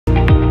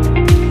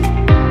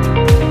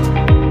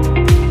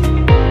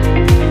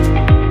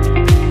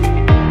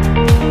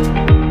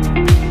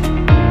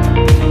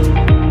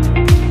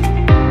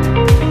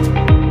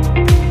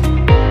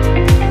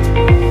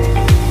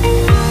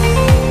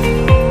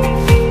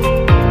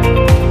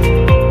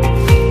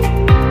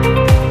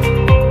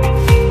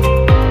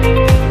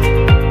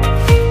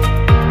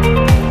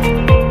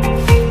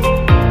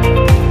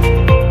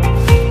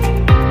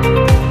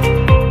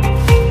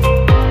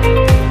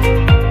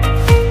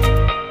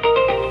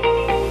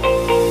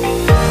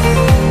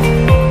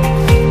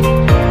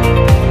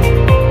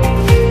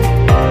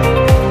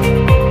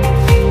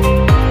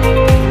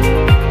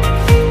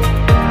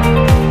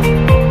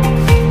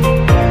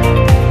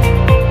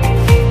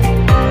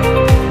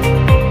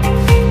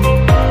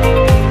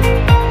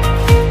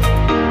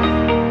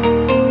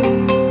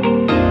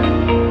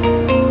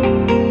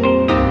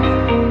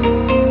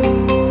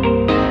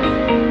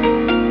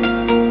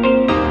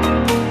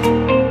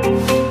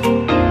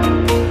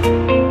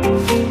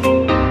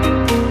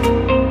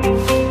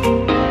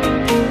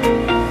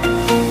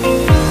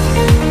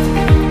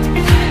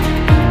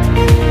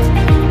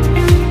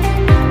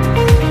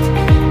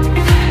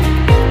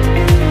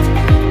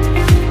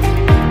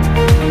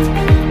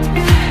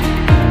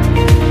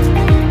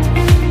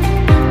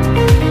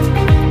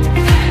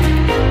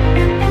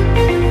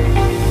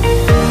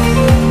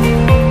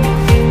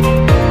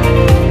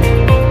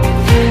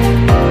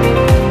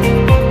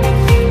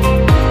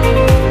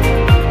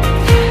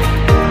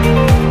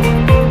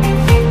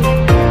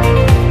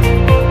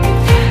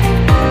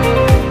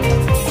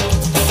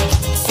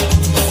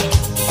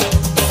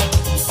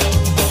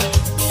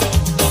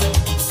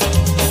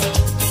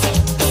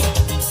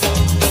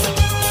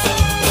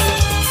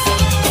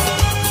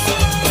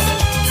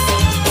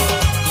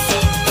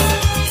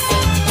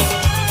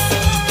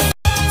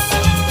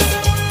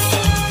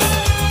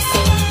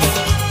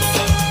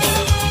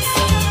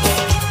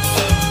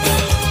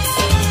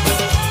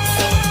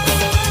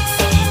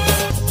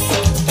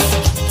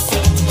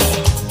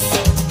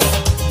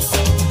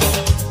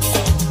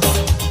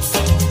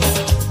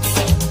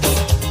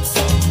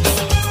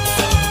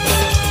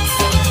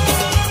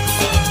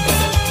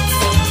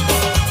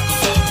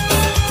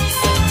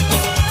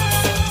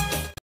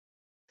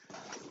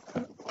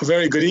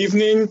very good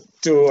evening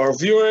to our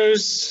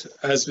viewers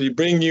as we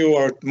bring you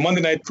our Monday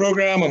night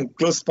program on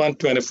Globespan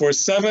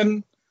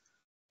 24/7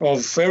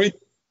 of very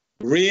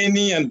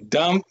rainy and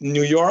damp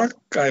New York.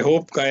 I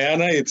hope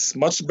Guyana, it's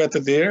much better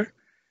there.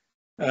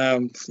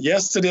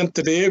 Yesterday and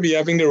today, we're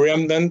having the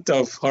remnant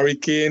of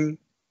Hurricane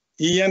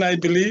Ian, I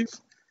believe.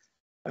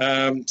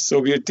 So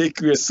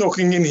we're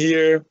soaking in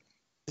here.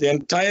 The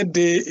entire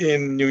day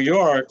in New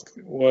York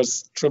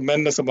was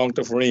tremendous amount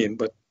of rain,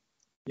 but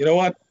you know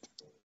what?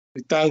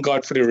 We thank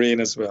God for the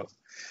rain as well.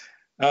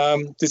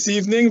 This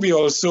evening, we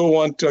also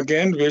want to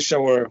again wish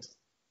our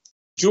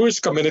Jewish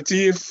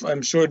community,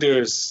 I'm sure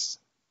there's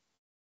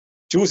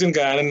Jews in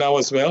Guyana now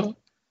as well,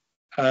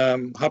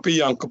 happy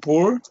Yom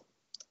Kippur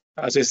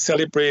as they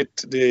celebrate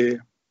the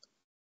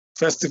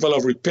Festival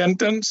of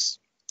Repentance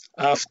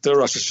after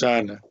Rosh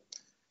Hashanah.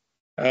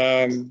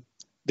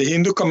 The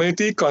Hindu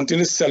community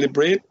continues to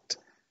celebrate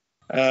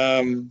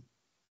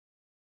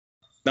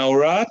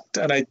Naurat,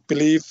 and I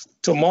believe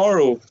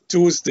tomorrow,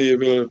 Tuesday,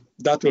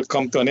 that will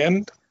come to an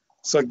end.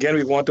 So again,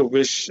 we want to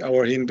wish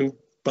our Hindu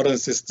brothers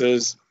and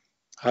sisters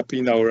happy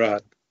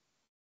Naurat.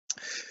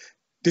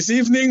 This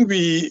evening,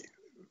 we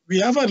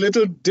have a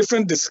little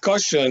different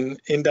discussion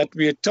in that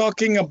we're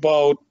talking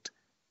about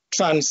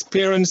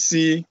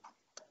transparency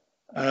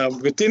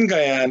within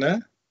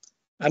Guyana.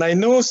 And I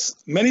know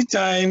many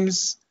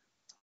times,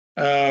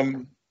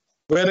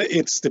 whether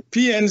it's the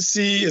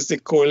PNC, is the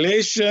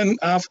coalition,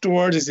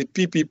 afterwards is the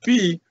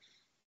PPP,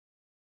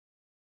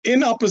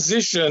 in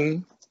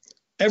opposition,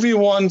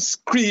 everyone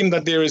screamed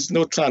that there is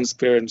no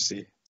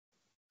transparency.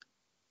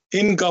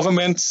 In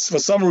governments, for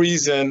some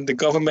reason, the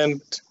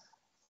government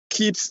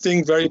keeps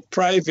things very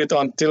private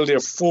until they're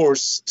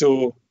forced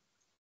to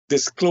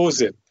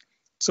disclose it.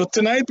 So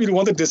tonight we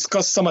want to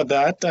discuss some of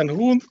that, and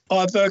who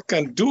other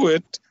can do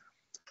it,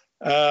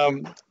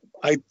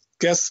 I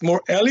guess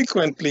more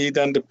eloquently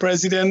than the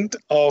president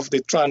of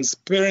the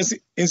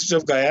Transparency Institute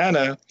of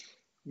Guyana,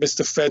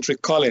 Mr.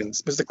 Frederick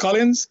Collins. Mr.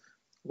 Collins,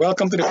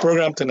 welcome to the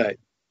program tonight.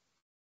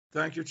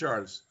 Thank you,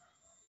 Charles.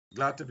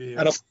 Glad to be here.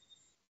 And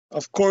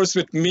of course,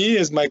 with me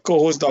is my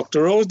co-host,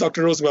 Dr. Rose.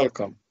 Dr. Rose,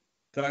 welcome.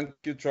 Thank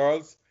you,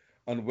 Charles,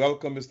 and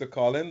welcome, Mr.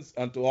 Collins,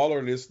 and to all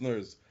our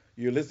listeners.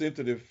 You're listening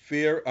to the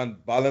Fair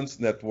and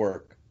Balanced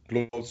Network,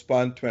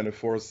 Globespan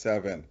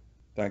 24/7.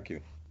 Thank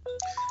you.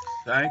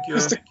 Thank you.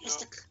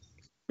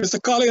 Mr.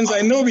 Collins,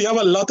 I know we have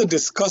a lot to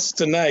discuss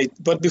tonight,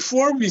 but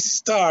before we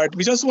start,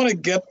 we just want to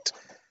get,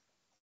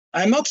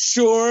 I'm not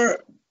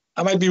sure,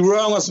 I might be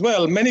wrong as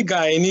well, many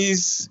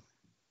Guyanese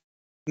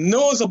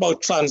knows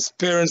about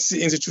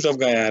Transparency Institute of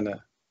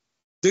Guyana.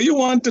 Do you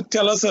want to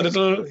tell us a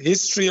little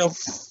history of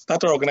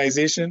that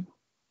organization?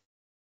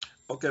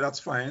 Okay, that's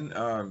fine.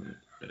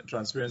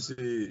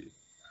 Transparency,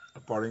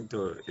 according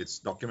to its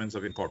documents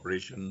of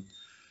incorporation,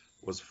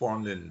 was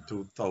formed in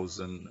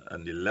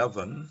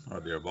 2011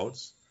 or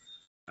thereabouts.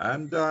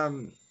 And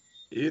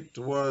it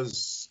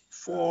was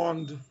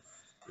formed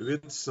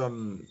with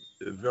some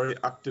very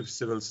active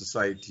civil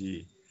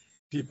society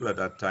people at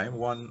that time,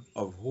 one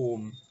of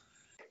whom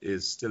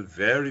is still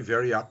very,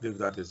 very active,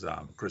 that is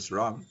Chris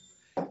Ram.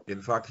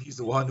 In fact, he's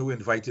the one who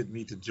invited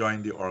me to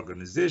join the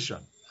organization.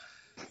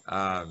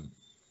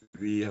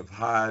 We have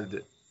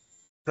had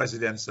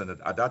presidents, and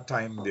at that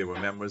time there were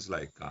members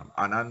like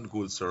Anand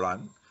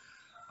Gulsaran,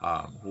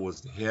 who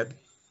was the head.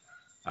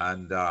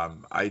 And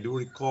I do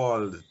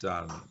recall that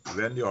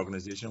when the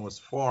organization was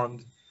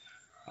formed,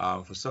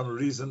 for some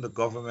reason the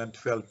government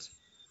felt,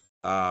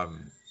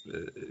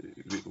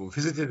 we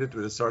visited it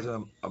with a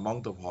certain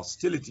amount of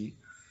hostility.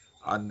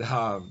 And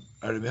I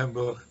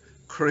remember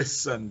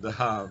Chris and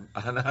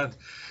Anand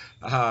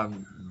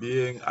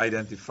being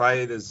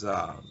identified as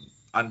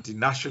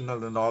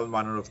anti-national and all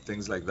manner of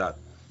things like that.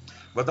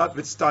 But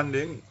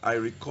notwithstanding, I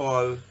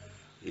recall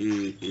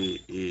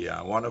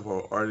one of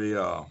our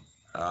earlier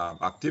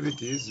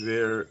activities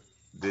where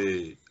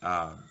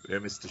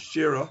Mr.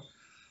 Shearer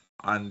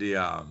and the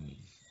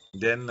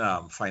then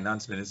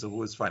finance minister, who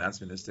was finance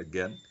minister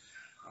again,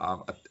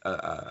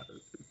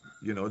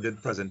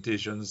 did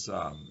presentations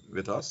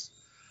with us.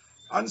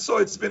 And so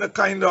it's been a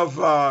kind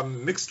of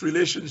mixed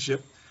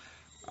relationship.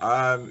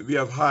 We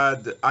have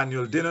had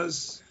annual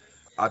dinners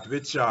at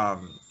which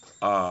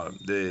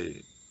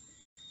the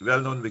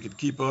well-known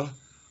wicketkeeper,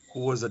 who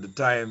was at the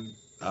time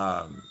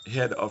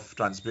head of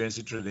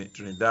Transparency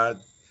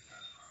Trinidad,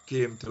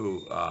 came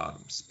to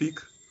speak.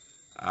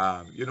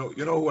 You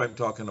know who I'm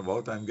talking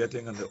about. I'm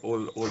getting on the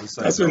older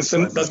side. That's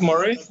Vincent. That's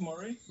Murray.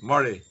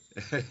 Murray.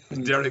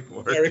 Derek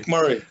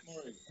Murray.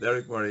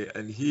 Derek Murray.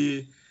 And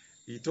he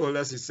told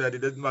us, he said, it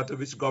doesn't matter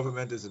which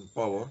government is in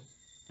power,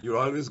 you're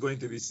always going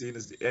to be seen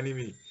as the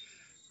enemy.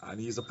 And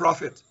he's a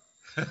prophet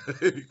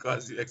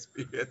because he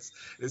experienced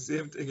the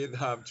same thing in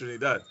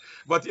Trinidad.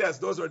 But yes,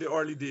 those were the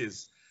early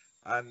days.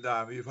 And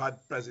we've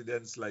had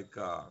presidents like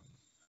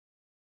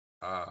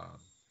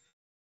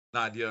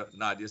Nadia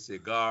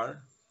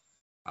Segar,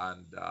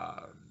 and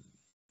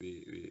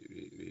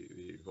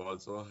we've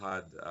also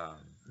had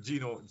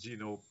Gino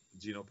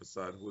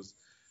Prasad, who's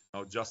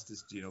now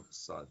Justice Gino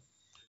Prasad.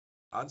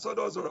 And so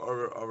those are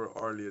our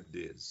earlier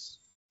days.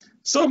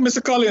 So,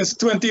 Mr. Collins,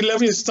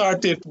 2011 you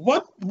started.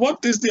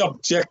 What is the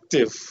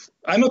objective?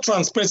 I know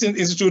Transparency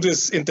Institute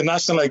is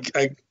international.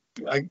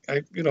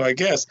 I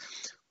guess.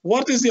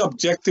 What is the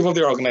objective of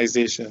the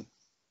organization?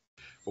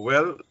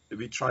 Well,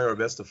 we try our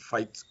best to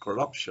fight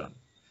corruption.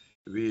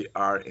 We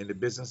are in the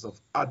business of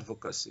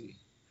advocacy.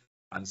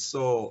 And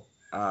so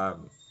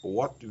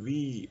what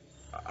we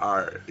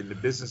are in the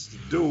business to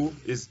do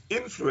is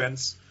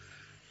influence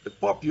the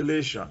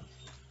population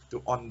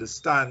to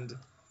understand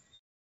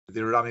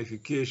the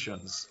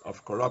ramifications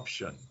of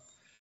corruption,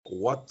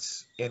 what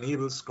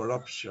enables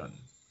corruption,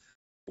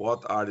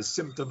 what are the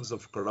symptoms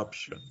of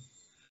corruption,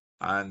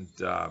 and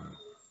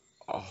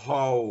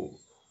how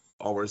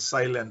our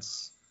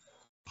silence,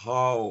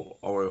 how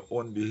our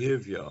own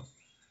behavior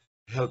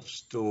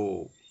helps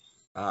to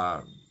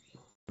um,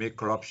 make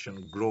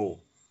corruption grow,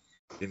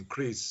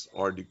 increase,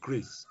 or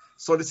decrease.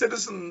 So the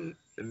citizen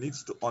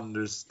needs to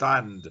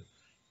understand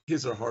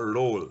his or her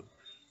role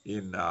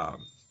in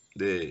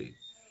the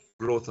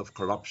growth of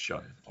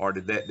corruption or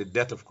the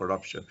death of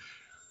corruption.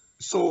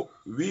 So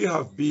we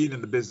have been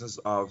in the business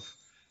of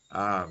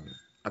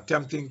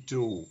attempting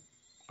to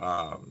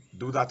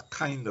do that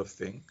kind of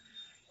thing.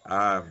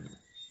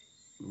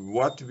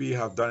 What we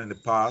have done in the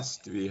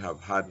past, we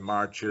have had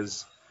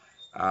marches,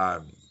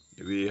 um,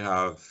 we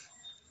have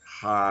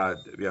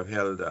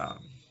held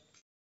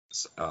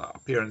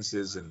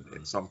appearances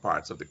in some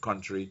parts of the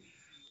country,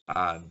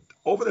 and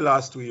over the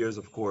last 2 years,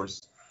 of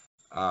course,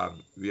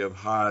 we have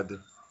had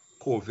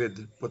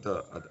COVID put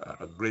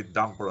a great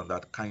damper on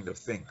that kind of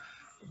thing.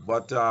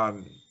 But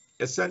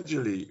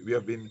essentially, we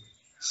have been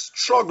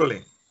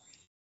struggling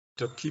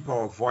to keep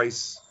our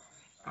voice,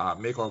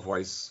 make our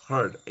voice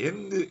heard.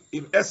 In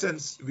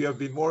essence, we have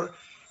been more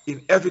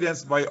in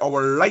evidence by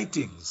our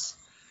writings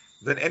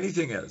than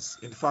anything else.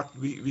 In fact,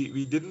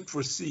 we didn't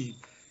foresee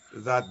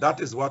that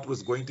is what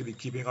was going to be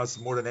keeping us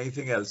more than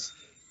anything else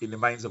in the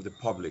minds of the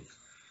public.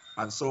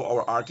 And so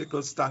our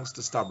articles, thanks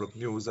to Stabrook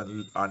News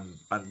and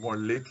more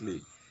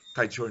lately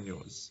Kaichur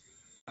News,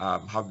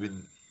 have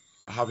been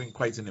having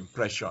quite an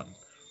impression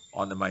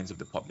on the minds of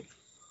the public.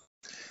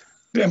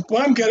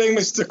 What I'm getting,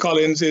 Mr.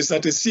 Collins, is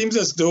that it seems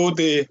as though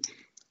the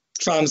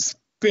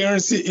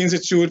Transparency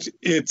Institute,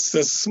 it's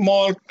a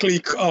small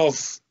clique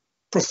of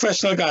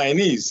professional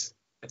Guyanese.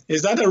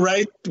 Is that the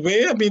right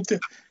way? I mean,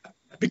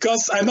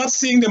 because I'm not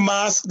seeing the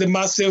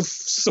massive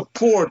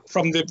support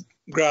from the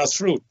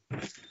grassroots.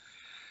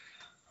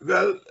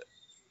 Well,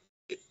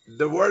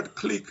 the word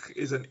clique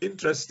is an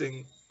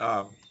interesting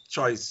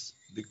choice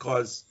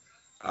because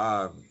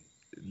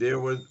there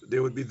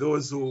would be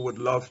those who would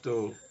love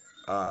to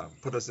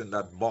put us in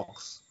that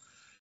box.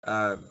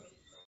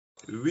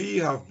 We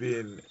have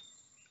been,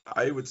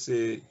 I would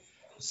say,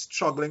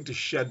 struggling to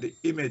shed the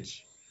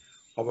image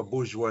of a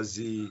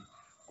bourgeoisie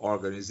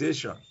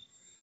organization,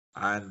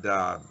 and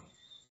I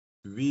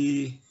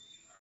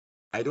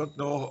don't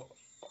know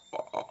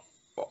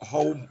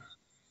how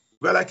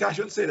well. I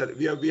shouldn't say that.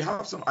 We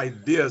have some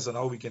ideas on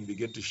how we can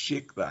begin to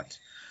shake that,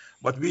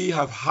 but we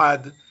have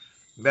had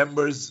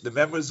members. The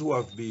members who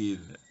have been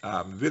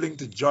willing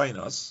to join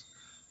us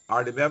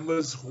are the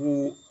members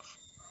who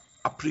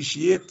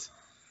appreciate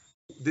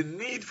the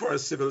need for a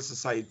civil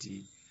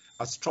society,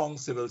 a strong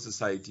civil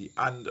society,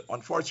 and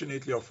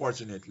unfortunately or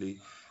fortunately,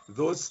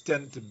 those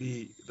tend to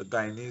be the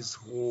Guyanese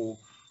who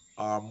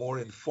are more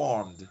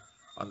informed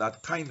on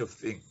that kind of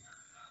thing,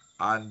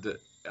 and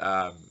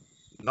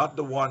not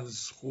the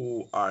ones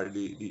who are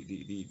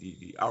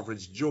the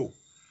average Joe.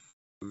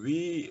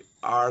 We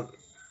are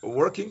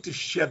working to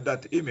shed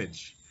that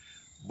image,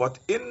 but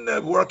in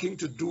working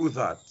to do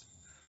that,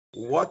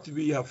 what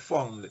we have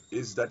found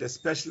is that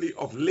especially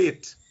of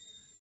late,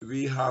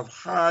 we have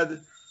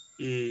had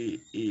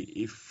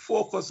a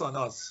focus on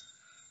us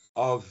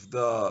of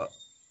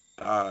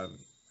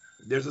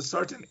there's a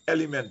certain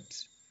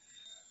element,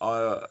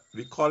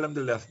 we call them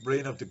the left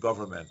brain of the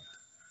government,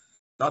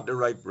 not the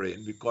right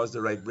brain, because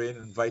the right brain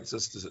invites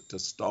us to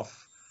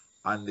stuff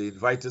and they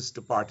invite us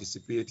to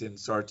participate in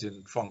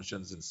certain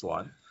functions and so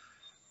on,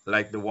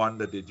 like the one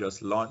that they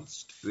just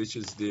launched, which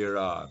is their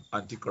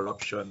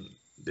anti-corruption,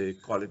 they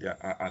call it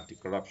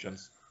anti-corruption,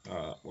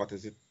 what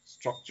is it,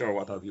 structure or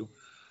what have you.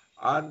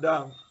 And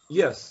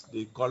yes,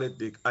 they call it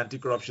the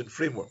anti-corruption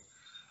framework.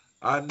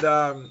 And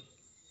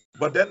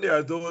but then there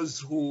are those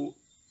who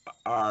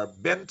are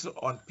bent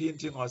on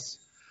painting us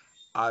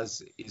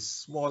as a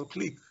small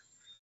clique.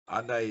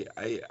 And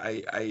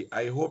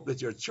I hope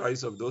that your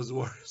choice of those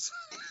words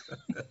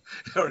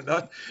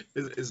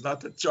is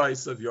not a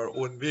choice of your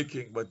own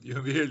making, but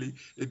you merely,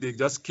 they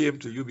just came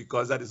to you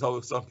because that is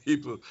how some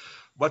people.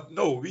 But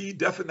no, we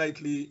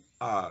definitely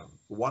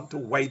want to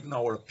widen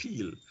our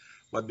appeal.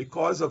 But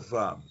because of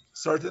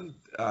certain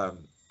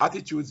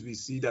attitudes we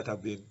see that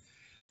have been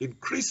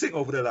increasing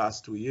over the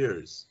last 2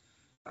 years,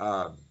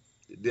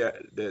 there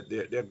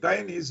are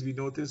Guyanese we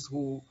notice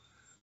who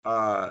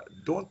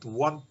don't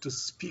want to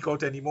speak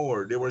out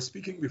anymore. They were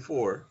speaking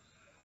before,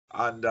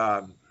 and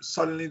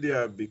suddenly they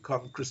have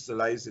become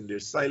crystallized in their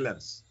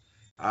silence.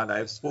 And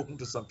I've spoken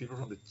to some people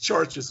from the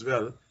church as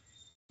well,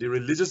 the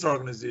religious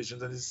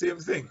organizations, and the same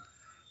thing.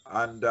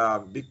 And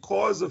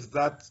because of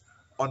that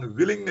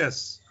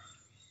unwillingness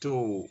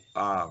to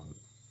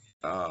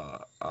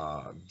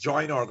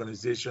join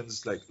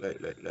organizations like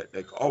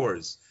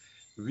ours,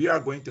 we are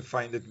going to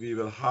find that we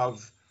will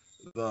have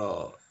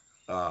the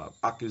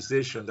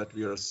accusation that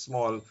we are a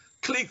small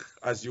clique,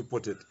 as you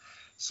put it.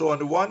 So on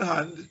the one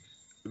hand,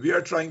 we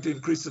are trying to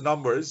increase the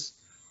numbers,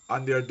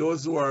 and there are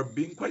those who are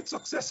being quite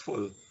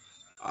successful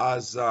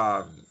as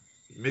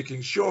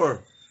making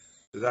sure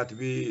that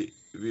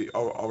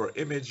our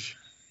image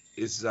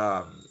is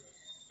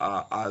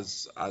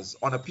as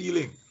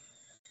unappealing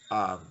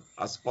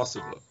as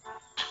possible.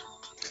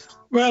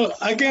 Well,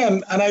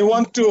 again, and I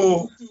want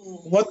to,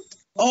 what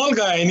all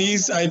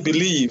Guyanese, I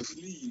believe,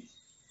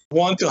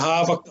 want to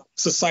have a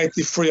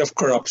society free of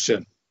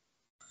corruption.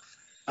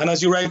 And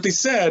as you rightly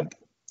said,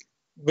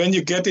 when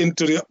you get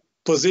into the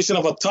position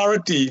of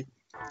authority,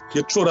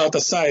 you throw that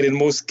aside in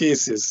most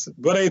cases.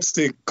 Whether it's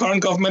the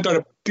current government or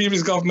the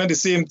previous government, the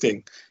same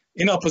thing.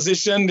 In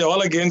opposition, they're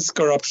all against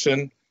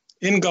corruption.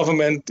 In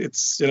government,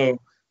 it's,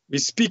 we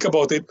speak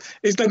about it.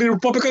 It's like the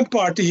Republican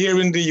Party here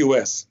in the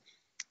US.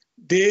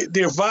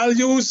 Their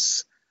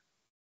values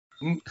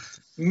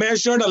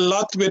measured a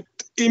lot with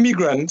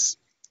immigrants,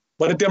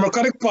 but the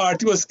Democratic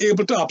Party was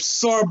able to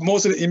absorb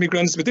most of the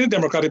immigrants within the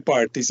Democratic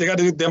Party. So you got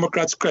to give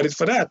Democrats credit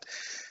for that.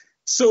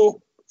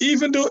 So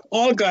even though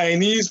all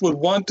Guyanese would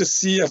want to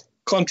see a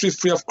country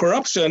free of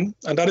corruption,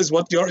 and that is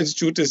what your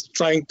institute is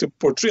trying to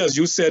portray, as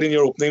you said in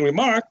your opening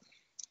remark,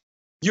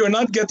 you're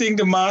not getting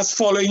the mass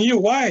following you.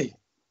 Why?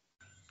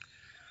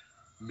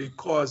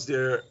 Because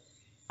they're,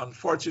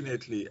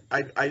 unfortunately,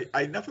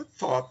 I never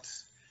thought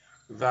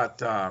that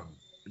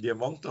the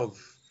amount of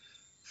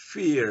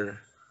fear,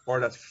 or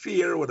that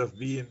fear would have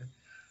been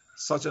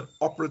such an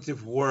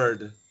operative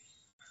word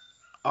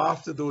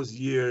after those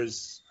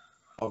years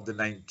of the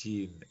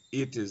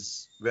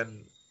 1980s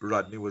when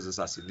Rodney was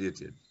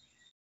assassinated.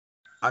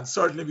 And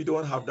certainly we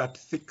don't have that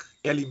thick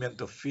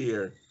element of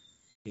fear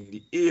in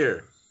the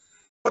air,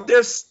 but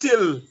there's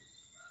still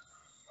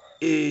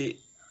the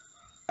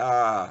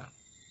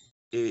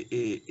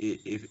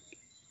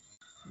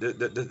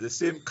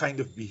same kind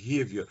of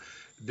behavior,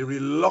 the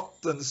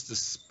reluctance to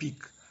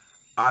speak.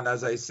 And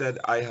as I said,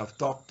 I have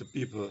talked to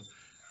people.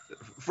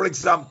 For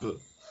example,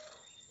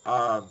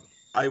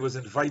 I was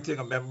inviting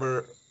a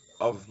member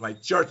of my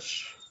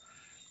church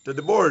to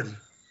the board.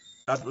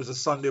 That was a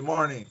Sunday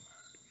morning.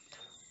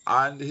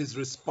 And his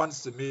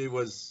response to me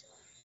was,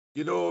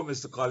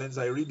 Mr. Collins,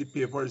 I read the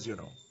papers,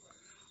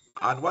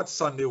 And what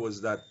Sunday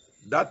was that?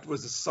 That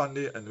was the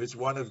Sunday in which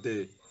one of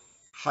the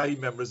high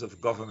members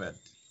of government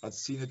had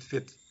seen it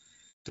fit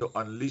to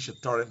unleash a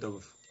torrent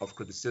of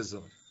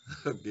criticism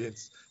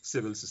against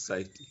civil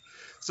society.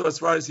 So as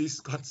far as he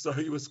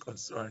was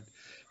concerned,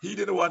 he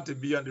didn't want to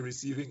be on the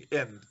receiving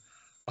end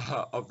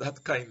of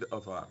that kind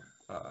of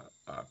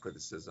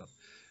criticism.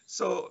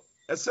 So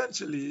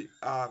essentially,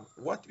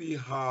 what we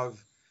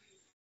have,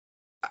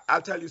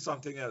 I'll tell you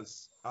something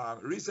else.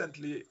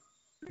 Recently,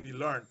 we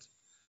learned,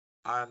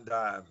 and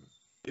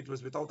it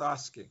was without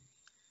asking.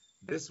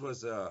 This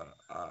was a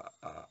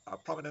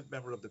prominent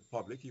member of the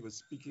public. He was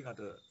speaking at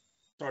a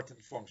certain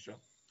function,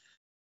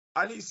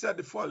 and he said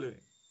the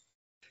following.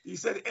 He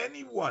said,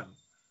 anyone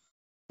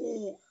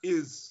who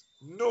is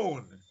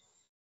known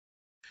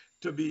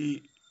to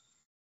be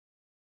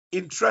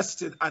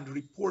interested and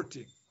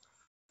reporting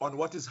on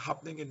what is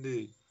happening in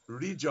the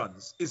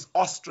regions is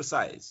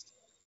ostracized.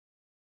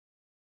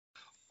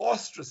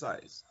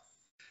 Ostracized.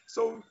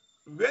 So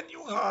when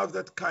you have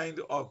that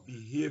kind of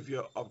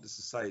behavior of the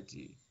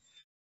society,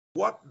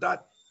 what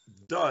that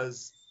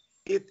does,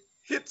 it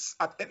hits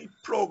at any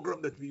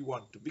program that we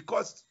want to,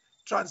 because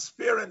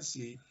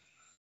transparency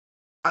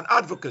and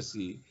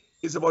advocacy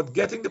is about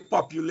getting the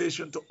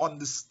population to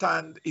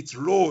understand its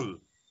role.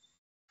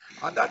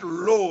 And that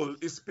role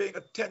is paying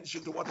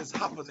attention to what is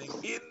happening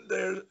in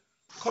their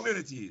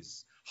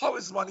communities. How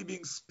is money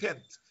being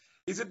spent?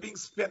 Is it being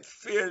spent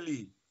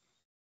fairly?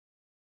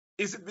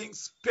 Is it being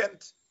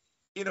spent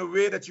in a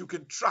way that you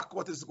can track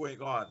what is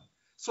going on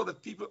so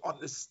that people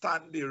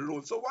understand their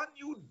role? So when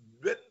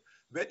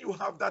you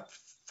have that,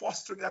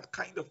 fostering that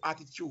kind of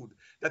attitude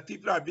that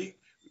people are being,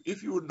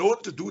 if you're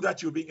known to do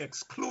that, you're being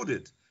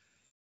excluded,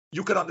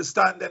 you can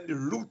understand then the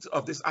root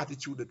of this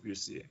attitude that we're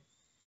seeing.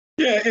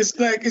 Yeah, it's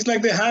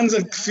like the hands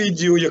that feed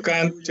you. You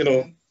can't,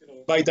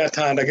 bite that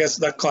hand. I guess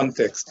that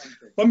context.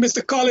 But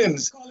Mr.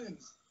 Collins,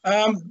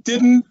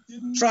 didn't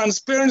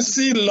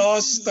transparency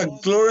lost a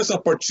glorious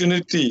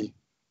opportunity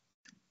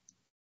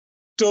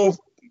to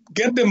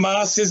get the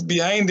masses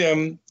behind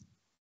them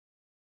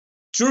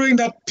during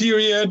that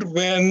period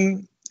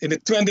when, in the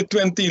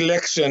 2020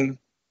 election,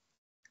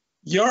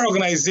 your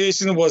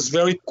organization was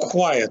very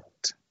quiet,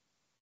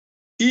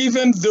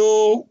 even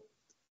though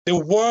the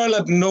world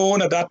had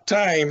known at that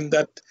time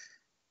that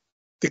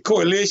the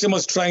coalition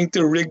was trying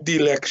to rig the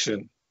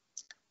election,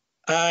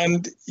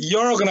 and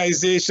your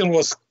organization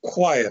was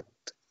quiet.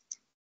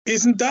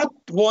 Isn't that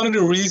one of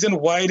the reasons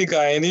why the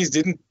Guyanese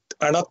didn't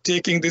are not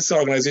taking this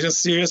organization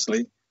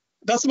seriously?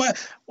 That's my,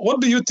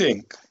 what do you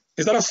think?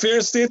 Is that a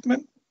fair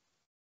statement?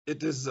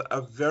 It is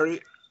a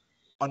very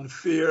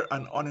unfair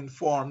and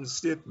uninformed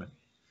statement.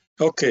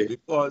 Okay.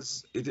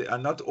 Because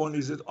and not only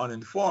is it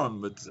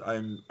uninformed, but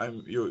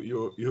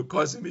you're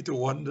causing me to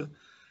wonder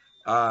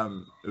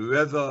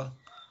whether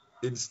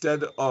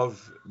instead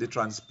of the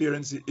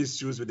transparency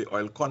issues with the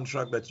oil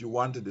contract that you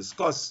want to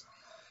discuss,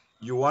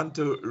 you want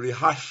to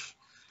rehash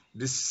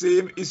the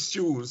same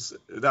issues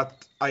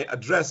that I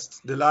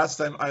addressed the last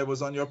time I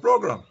was on your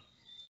program.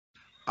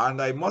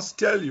 And I must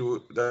tell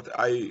you that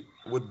I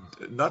would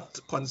not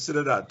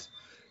consider that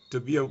to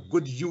be a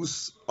good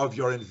use of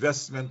your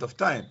investment of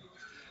time.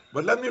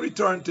 But let me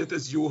return to it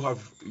as you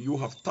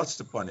have touched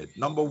upon it.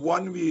 Number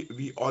one,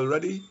 we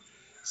already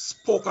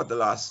spoke at the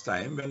last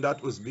time when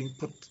that was being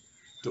put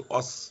to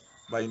us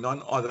by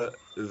none other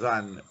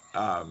than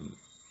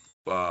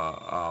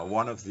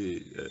one of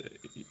the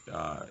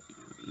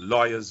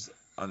lawyers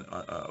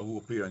who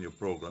appear on your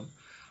program.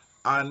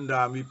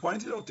 And we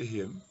pointed out to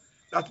him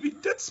that we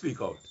did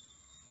speak out.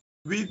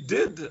 We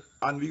did,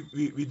 and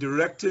we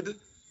directed,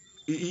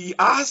 he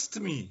asked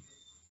me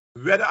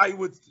whether I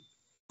would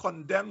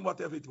condemn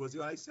whatever it was.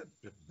 And I said,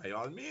 by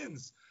all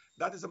means,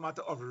 that is a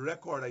matter of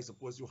record. I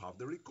suppose you have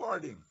the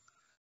recording.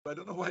 But I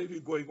don't know why we're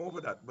going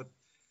over that. But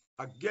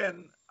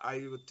again, I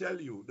will tell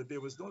you that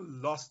there was no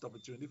lost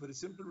opportunity for the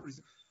simple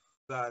reason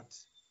that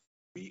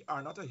we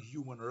are not a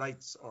human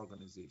rights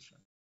organization.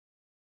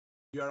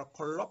 We are a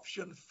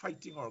corruption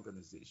fighting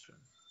organization.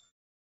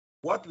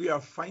 What we are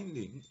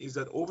finding is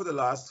that over the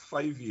last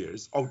 5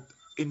 years,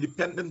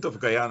 independent of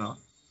Guyana,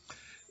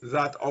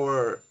 that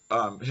our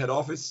head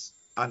office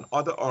and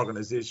other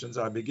organizations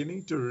are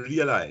beginning to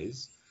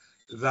realize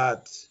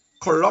that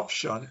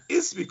corruption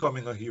is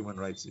becoming a human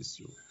rights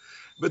issue.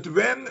 But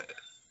when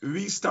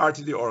we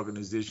started the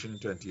organization in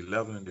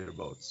 2011 and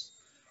thereabouts,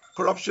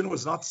 corruption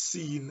was not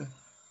seen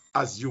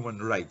as human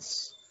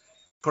rights.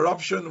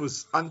 Corruption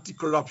was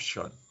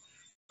anti-corruption,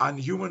 and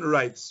human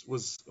rights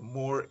was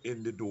more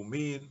in the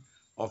domain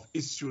of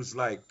issues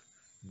like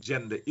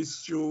gender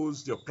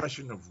issues, the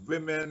oppression of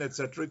women,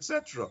 etc.,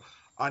 etc.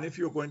 And if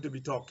you're going to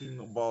be talking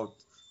about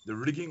the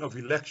rigging of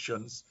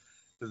elections,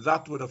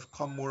 that would have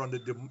come more under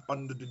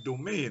the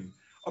domain.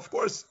 Of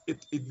course,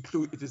 it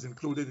is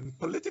included in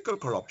political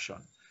corruption,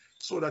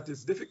 so that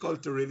it's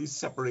difficult to really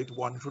separate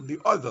one from the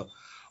other.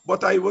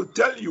 But I will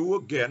tell you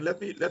again, let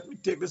me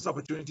take this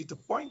opportunity to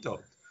point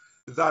out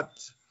that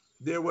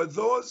there were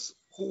those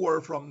who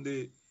were from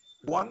the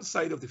one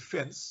side of the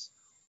fence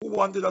who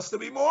wanted us to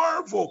be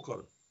more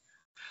vocal.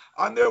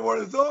 And there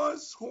were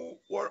those who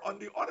were on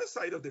the other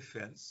side of the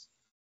fence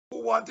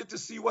who wanted to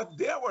see what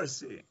they were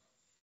saying.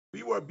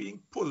 We were being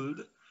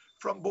pulled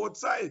from both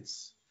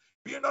sides.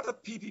 We are not a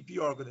PPP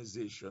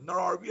organization, nor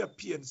are we a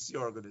PNC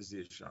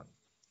organization.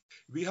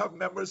 We have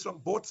members from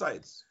both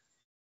sides.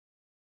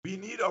 We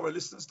need our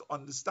listeners to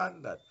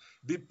understand that.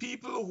 The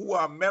people who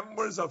are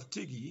members of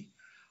TIGI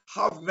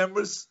have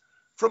members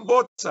from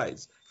both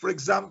sides. For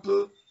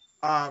example,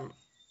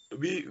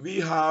 we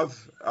have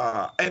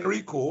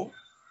Enrico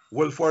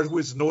Wilford, who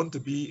is known to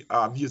be,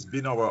 he has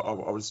been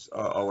our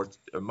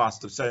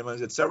master of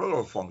ceremonies at several of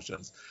our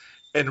functions.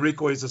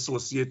 Enrico is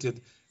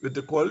associated with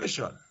the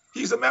coalition.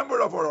 He's a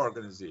member of our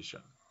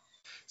organization.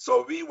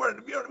 So we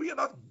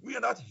are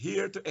not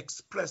here to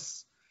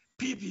express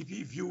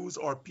PPP views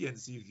or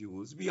PNC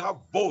views. We have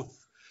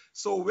both.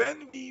 So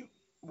when we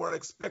were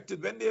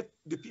expected, when the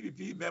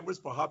PPP members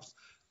perhaps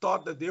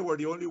thought that they were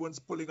the only ones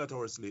pulling at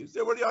our sleeves,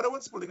 they were the other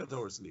ones pulling at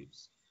our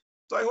sleeves.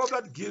 So I hope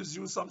that gives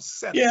you some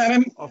sense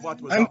of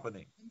what was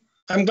happening.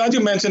 I'm glad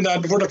you mentioned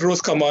that before Dr.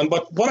 Rose come on.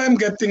 But what I'm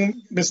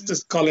getting,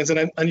 Mr. Collins,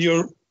 and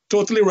you're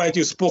totally right,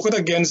 you spoke out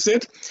against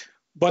it.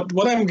 But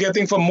what I'm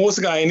getting from most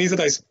Guyanese that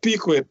I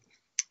speak with,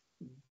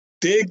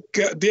 they're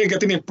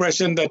getting the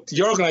impression that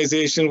your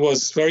organization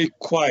was very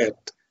quiet.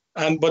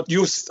 But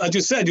you, as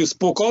you said, you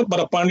spoke out, but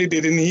apparently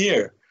they didn't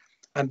hear.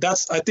 And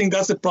I think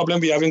that's the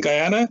problem we have in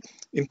Guyana.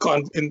 In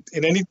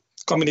any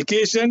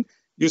communication,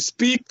 you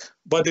speak,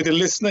 but did the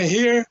listener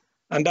hear?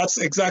 And that's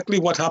exactly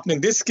what happened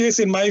in this case,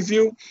 in my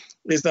view,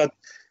 is that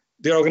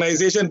the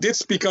organization did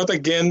speak out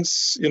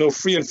against,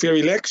 free and fair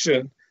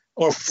election,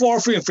 or for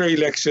free and fair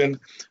election,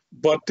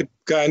 but the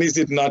Guyanese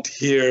did not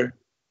hear.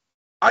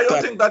 I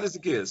don't think that is the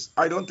case.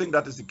 I don't think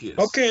that is the case.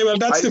 Okay, well,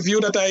 that's the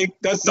view that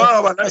that's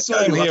what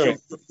I'm hearing.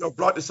 You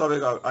brought this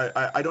subject up.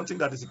 I don't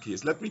think that is the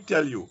case. Let me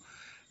tell you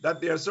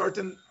that there are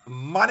certain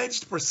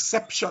managed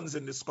perceptions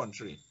in this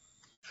country.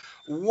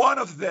 One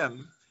of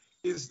them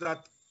is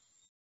that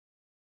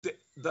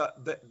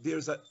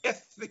there's a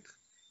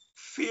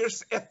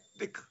fierce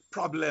ethnic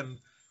problem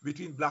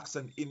between blacks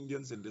and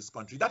Indians in this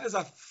country. That is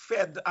a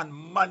fed and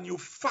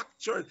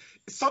manufactured.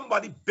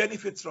 Somebody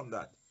benefits from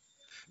that.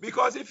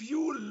 Because if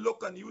you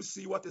look and you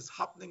see what is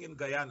happening in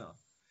Guyana,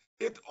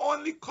 it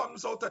only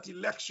comes out at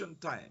election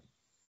time.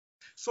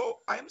 So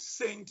I'm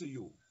saying to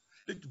you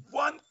that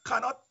one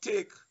cannot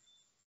take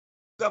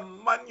the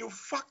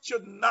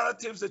manufactured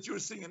narratives that you're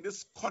seeing in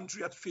this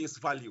country at face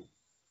value.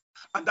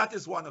 And that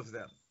is one of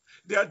them.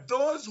 There are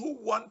those who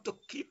want to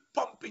keep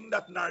pumping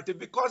that narrative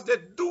because they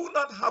do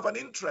not have an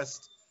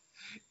interest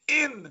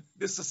in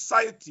the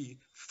society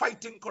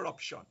fighting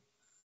corruption.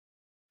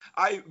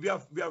 We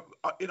have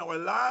in our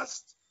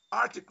last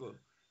article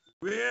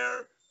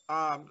where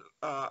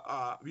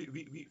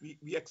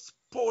we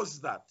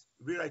exposed that,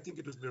 where I think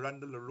it was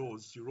Miranda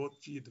LaRose,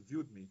 she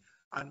interviewed me,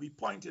 and we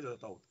pointed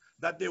it out,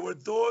 that there were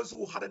those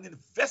who had an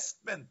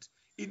investment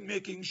in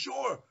making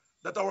sure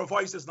that our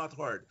voice is not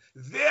heard.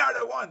 They are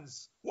the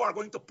ones who are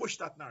going to push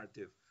that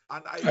narrative.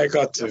 And I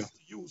suggest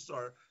to you,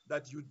 sir,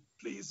 that you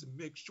please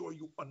make sure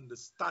you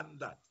understand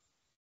that.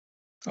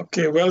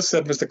 Okay, well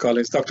said, Mr.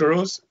 Collins. Dr.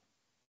 Rose?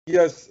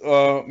 Yes,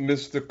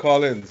 Mr.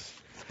 Collins,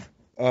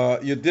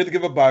 you did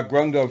give a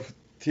background of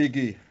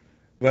Tiggy,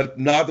 but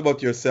not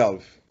about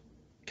yourself.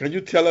 Can you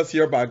tell us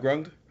your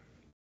background?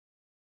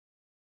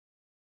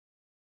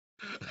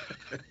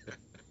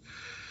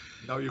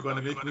 Now you're going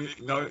to make me,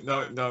 no. In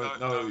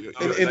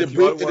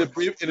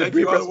the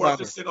briefest want manner.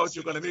 to sing out,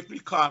 you're going to make me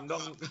calm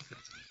down.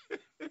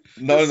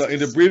 No, in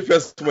the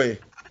briefest way.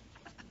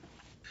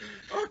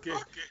 Okay.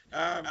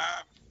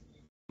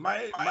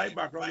 My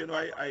background, you know,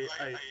 I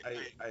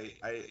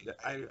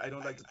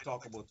don't like to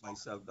talk about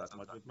myself that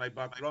much, but my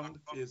background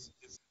is,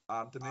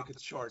 to make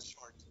it short,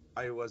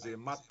 I was a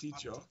math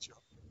teacher.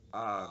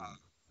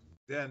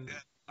 Then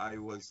I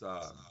was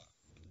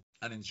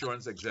an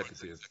insurance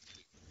executive,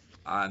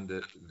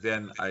 and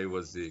then I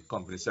was the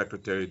company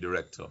secretary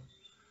director.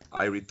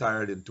 I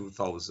retired in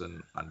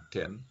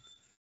 2010.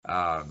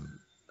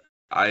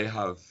 I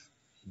have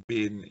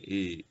been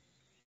a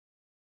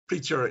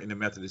preacher in the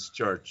Methodist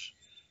Church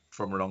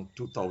from around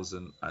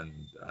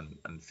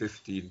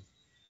 2015,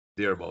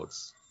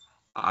 thereabouts.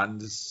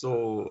 And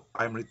so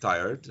I'm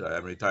retired.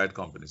 I'm retired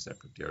company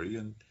secretary,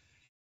 and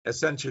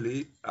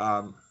essentially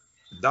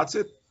that's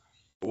it.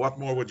 What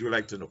more would you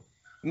like to know?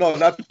 No,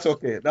 that's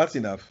okay. That's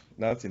enough.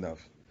 That's enough.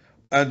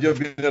 And you've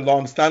been a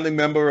long-standing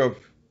member of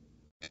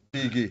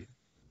Tiggy.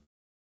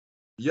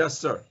 Yes,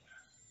 sir.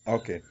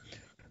 Okay.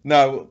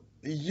 Now,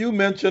 you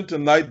mentioned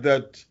tonight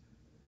that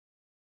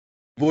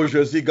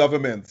bourgeoisie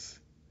governments,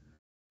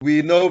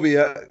 we know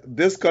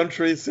this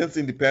country since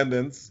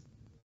independence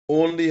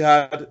only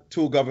had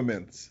two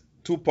governments,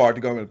 two-party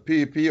government,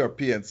 PEP or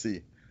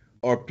PNC,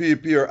 or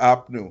PEP or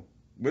APNU,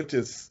 which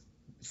is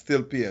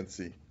still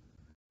PNC.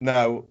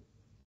 Now,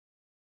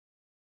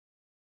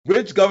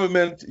 which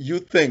government you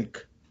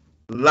think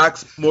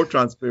lacks more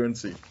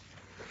transparency?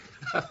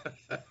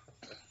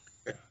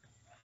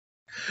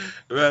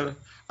 Well,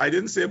 I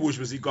didn't say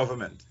bourgeoisie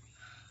government.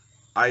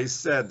 I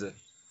said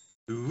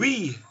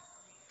we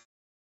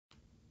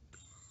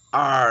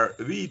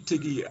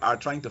Tiggy are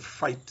trying to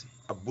fight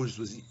a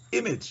bourgeoisie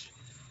image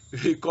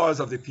because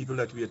of the people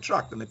that we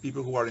attract and the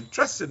people who are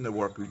interested in the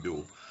work we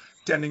do,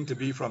 tending to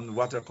be from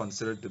what are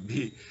considered to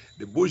be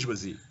the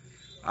bourgeoisie.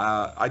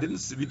 I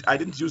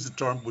didn't use the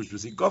term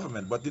bourgeoisie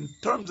government, but in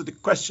terms of the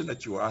question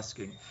that you are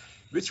asking,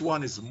 which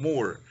one is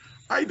more?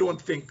 I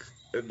don't think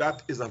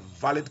that is a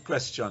valid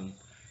question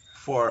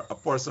for a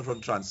person from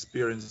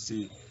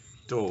transparency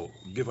to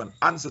give an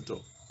answer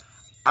to.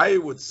 I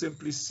would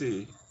simply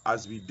say,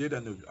 as we did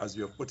and as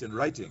we have put in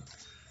writing,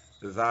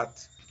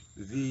 that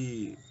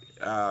the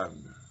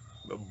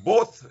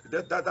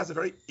that's a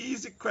very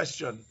easy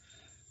question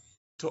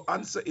to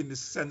answer, in the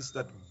sense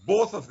that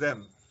both of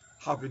them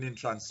have been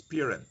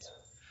intransparent.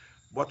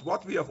 But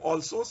what we have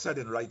also said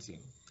in writing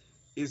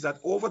is that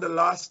over the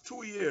last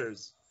 2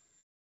 years,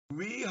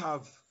 we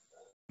have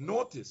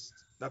noticed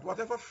that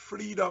whatever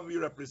freedom we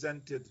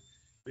represented,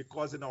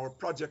 because in our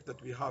project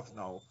that we have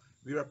now,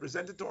 we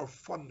represented to our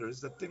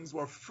funders that things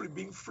were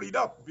being freed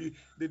up. The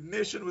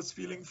nation was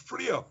feeling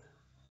freer.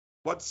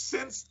 But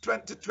since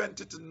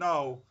 2020 to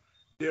now,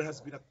 there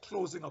has been a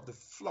closing of the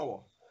flower.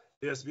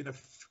 There's been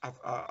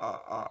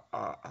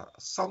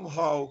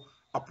somehow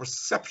a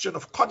perception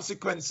of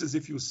consequences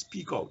if you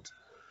speak out,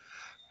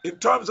 in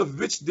terms of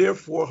which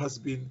therefore has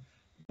been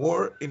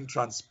more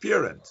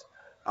intransparent.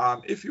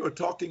 If you are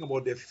talking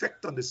about the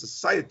effect on the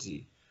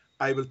society,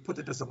 I will put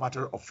it as a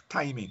matter of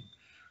timing.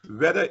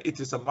 Whether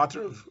it is a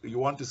matter of, you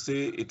want to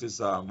say it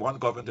is one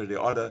government or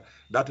the other,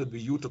 that would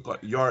be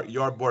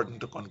your burden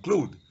to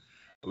conclude.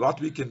 What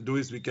we can do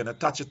is we can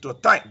attach it to a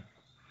time.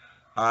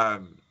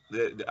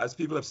 As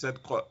people have said,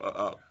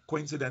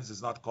 coincidence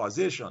is not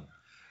causation.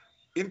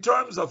 In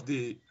terms of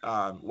the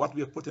what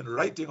we have put in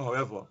writing,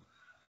 however,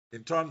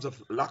 in terms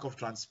of lack of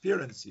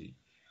transparency,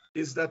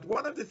 is that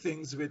one of the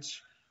things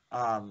which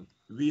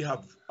we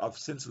have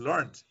since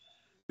learned,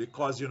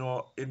 because, you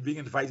know, in being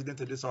invited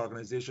into this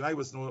organization, I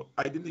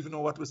didn't even know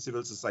what was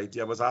civil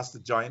society. I was asked to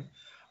join,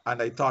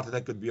 and I thought that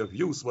I could be of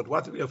use. But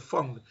what we have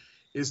found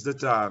is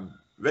that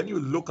when you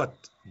look at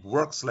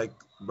works like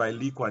by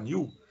Lee Kuan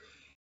Yew,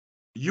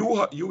 you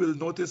will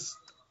notice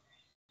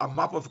a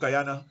map of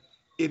Guyana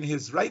in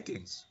his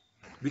writings,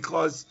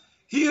 because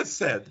he has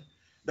said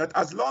that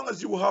as long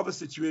as you have a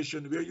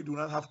situation where you do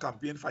not have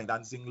campaign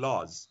financing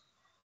laws,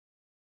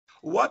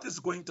 what is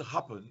going to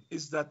happen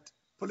is that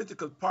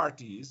political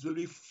parties will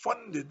be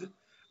funded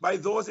by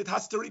those they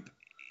have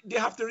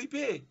to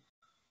repay.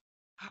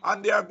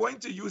 And they are going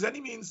to use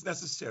any means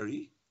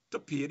necessary to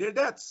pay their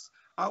debts.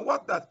 And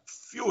what that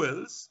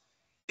fuels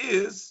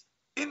is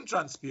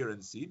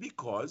intransparency,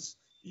 because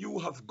you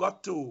have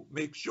got to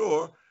make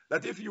sure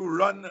that if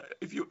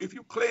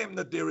you claim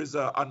that there is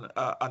an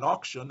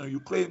auction, or you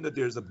claim that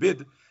there's a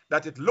bid,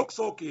 that it looks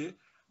okay,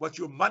 but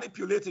you're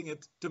manipulating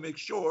it to make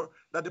sure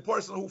that the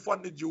person who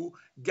funded you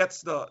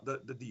gets the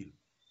deal.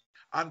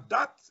 And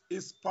that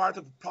is part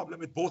of the problem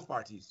with both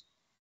parties.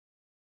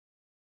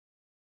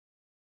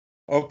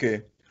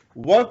 Okay.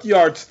 What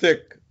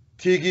yardstick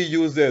Tigi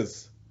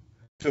uses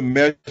to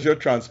measure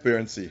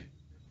transparency?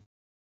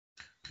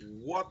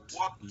 What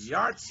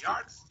yardstick?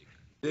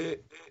 The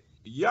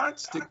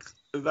yardstick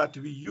that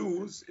we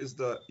use is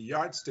the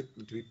yardstick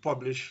that we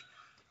publish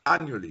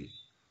annually,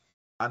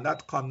 and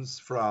that comes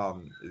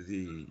from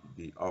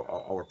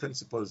our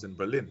principals in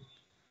Berlin.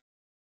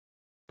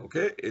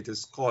 Okay, it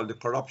is called the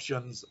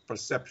Corruptions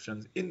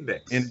Perceptions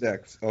Index.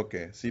 Index,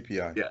 okay,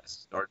 CPI.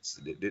 Yes, or it's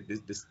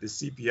the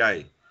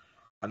CPI,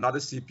 another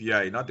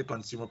CPI, not the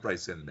Consumer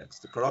Price Index,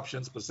 the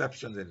Corruptions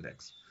Perceptions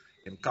Index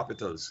in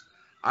capitals.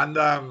 And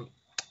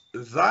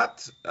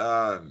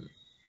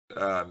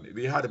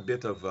we had a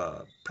bit of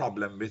a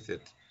problem with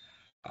it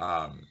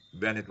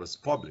when it was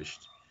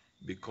published,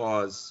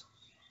 because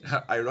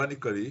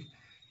ironically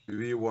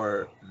we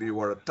were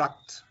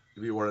attacked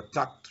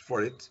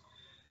for it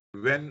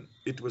when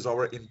it was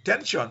our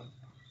intention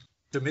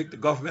to make the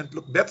government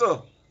look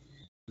better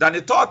than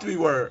it thought we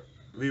were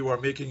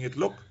making it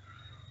look.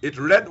 It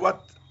read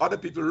what other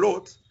people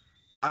wrote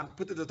and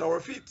put it at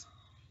our feet,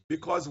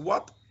 because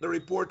what the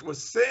report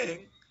was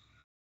saying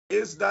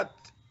is that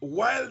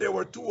while there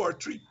were 2 or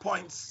 3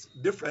 points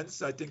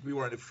difference, I think we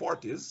were in the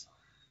 40s,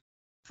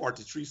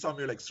 43,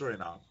 somewhere like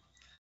Suriname.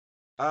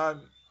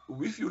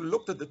 If you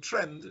looked at the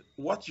trend,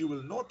 what you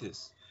will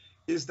notice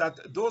is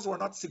that those were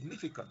not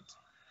significant.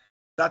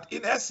 That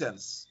in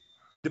essence,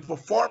 the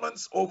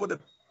performance over the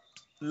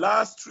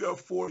last 3 or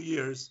 4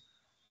 years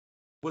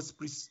was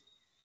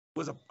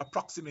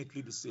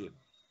approximately the same.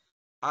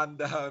 And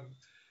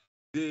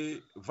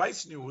the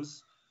Vice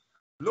News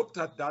looked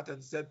at that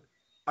and said,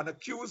 and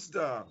accused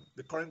the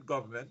current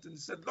government and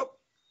said, look,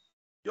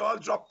 you all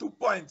dropped 2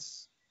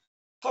 points.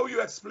 How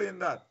you explain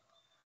that?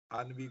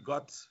 And we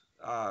got,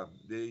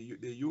 they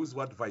used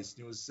what Vice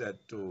News said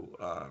to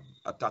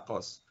attack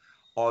us.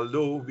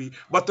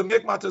 But to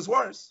make matters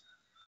worse,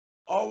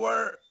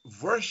 our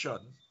version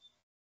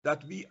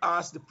that we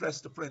asked the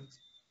press to print,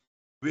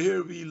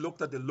 where we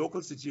looked at the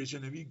local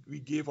situation and we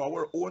gave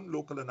our own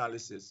local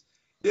analysis,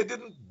 they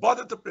didn't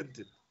bother to print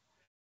it,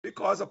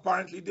 because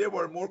apparently they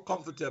were more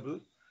comfortable.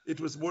 It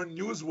was more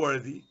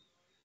newsworthy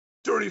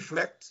to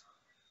reflect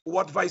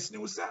what Vice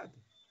News said.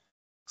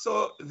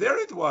 So there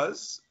it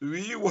was.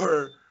 We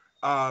were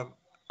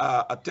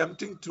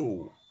attempting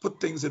to put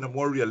things in a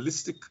more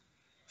realistic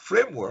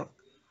framework,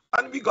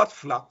 and we got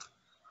flack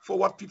for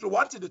what people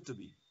wanted it to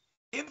be.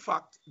 In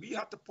fact, we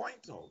had to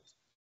point out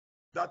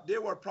that they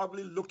were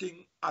probably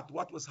looking at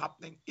what was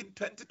happening in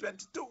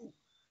 2022.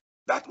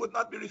 That would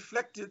not be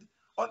reflected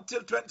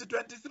until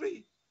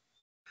 2023.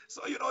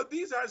 So,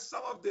 these are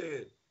some of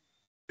the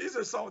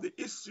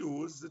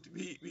issues that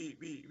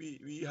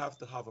we have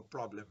to have a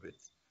problem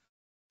with.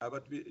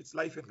 But it's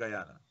life in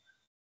Guyana.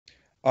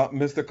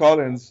 Mr.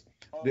 Collins,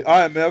 the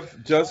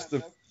IMF just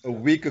a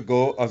week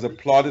ago has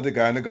applauded the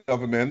Guyana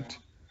government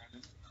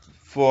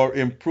for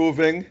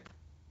improving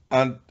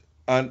and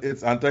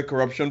its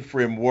anti-corruption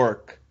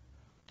framework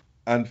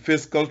and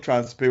fiscal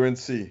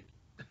transparency,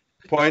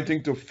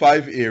 pointing to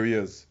 5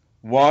 areas.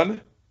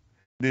 1,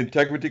 the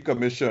Integrity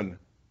Commission.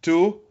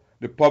 2,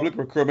 the Public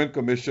Procurement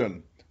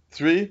Commission.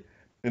 3,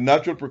 the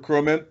Natural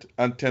Procurement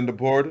and Tender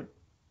Board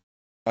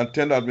and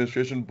Tender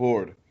Administration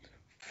Board.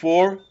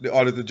 4, the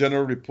Auditor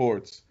General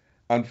reports.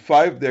 And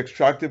 5, the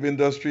Extractive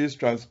Industries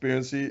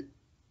Transparency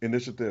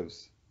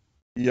Initiatives,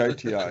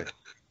 EITI.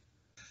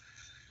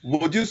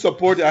 Would you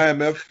support the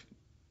IMF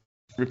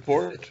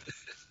report?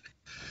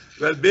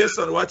 Well, based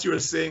on what you were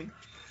saying,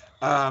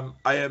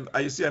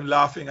 you see I'm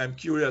laughing, I'm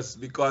curious,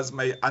 because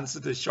my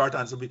short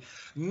answer will be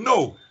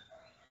no.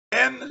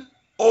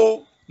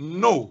 N-O,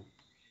 no.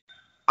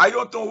 I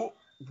don't know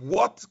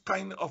what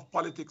kind of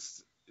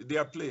politics they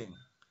are playing,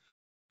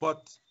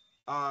 but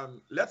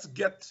let's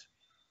get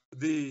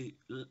the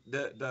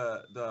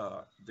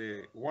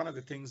one of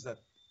the things that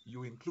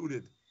you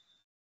included,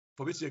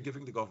 for which you're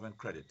giving the government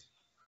credit.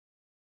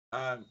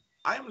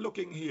 I'm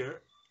looking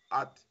here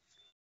at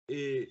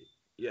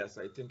yes,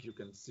 I think you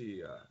can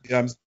see. Yeah,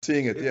 I'm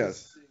seeing it,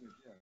 yes.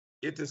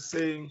 It is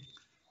saying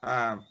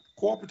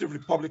Cooperative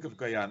Republic of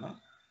Guyana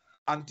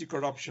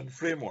Anti-Corruption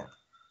Framework.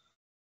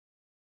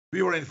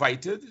 We were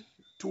invited,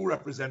 2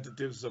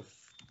 representatives of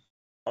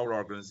our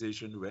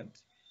organization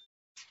went,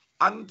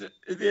 and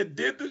they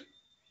did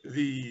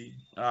they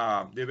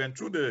went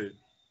through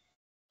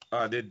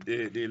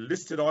they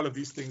listed all of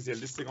these things. They're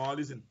listing all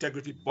these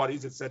integrity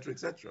bodies, etc.,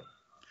 etc.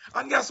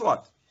 And guess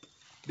what?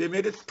 They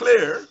made it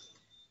clear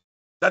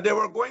that they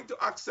were going to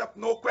accept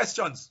no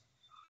questions.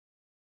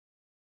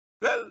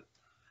 Well,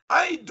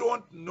 I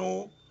don't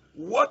know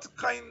what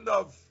kind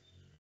of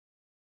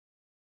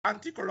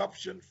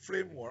anti-corruption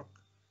framework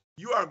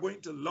you are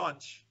going to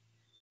launch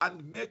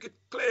and make it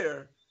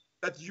clear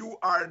that you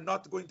are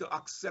not going to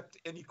accept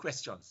any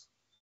questions.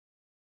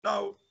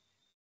 Now,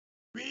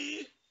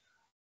 we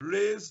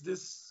raised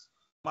this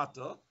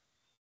matter,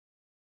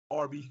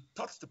 or we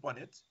touched upon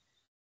it,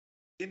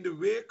 in the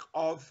wake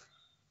of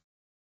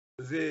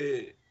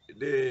the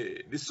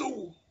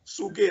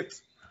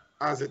Sugate,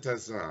 as it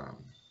has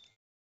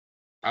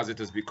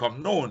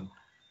become known.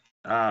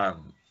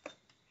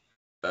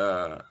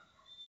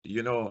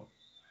 You know,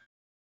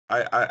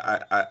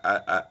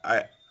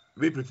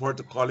 we prefer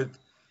to call it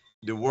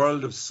the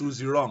world of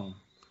Susie Wrong.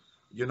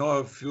 You know,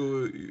 if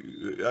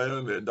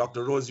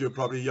Dr. Rose, you're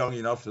probably young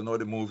enough to know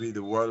the movie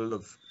The World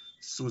of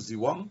Susie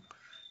Wong.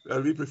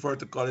 Well, we prefer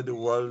to call it the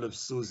world of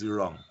Susie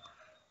Wrong.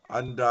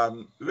 And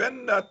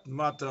when that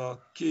matter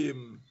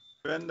came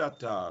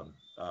up on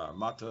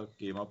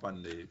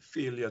the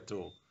failure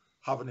to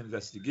have an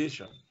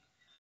investigation,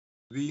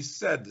 we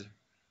said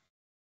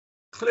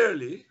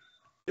clearly,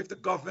 if the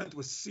government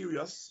was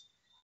serious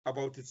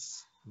about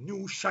its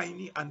new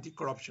shiny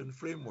anti-corruption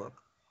framework,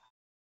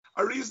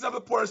 a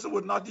reasonable person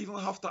would not even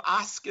have to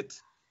ask it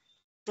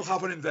to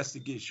have an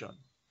investigation.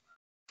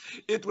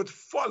 It would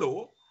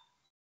follow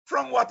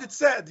from what it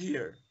said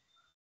here.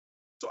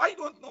 So I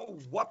don't know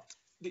what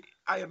the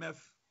IMF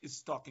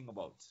is talking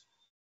about.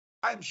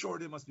 I'm sure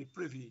they must be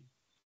privy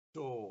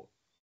to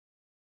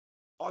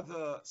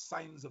other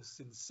signs of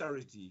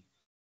sincerity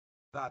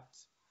that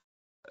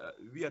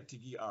we at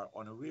TIGI are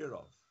unaware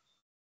of.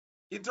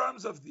 In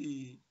terms of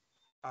the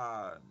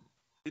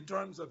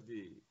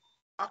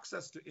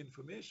access to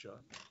information,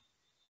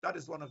 that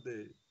is one of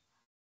the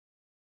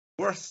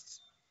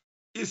worst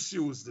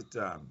issues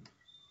that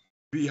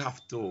we have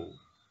to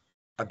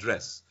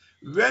address.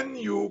 When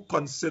you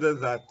consider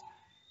that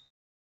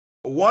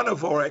one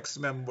of our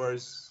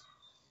ex-members,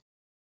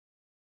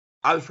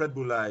 Alfred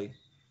Bulai,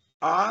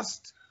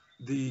 asked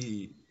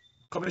the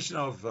Commissioner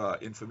of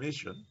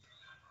Information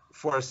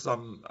for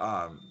some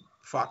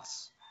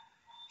facts,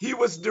 he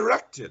was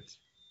directed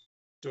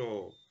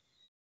to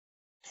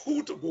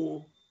who to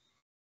go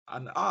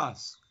and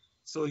ask.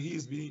 So he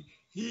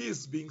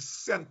is being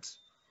sent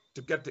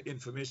to get the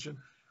information.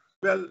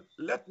 Well,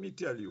 let me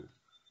tell you,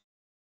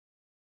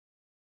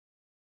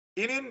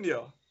 in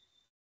India,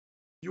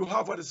 you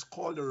have what is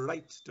called the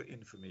right to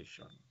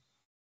information.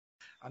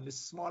 And the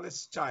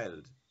smallest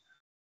child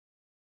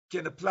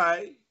can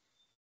apply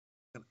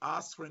and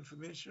ask for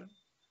information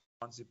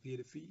once they pay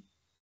the fee,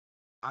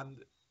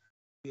 and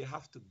they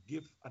have to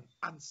give an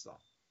answer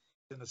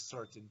in a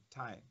certain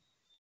time.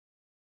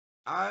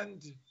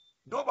 And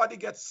nobody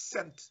gets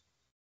sent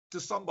to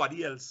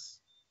somebody else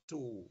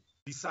to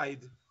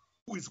decide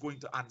who is going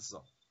to answer.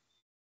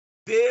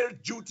 Their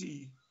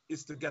duty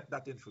is to get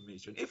that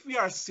information. If we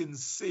are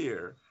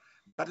sincere,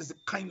 that is the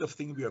kind of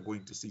thing we are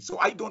going to see. So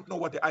I don't know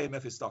what the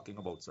IMF is talking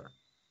about, sir.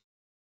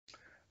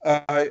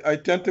 I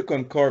tend to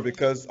concur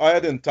because I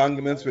had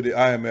entanglements with the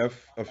IMF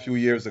a few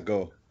years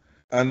ago,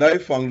 and I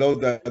found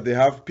out that they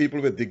have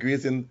people with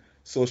degrees in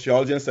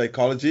sociology and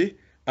psychology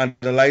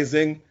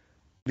analyzing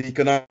the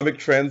economic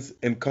trends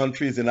in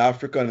countries in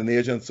Africa and in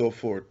Asia and so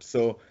forth.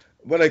 So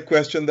when I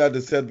questioned that,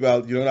 they said,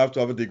 well, you don't have to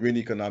have a degree in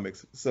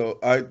economics. So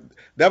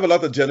they have a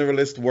lot of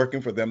generalists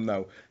working for them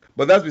now.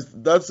 But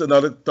that's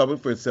another topic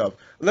for itself.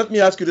 Let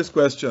me ask you this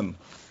question.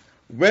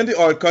 When the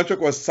oil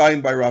contract was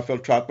signed by Raphael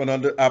Trotman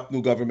under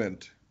APNU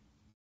government,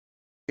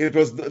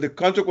 the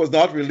contract was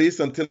not released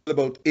until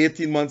about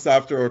 18 months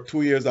after or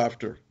 2 years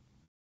after.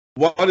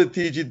 What did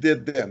TG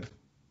did then?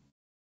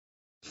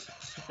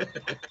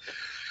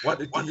 What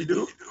did TG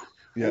do?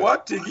 Yeah.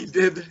 What TG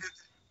did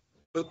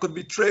could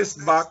be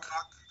traced back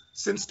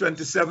since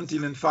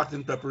 2017. In fact,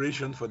 in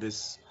preparation for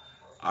this,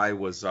 I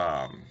was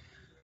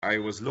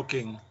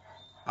looking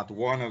at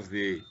one of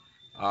the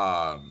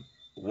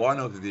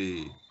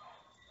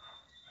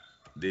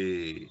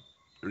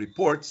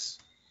reports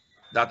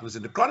that was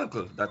in the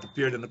Chronicle, that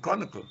appeared in the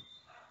Chronicle,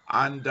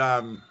 and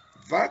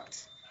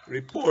that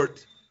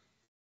report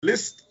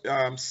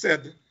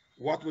said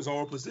what was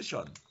our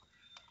position,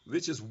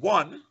 which is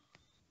one,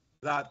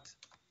 that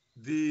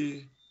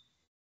the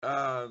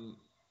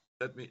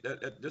let me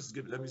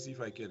see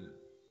if I can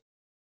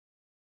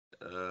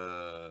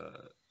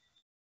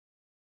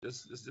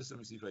just let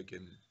me see if I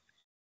can.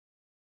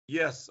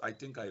 Yes, I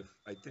think I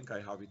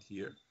have it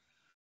here.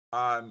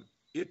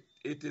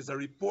 It is a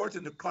report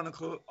in the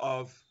Chronicle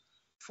of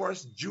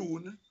 1st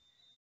June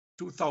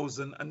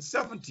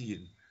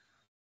 2017,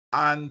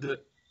 and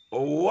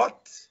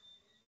what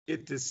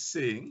it is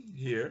saying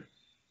here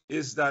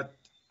is that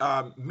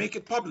make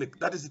it public.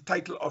 That is the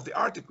title of the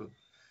article.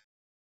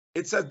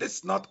 It says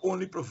this not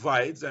only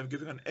provides, I'm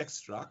giving an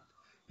extract,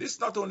 this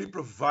not only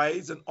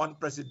provides an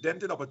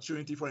unprecedented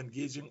opportunity for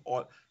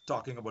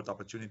talking about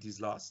opportunities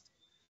lost,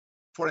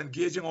 for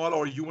engaging all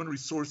our human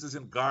resources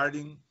in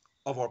guarding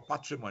of our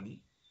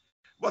patrimony,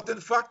 but in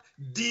fact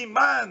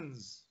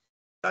demands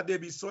that they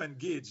be so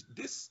engaged.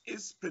 This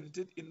is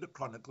printed in the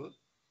Chronicle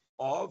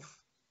of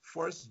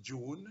 1st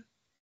June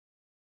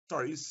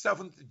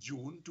 7th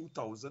June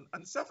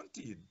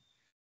 2017,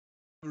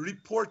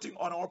 reporting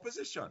on our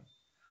position.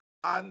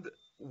 And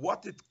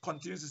what it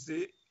continues to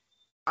say,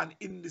 an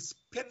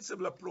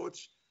indispensable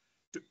approach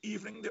to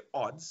evening the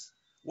odds.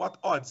 What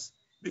odds?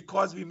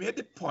 Because we made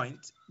the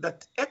point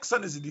that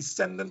Exxon is a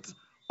descendant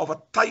of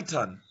a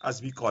titan,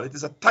 as we call it.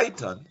 It's a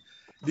titan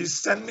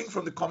descending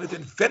from the company that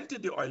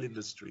invented the oil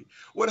industry,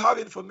 would have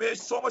information,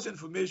 so much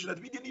information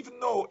that we didn't even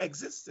know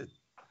existed.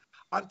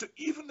 And to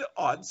even the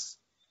odds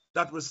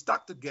that were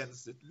stacked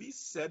against it, we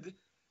said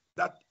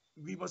that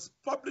we must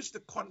publish the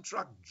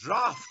contract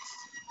drafts,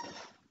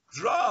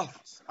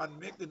 and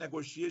make the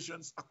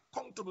negotiations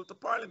accountable to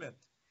Parliament.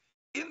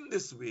 In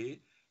this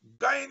way,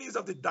 Guyanese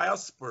of the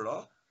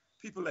diaspora,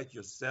 people like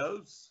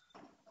yourselves,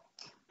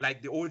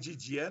 like the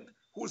OGGN,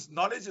 whose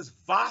knowledge is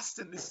vast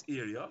in this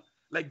area,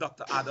 like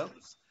Dr.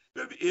 Adams,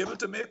 will be able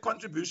to make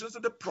contributions to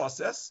the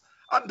process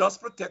and thus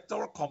protect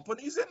our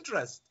company's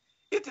interest.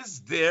 It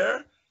is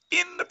there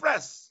in the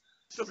press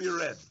to be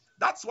read.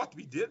 That's what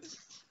we did.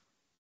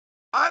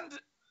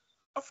 And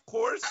of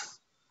course,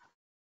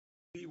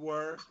 we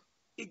were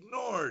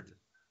ignored.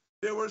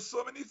 There were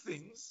so many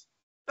things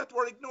that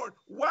were ignored.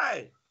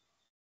 Why?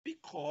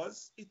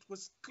 Because it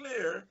was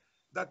clear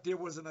that there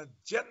was an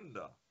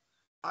agenda,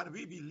 and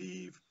we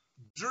believe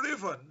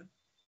driven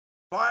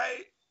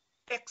by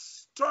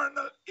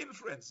external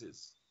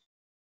influences.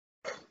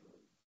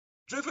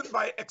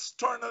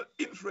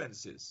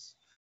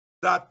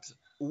 That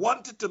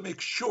wanted to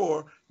make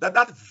sure that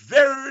that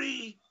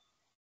very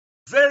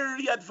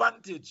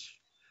advantage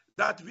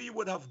that we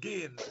would have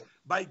gained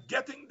by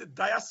getting the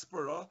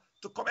diaspora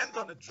to comment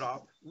on the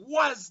draft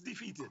was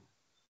defeated.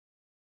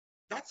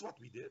 That's what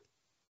we did.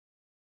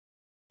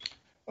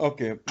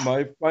 Okay,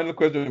 my final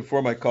question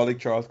before my colleague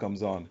Charles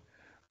comes on.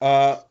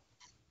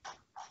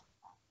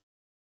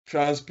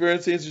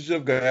 Transparency Institute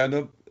of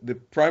Guyana, the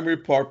primary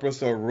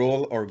purpose or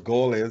role or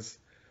goal is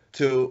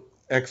to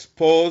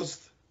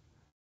expose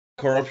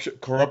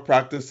corrupt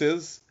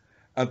practices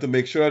and to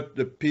make sure that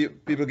the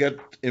people get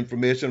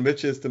information,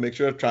 which is to make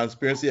sure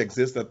transparency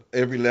exists at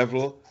every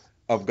level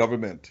of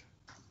government.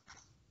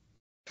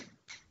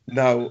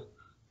 Now,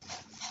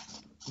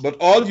 but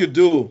all you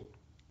do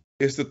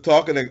is to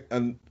talk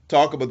and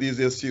talk about these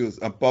issues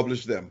and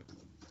publish them.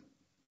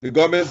 The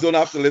governments don't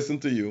have to listen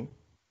to you.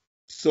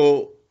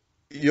 So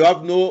you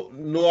have no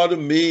other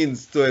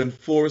means to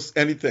enforce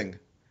anything.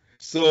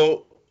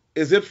 So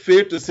is it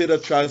fair to say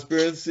that the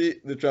Transparency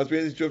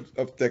Institute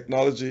of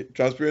Technology,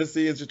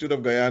 Transparency Institute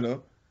of Guyana,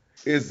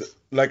 is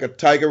like a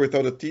tiger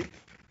without a teeth?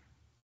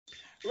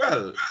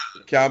 Well,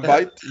 can't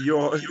bite.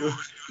 Your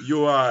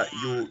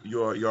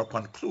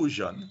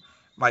conclusion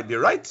might be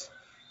right,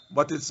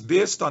 but it's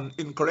based on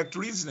incorrect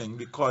reasoning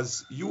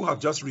because you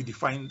have just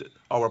redefined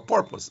our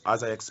purpose.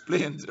 As I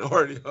explained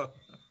earlier,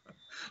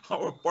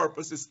 our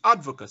purpose is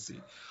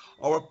advocacy.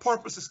 Our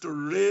purpose is to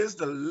raise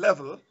the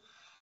level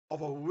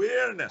of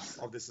awareness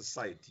of the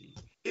society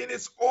in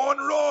its own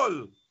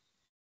role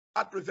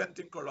at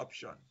preventing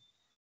corruption.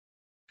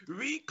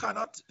 We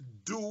cannot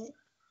do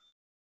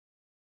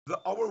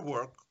our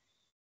work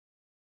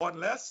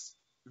unless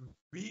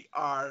we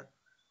are,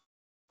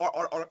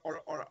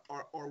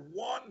 or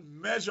one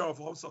measure of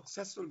how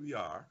successful we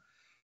are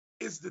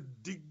is the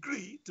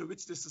degree to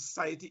which the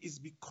society is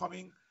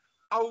becoming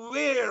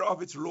aware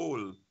of its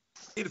role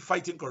in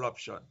fighting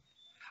corruption.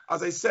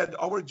 As I said,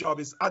 our job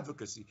is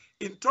advocacy.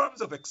 In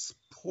terms of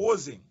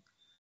exposing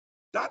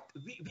that,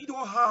 we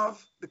don't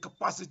have the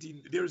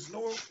capacity. There is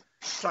no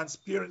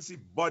transparency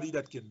body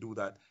that can do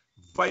that.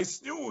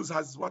 Vice News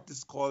has what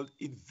is called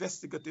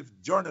investigative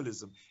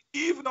journalism.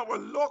 Even our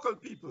local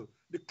people,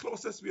 the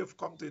closest we have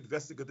come to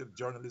investigative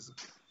journalism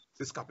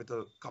is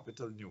Capital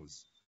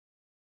News.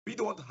 We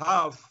don't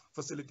have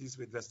facilities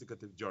for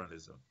investigative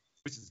journalism,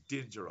 which is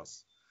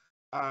dangerous.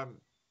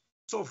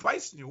 So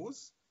Vice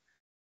News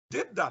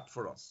did that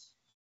for us.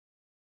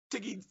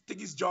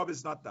 Tiggy's job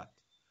is not that.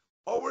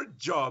 Our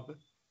job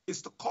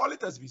is to call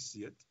it as we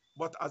see it,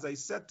 but as I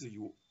said to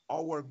you,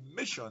 our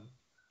mission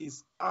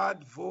is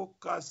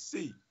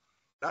advocacy.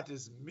 That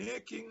is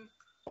making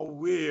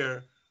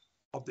aware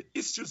of the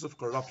issues of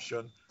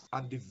corruption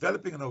and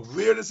developing an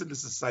awareness in the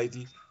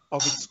society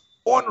of its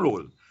own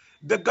role.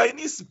 The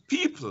Guyanese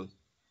people,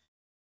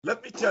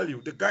 let me tell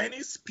you, the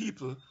Guyanese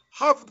people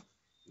have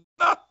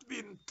not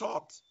been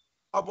taught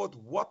about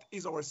what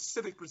is our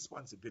civic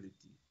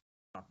responsibility.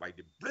 Not by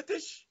the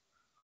British,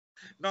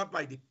 not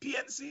by the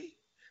PNC,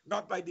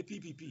 not by the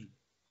PPP.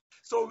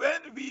 So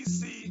when we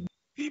see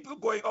people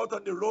going out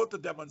on the road to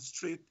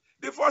demonstrate,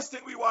 the first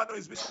thing we want to know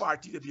is which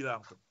party they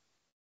belong to.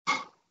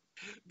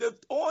 The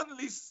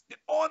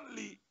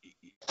only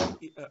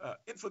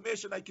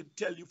information I can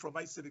tell you from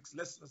my civics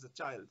lesson as a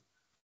child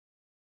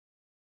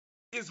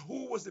is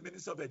who was the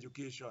Minister of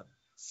Education,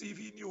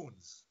 C.V.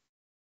 Nunes.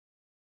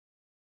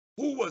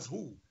 Who was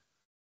who?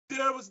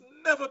 There was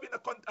never been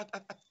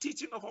a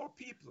teaching of our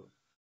people.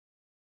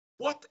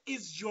 What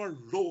is your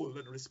role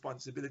and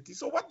responsibility?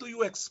 So what do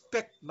you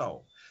expect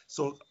now?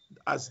 So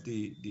as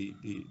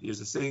there's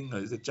a saying,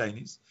 is it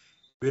Chinese?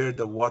 where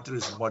the water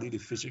is muddy, the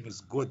fishing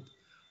is good.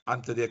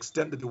 And to the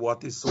extent that the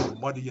water is so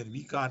muddy and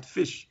we can't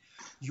fish,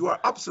 you are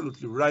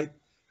absolutely right.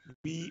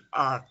 We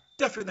are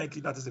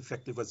definitely not as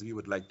effective as we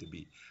would like to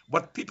be.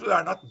 But people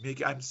are not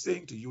making, I'm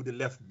saying to you, the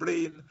left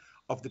brain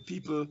of the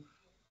people,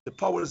 the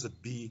powers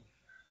that be,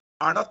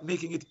 are not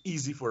making it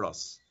easy for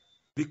us,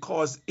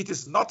 because it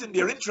is not in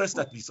their interest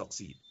that we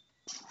succeed.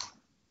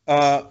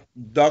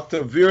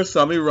 Dr.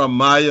 Veersamy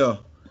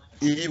Ramaya,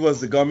 he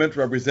was the government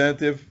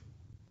representative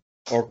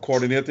or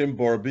coordinating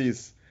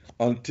Borbis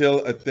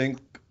until I think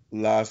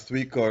last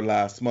week or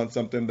last month,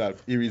 something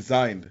that he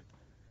resigned.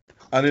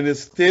 And in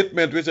his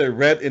statement, which I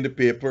read in the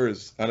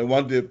papers, and I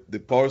want the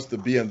powers to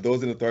be and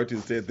those in authority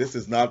to say this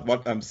is not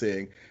what I'm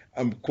saying.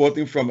 I'm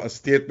quoting from a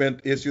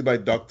statement issued by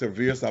Dr.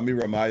 Veersamy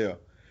Ramaya.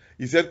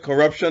 He said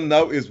corruption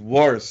now is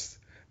worse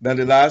than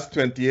the last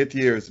 28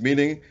 years,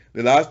 meaning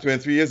the last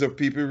 23 years of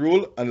PP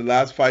rule and the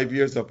last 5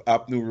 years of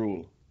APNU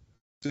rule.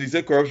 So he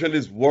said corruption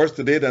is worse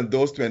today than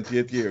those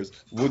 28 years.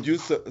 Would you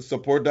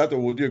support that, or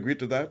would you agree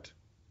to that?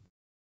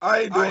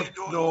 I don't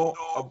know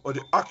about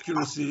the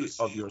accuracy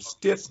of your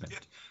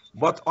statement,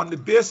 but on the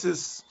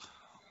basis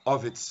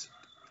of its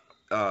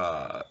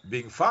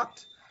being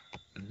fact,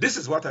 this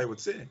is what I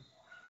would say.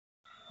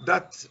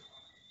 That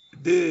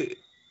the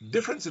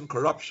difference in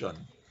corruption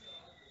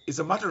is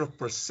a matter of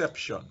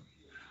perception.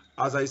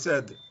 As I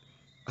said,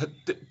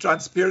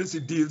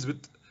 transparency deals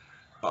with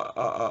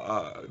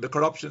the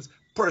corruption's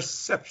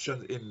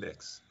perception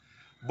index.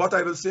 But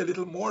I will say a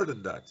little more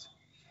than that.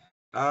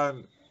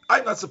 I'm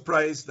not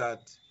surprised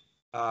that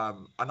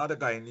another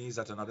Guyanese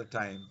at another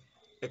time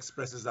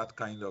expresses that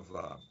kind of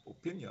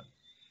opinion,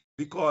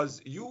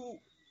 because you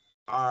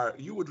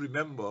would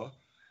remember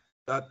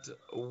that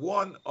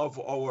one of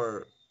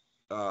our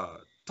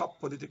top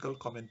political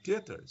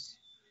commentators,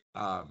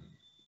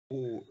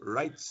 who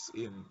writes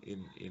in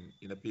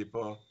a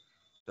paper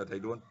that I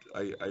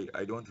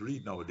don't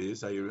read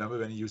nowadays. I remember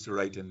when he used to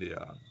write in the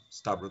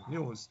Stabrook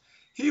News.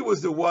 He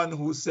was the one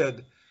who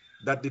said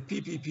that the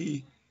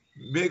PPP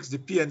makes the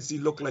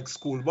PNC look like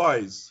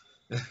schoolboys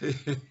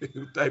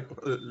type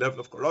of level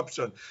of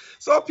corruption.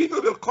 So people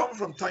will come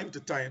from time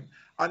to time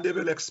and they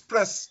will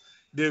express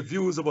their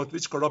views about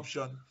which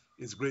corruption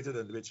is greater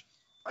than which.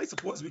 I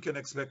suppose we can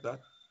expect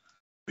that.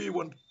 We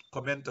won't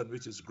comment on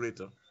which is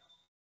greater.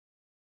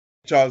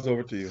 Charles,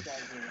 over to you.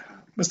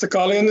 Mr.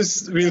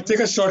 Collins, we'll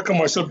take a short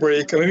commercial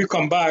break, and when we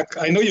come back,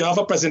 I know you have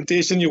a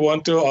presentation you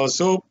want to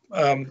also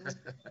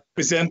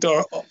present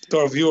to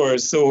our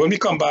viewers. So when we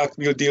come back,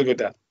 we'll deal with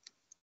that.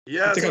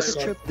 Yes, Take a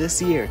trip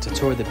this year to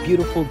tour the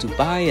beautiful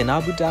Dubai and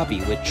Abu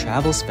Dhabi with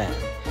Globespan.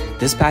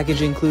 This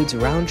package includes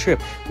round trip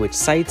with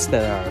sights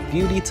that are a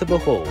beauty to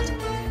behold.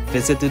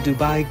 Visit the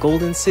Dubai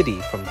Golden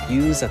City from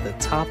views at the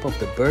top of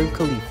the Burj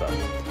Khalifa,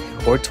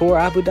 or tour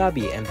Abu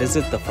Dhabi and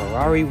visit the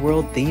Ferrari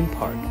World theme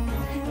park.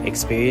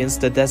 Experience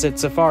the desert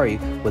safari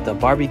with a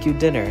barbecue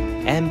dinner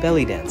and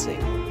belly dancing.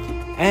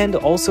 And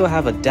also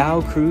have a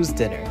Dow cruise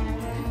dinner.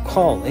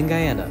 Call in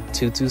Guyana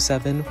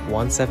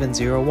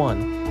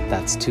 227-1701,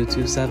 that's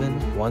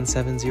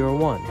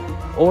 227-1701,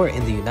 or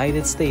in the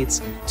United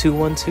States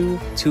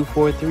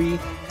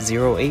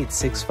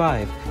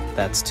 212-243-0865,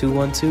 that's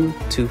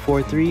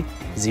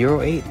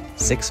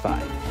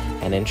 212-243-0865.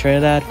 And in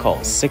Trinidad, call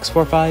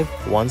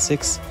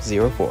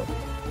 645-1604.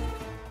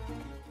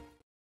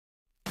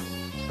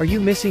 Are you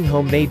missing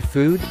homemade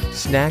food,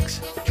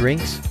 snacks,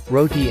 drinks,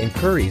 roti and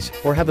curries,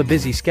 or have a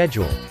busy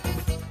schedule?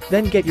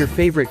 Then get your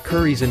favorite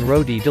curries and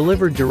roti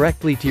delivered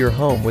directly to your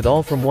home with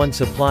all from one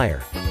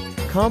supplier.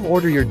 Come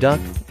order your duck,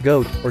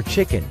 goat, or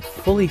chicken,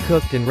 fully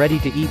cooked and ready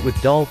to eat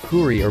with dal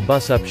puri or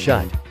bus up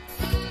shut.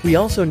 We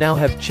also now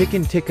have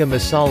chicken tikka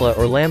masala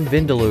or lamb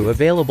vindaloo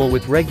available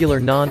with regular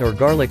naan or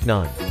garlic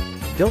naan.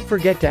 Don't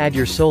forget to add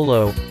your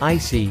solo,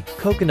 icy,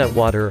 coconut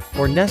water,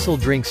 or Nestle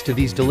drinks to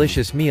these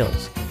delicious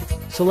meals.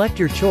 Select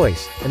your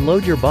choice, and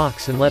load your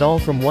box and let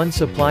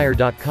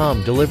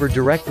allfromOneSupplier.com deliver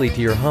directly to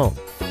your home.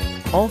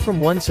 All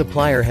from One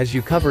Supplier has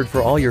you covered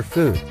for all your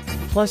food.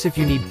 Plus if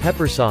you need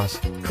pepper sauce,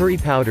 curry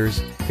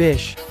powders,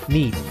 fish,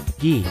 meat,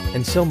 ghee,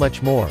 and so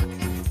much more.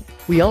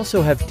 We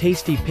also have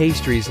tasty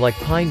pastries like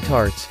pine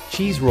tarts,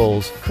 cheese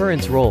rolls,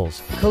 currants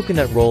rolls,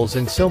 coconut rolls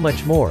and so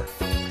much more.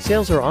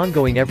 Sales are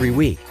ongoing every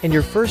week, and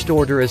your first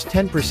order is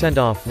 10%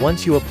 off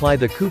once you apply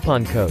the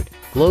coupon code,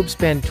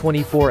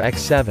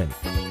 Globespan24x7.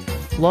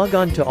 Log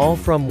on to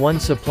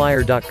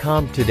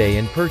allfromonesupplier.com today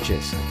and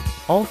purchase.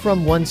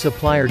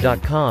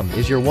 Allfromonesupplier.com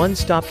is your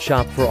one-stop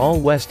shop for all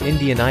West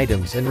Indian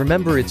items, and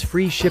remember it's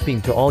free shipping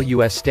to all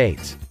US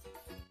states.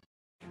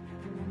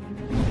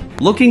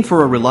 Looking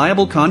for a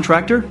reliable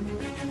contractor?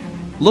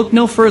 Look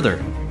no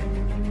further.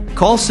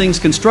 Call Singh's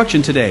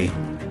Construction today.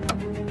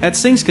 At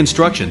Singh's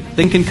Construction,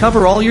 they can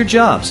cover all your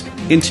jobs,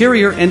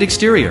 interior and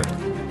exterior.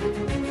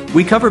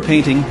 We cover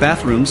painting,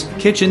 bathrooms,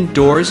 kitchen,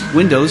 doors,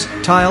 windows,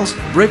 tiles,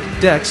 brick,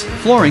 decks,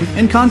 flooring,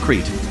 and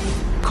concrete.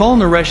 Call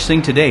Naresh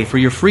Singh today for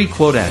your free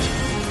quote at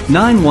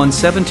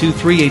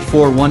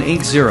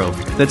 9172384180.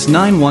 That's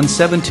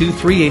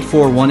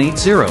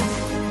 9172384180.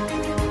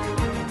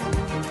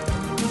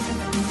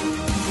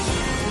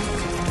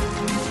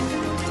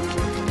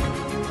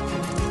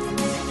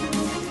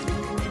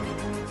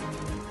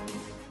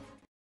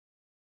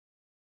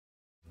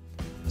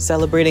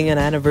 Celebrating an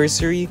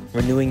anniversary,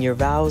 renewing your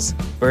vows,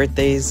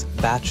 birthdays,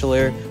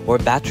 bachelor or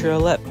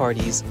bachelorette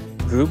parties,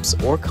 groups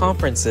or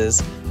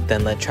conferences,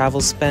 then let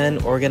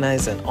TravelSpan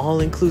organize an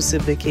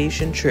all-inclusive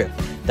vacation trip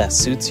that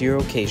suits your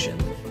occasion.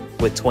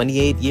 With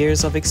 28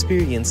 years of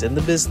experience in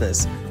the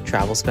business,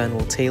 TravelSpan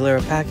will tailor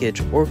a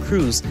package or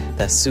cruise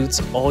that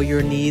suits all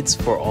your needs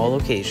for all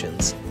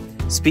occasions.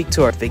 Speak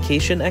to our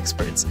vacation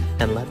experts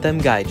and let them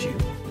guide you.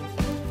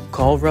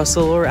 Call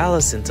Russell or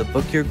Allison to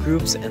book your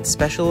groups and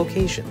special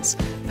occasions,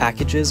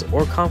 packages,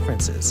 or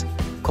conferences.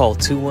 Call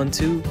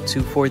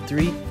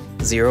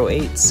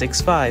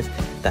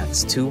 212-243-0865.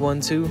 That's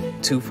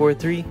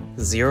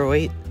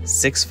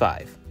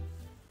 212-243-0865.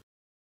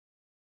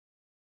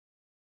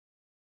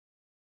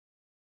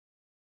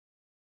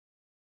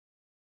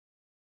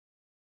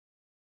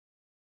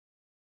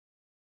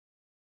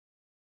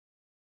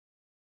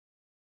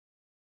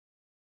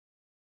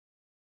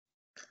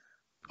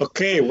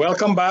 Okay,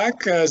 welcome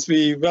back as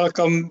we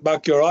welcome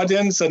back your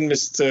audience and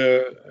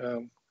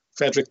Mr.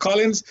 Frederick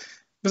Collins.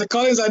 Mr.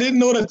 Collins, I didn't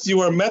know that you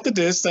were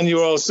Methodist and you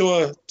were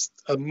also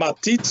a math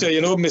teacher.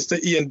 You know,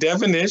 Mr. Ian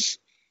Devonish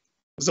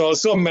was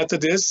also a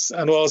Methodist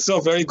and also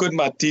a very good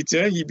math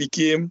teacher. He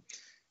became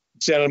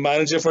general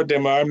manager for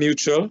Demar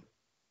Mutual.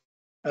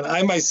 And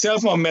I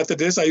myself am a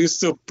Methodist. I used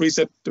to preach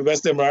at the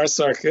West Demar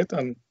Circuit.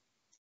 And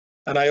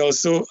I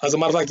also, as a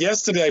matter of fact,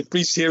 yesterday I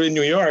preached here in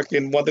New York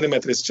in Modern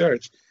Methodist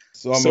Church.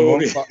 So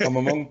I'm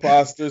among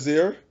pastors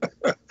here?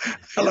 A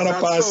lot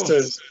of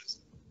pastors. So?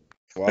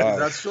 Wow. Is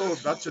that so?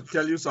 That should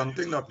tell you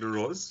something, Dr.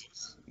 Rose.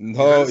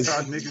 No.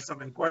 Start making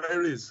some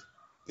inquiries.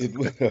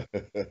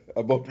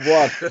 About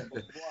what?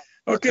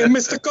 Okay,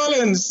 Mr.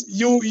 Collins,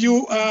 there's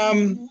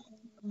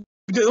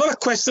a lot of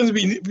questions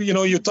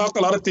you talk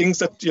a lot of things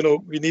that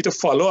we need to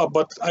follow up,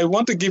 but I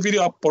want to give you the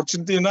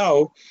opportunity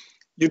now.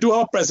 You do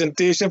have a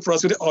presentation for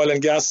us with the oil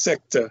and gas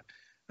sector,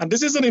 and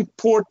this is an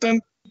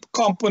important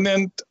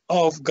component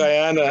of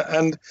Guyana,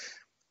 and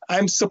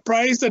I'm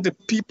surprised that the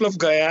people of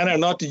Guyana are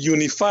not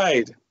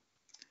unified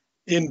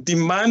in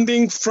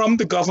demanding from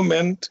the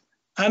government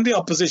and the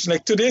opposition.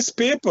 Like today's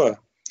paper,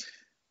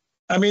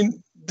 I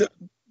mean,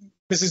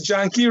 Mrs.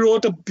 Janke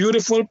wrote a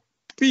beautiful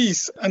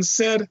piece and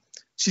said,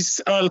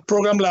 she's on a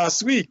program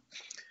last week,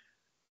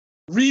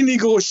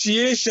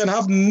 renegotiation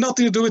have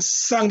nothing to do with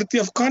sanctity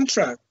of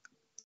contract.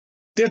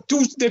 They're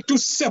two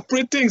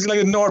separate things, like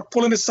the North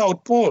Pole and the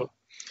South Pole.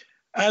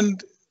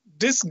 And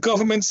this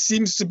government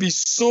seems to be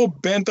so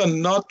bent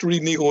on not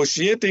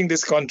renegotiating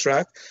this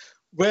contract,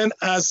 when,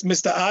 as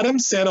Mr.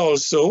 Adams said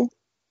also,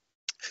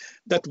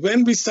 that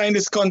when we signed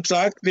this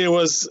contract, it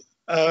was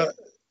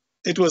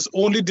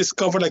only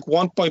discovered like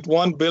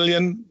 1.1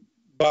 billion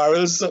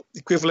barrels of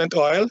equivalent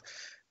oil.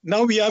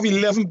 Now we have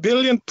 11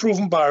 billion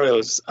proven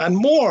barrels and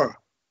more.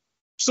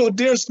 So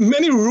there's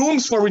many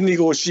rooms for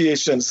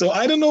renegotiation. So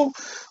I don't know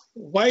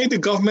why the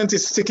government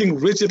is sticking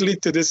rigidly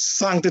to this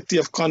sanctity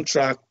of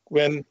contract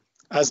when,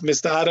 as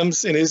Mr.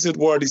 Adams in his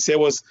word, he said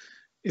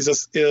is a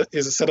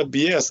set of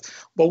BS.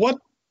 But what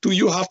do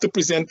you have to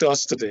present to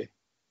us today?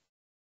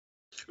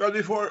 Well,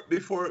 I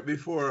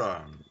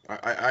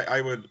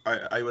would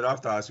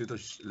have to ask you to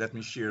let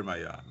me share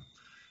my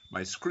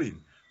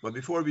screen. But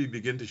before we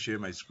begin to share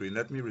my screen,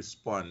 let me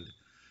respond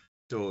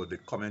to the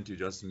comment you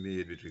just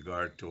made with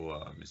regard to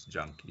Ms.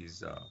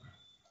 Janke's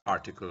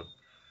article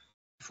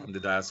from the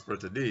Diaspora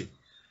Today,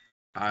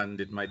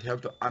 and it might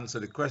help to answer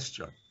the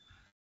question.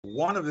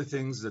 One of the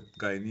things that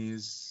we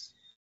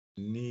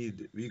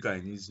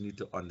Guyanese need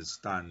to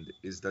understand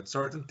is that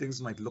certain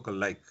things might look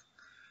alike,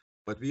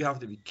 but we have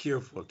to be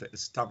careful to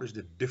establish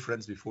the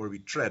difference before we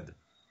tread.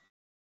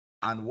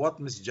 And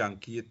what Ms.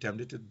 Janke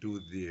attempted to do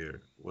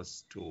there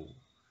was to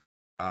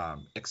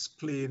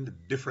explain the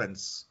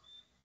difference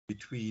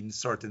between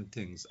certain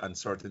things and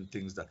certain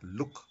things that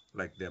look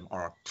like them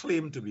or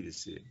claim to be the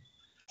same.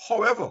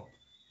 However,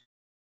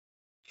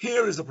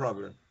 here is the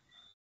problem.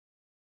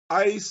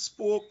 I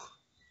spoke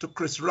to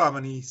Chris Ram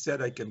and he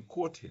said I can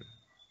quote him.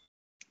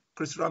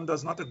 Chris Ram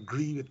does not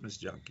agree with Ms.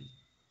 Janke.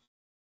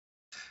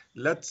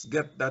 Let's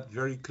get that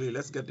very clear.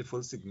 Let's get the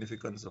full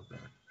significance of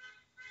that.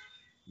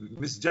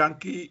 Ms.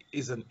 Janke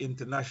is an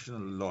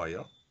international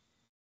lawyer,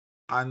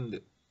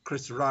 and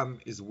Chris Ram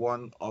is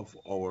one of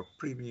our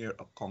premier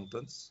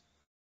accountants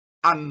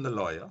and a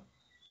lawyer.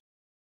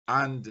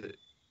 And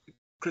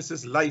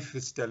Chris's life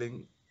is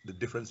telling the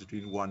difference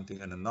between one thing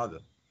and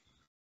another.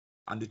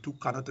 And the two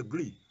cannot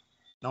agree.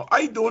 Now,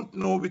 I don't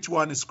know which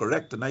one is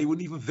correct, and I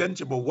wouldn't even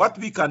venture, but what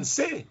we can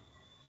say,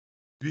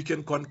 we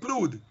can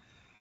conclude,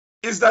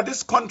 is that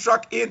this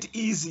contract ain't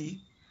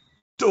easy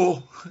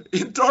to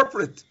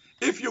interpret.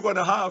 If you're going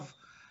to have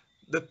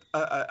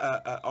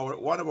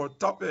one of our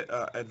top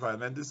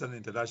environmentalists and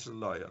international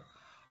lawyer,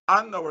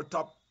 and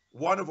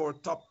one of our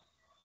top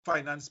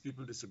finance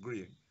people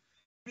disagreeing,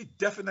 we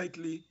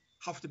definitely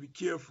have to be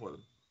careful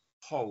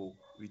how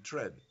we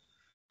tread.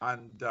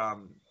 And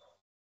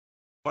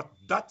but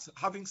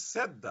having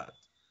said that,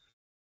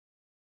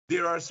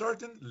 there are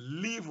certain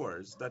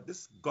levers that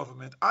this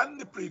government and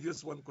the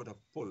previous one could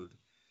have pulled.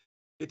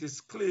 It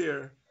is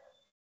clear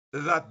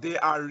that they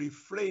are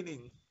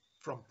refraining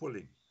from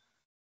pulling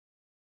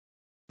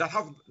that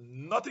have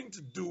nothing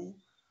to do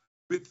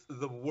with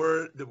the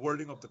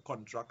wording of the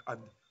contract and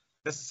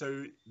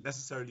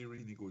necessarily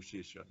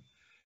renegotiation.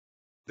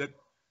 The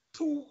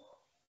two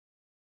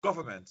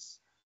governments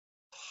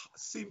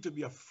seem to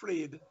be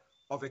afraid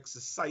of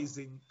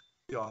exercising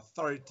the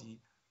authority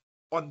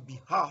on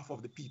behalf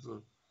of the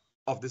people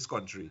of this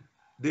country.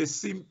 They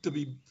seem to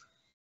be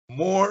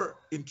more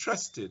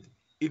interested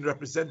in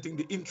representing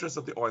the interests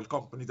of the oil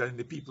company than in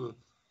the people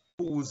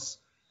who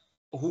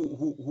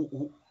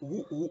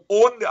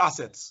own the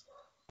assets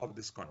of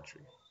this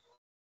country.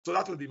 So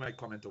that would be my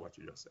comment to what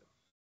you just said.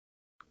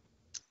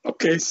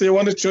 Okay, so you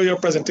want to show your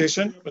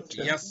presentation?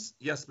 Yes,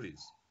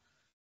 please.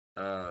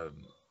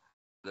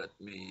 Let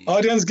me...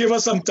 Audience, give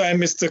us some time.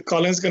 Mr.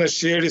 Collins is going to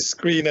share his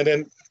screen, and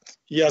then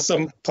he has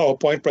some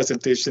PowerPoint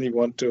presentation he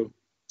wants to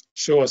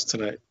show us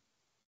tonight.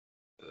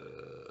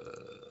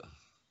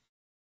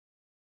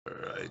 All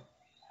right.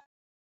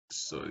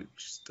 So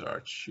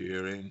start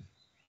sharing.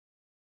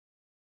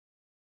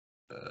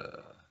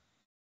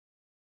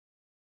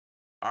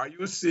 Are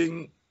you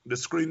seeing the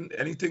screen?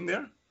 Anything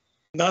there?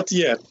 Not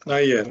yet.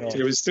 Not yet. No.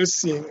 We're still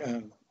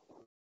seeing.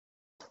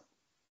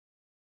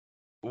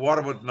 What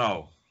about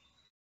now?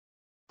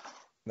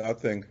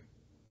 Nothing.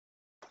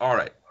 All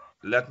right.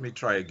 Let me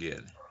try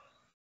again.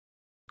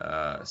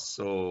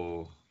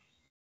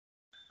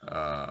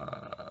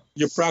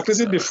 You practice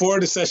it before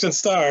the session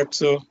starts,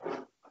 so.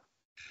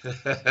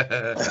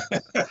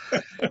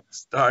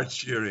 Start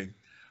sharing.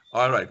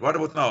 All right. What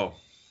about now?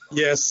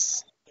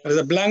 Yes. There's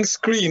a blank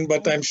screen,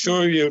 but I'm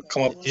sure you'll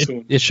come up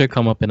soon. It should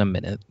come up in a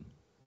minute.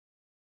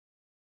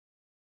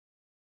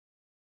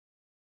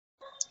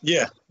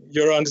 Yeah,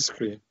 you're on the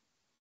screen.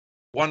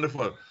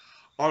 Wonderful.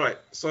 All right.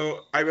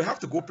 So I will have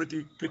to go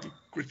pretty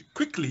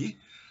quickly,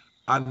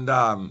 and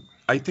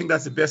I think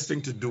that's the best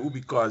thing to do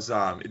because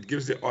it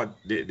gives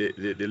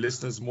the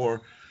listeners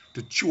more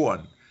to chew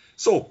on.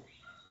 So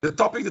the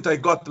topic that I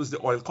got was the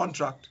oil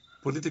contract,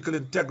 political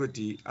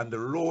integrity, and the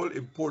role,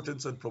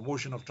 importance, and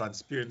promotion of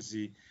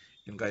transparency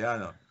in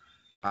Guyana.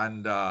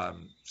 And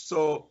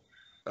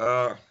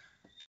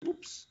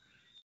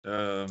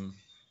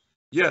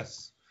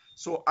yes.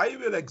 So I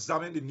will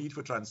examine the need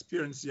for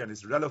transparency and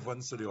its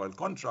relevance to the oil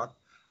contract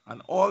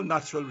and all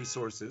natural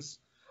resources.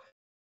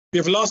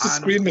 We've lost the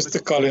screen,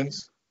 Mr.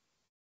 Collins.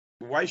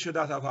 Why should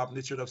that have happened?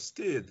 It should have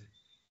stayed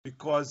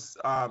because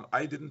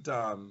I didn't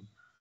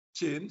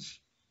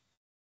change.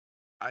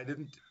 I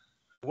didn't.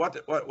 What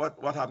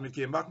happened? It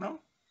came back now?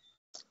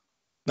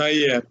 Not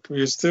yet.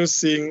 We're still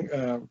seeing.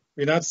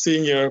 We're not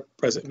seeing your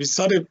present. We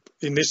saw the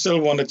initial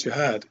one that you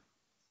had.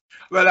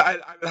 Well, I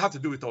will have to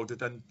do without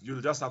it, and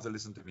you'll just have to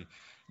listen to me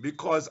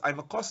because I'm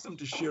accustomed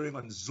to sharing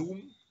on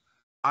Zoom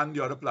and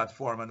the other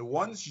platform. And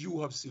once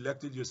you have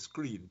selected your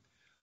screen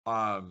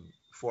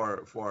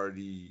for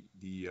the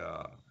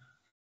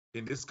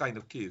in this kind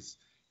of case,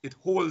 it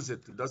holds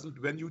it. It doesn't,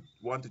 when you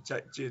want to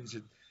change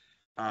it,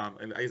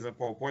 and as a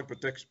PowerPoint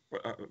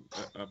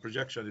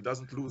projection, it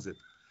doesn't lose it.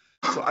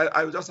 So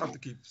I will just have to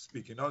keep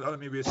speaking. Don't let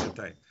me waste your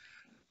time.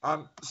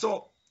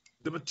 So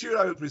the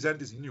material I will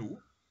present is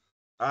new.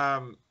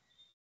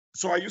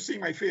 So are you seeing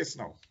my face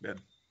now,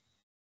 Ben?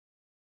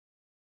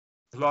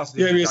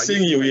 Yeah, we're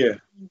seeing you.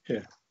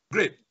 Yeah.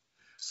 Great.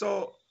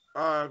 So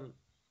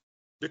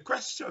the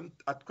question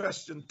at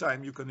question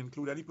time, you can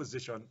include any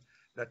position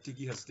that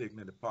Tiggy has taken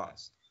in the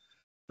past.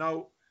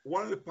 Now,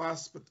 one of the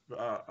past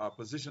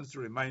positions to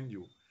remind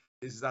you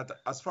is that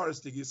as far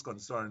as Tiggy is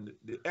concerned,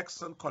 the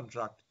Exxon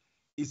contract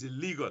is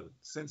illegal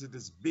since it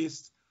is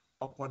based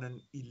upon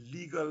an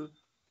illegal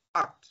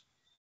act.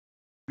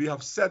 We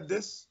have said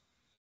this,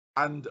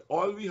 and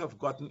all we have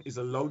gotten is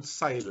a loud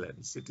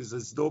silence. It is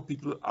as though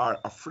people are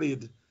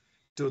afraid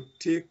to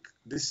take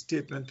this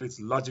statement to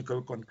its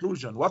logical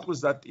conclusion. What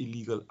was that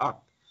illegal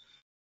act?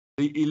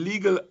 The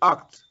illegal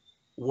act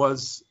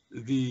was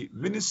the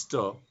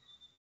minister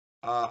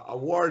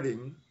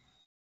awarding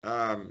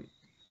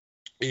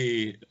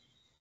a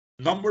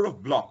number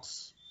of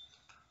blocks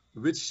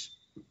which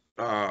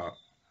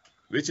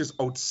is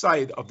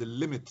outside of the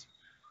limit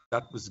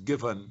that was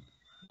given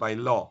by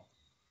law.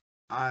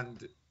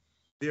 And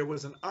there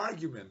was an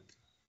argument,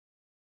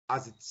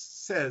 as it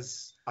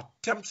says,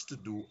 attempts to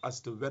do,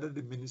 as to whether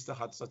the minister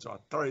had such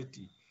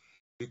authority,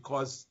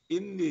 because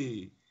in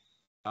the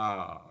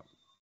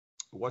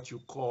what you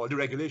call the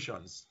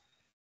regulations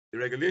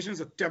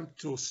attempt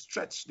to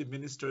stretch the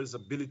minister's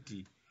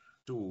ability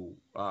to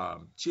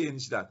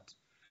change that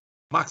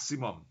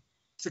maximum,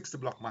 60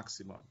 block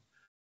maximum.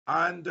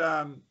 And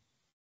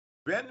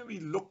when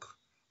we look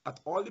at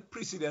all the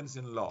precedents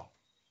in law,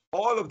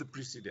 all of the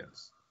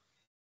precedents,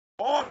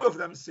 all of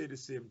them say the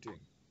same thing.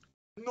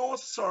 No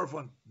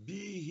servant, be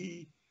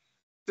he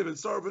civil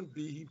servant,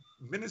 be he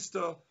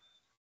minister,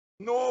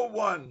 no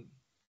one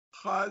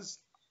has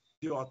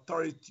the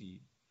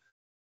authority,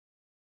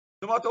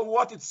 no matter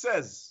what it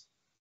says,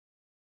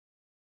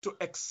 to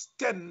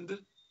extend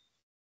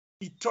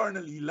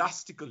eternally,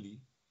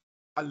 elastically,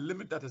 a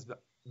limit that has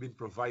been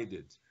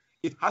provided.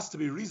 It has to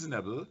be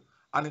reasonable,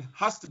 and it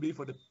has to be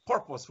for the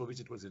purpose for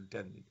which it was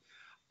intended.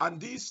 And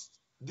these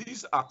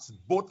acts,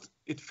 both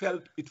it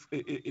failed.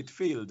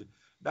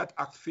 That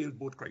act failed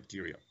both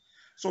criteria.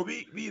 So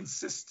we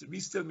insist, we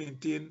still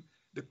maintain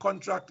the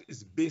contract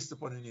is based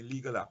upon an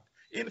illegal act.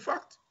 In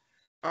fact,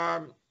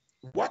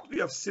 what we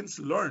have since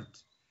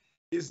learned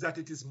is that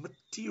it is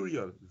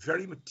material,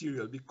 very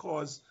material,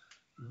 because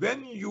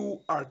when you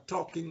are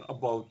talking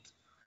about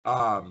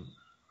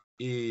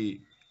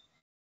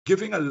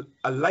giving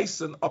a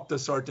license up to a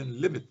certain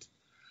limit,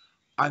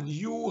 and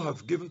you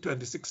have given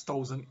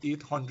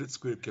 26,800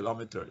 square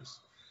kilometers,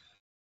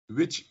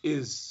 which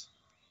is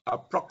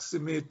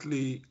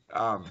approximately,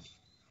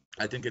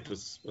 I think it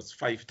was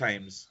 5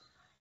 times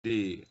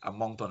the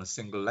amount on a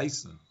single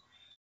license,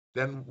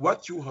 then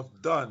what you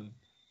have done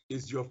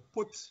is you have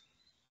put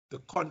the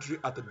country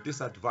at a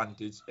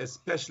disadvantage,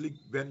 especially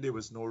when there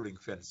was no ring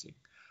fencing.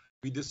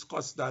 We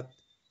discussed that.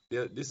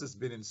 This has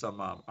been in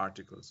some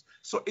articles.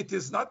 So it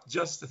is not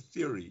just a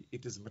theory,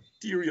 it is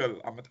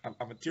material,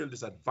 a material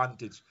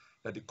disadvantage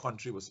that the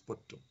country was put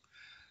to.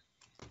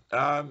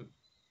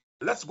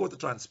 Let's go to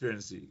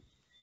transparency.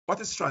 What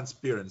is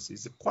transparency?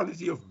 It's the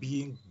quality of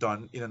being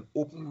done in an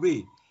open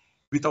way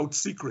without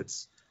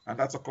secrets. And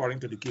that's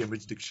according to the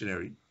Cambridge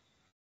Dictionary.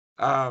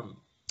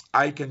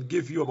 I can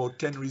give you about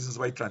 10 reasons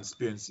why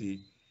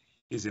transparency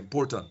is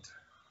important.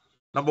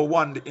 Number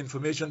one, the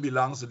information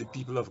belongs to the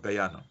people of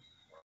Guyana.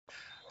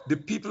 The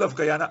people of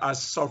Guyana are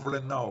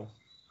sovereign now.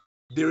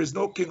 There is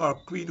no king or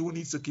queen who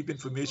needs to keep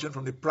information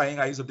from the prying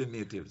eyes of the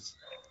natives.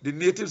 The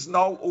natives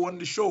now own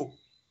the show.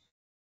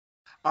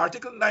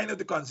 Article 9 of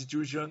the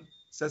Constitution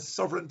says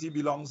sovereignty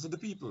belongs to the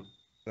people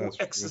who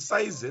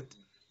exercise it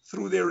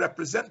through their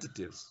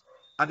representatives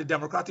and the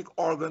democratic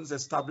organs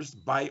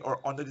established by or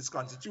under this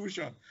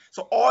Constitution.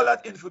 So all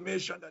that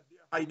information that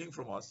they're hiding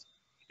from us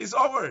is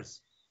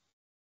ours.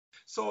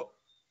 So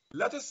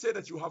let us say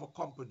that you have a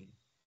company.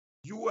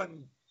 You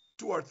and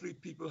 2 or 3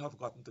 people have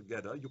gotten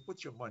together, you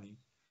put your money,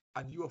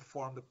 and you have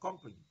formed a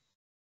company.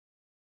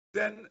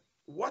 Then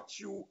what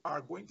you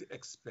are going to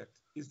expect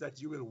is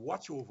that you will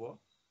watch over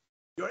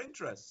your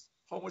interests,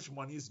 how much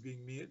money is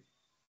being made,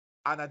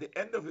 and at the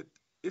end of it,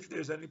 if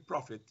there's any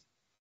profit,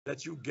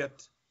 that you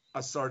get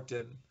a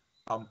certain,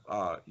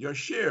 your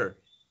share.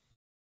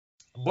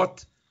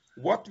 But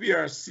what we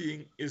are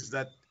seeing is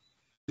that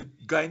the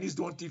Guyanese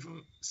don't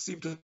even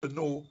seem to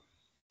know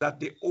that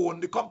they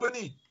own the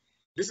company.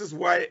 This is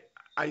why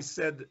I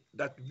said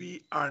that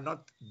we are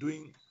not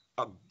doing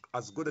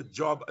as good a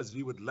job as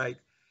we would like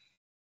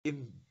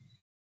in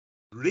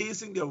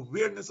raising the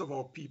awareness of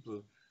our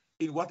people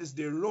in what is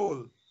their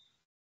role.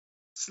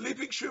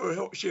 Sleeping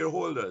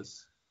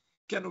shareholders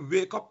can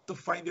wake up to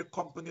find their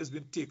company has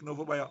been taken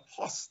over by a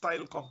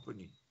hostile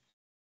company.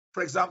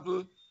 For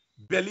example,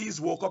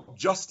 Belize woke up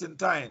just in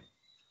time.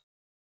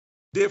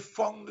 They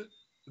found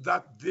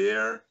that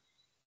there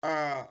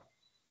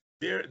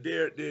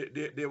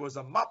was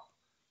a map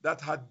that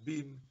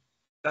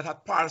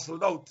had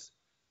parceled out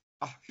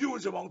a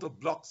huge amount of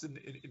blocks in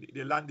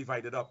the land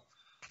divided up,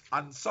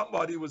 and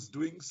somebody was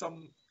doing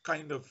some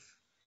kind of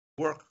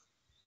work,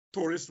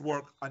 tourist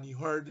work, and he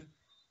heard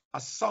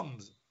a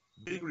sound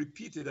being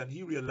repeated, and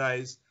he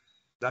realized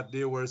that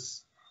there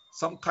was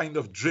some kind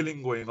of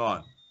drilling going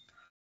on,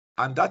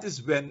 and that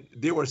is when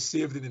they were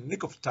saved in the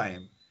nick of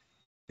time.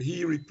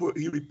 He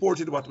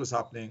reported what was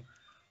happening,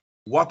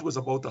 what was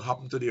about to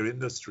happen to their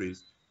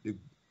industries. The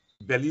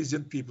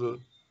Belizean people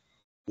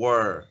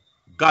were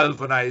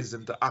galvanized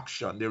into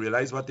action. They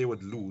realized what they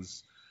would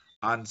lose,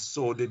 and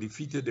so they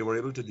were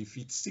able to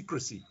defeat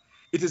secrecy.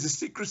 It is the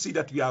secrecy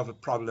that we have a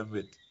problem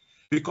with,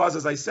 because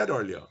as I said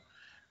earlier,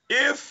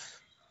 if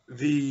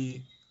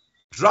the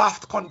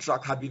draft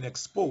contract had been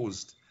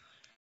exposed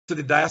to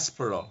the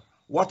diaspora,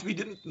 what we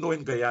didn't know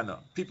in Guyana,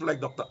 people like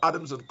Dr.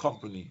 Adams and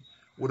company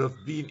would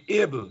have been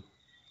able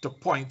to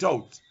point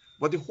out.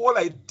 But the whole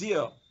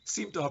idea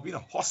seemed to have been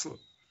a hustle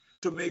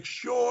to make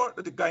sure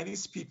that the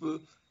Guyanese people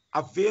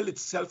avail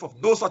itself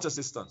of no such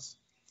assistance.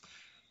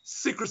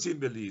 Secrecy in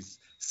Belize,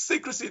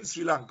 secrecy in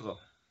Sri Lanka.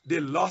 They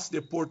lost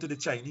their port to the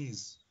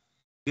Chinese.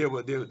 There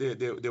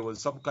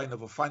was some kind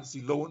of a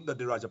fancy loan that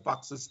the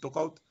Rajapaksas took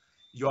out.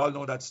 You all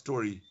know that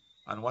story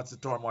and what's the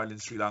turmoil in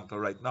Sri Lanka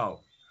right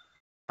now.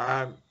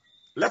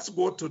 Let's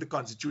go to the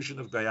Constitution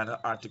of Guyana,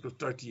 Article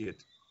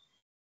 38.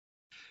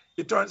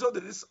 It turns out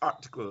that this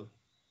article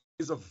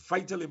is of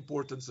vital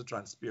importance to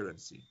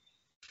transparency,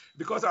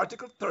 because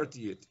Article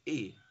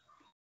 38A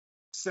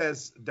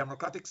says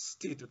democratic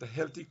state with a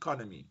healthy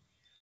economy.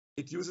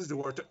 It uses the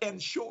word to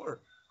ensure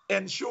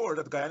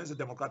that Guyana is a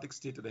democratic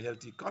state with a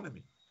healthy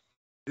economy.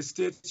 The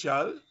state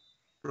shall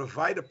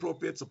provide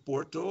appropriate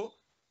support to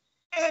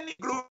any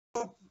group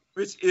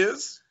which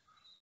is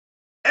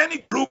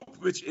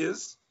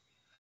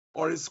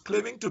or is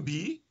claiming to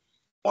be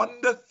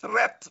under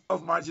threat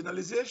of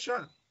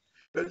marginalization.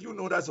 Well, you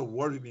know that's a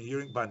word we've been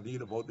hearing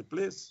bandied about the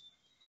place.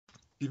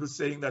 People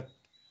saying that,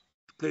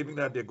 claiming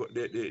that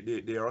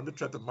they are under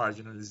threat of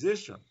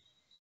marginalization.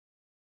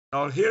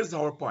 Now, here's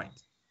our point.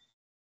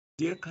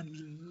 There can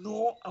be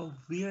no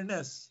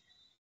awareness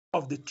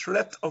of the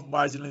threat of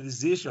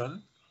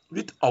marginalization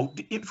without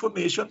the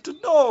information to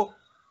know.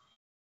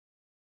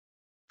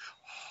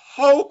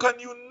 How can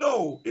you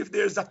know if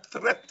there's a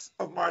threat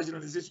of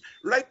marginalization?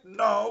 Right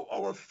now,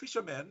 our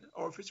fishermen,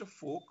 our fisher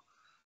folk,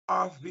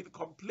 have been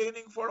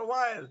complaining for a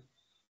while.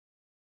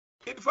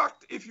 In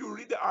fact, if you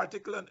read the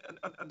article on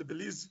the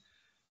Belize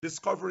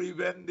discovery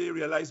when they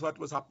realized what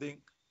was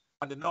happening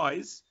and the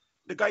noise,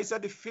 the guy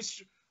said the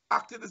fish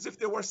acted as if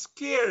they were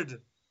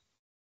scared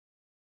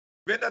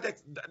when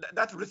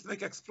that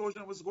rhythmic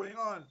explosion was going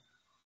on.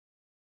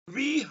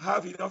 We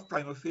have enough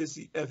prima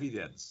facie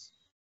evidence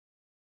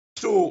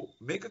to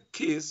make a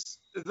case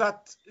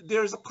that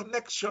there is a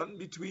connection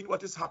between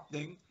what is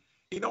happening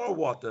in our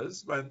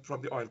waters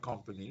from the oil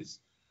companies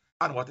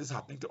and what is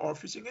happening to our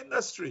fishing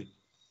industry.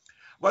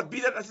 But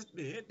be that as it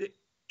may, the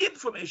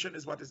information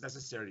is what is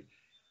necessary.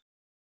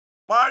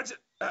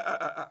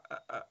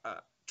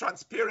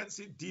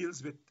 Transparency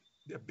deals with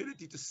the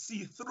ability to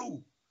see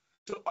through,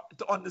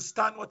 to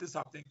understand what is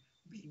happening.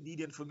 We need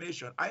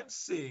information. I'm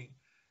saying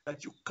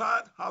that you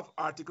can't have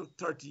Article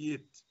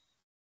 38,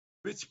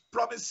 which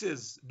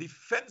promises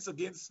defense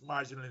against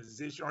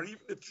marginalization or even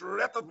the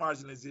threat of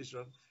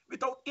marginalization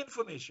without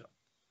information.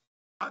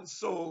 And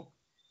so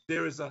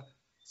there is a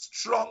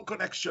strong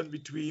connection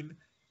between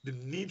the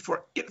need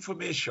for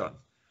information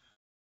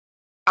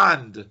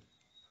and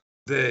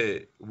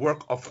the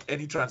work of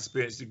any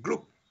transparency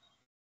group.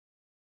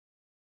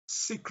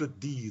 Secret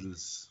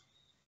deals.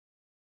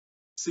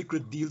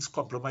 Secret deals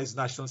compromise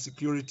national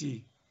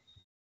security.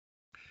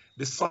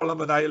 The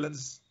Solomon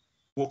Islands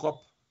woke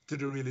up to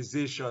the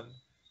realization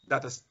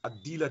that a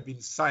deal had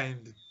been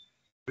signed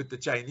with the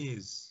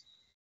Chinese,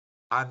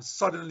 and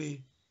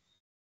suddenly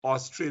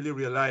Australia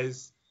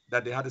realized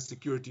that they had a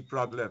security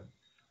problem,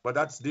 but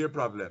that's their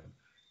problem.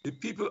 The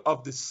people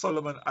of the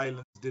Solomon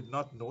Islands did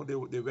not know.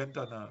 They went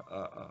on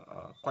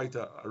quite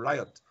a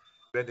riot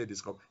when they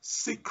discovered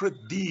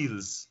secret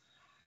deals.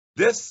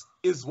 These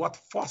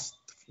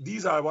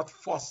are what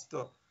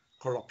foster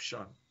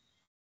corruption.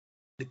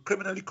 The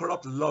criminally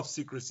corrupt love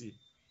secrecy.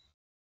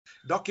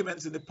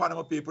 Documents in the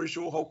Panama Papers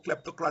show how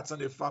kleptocrats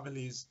and their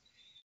families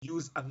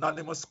use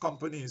anonymous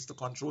companies to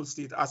control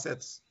state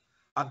assets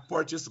and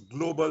purchase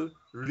global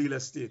real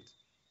estate.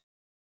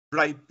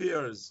 Bribe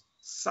payers,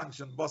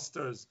 sanction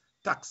busters,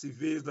 tax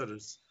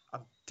evaders,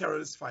 and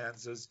terrorist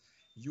financiers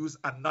use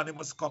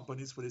anonymous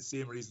companies for the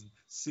same reason,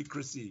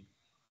 secrecy.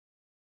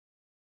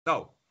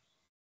 Now,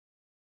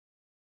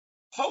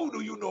 how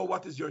do you know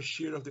what is your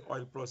share of the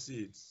oil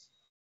proceeds?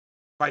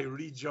 By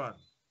region.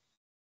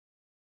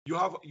 You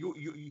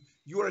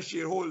are a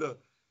shareholder.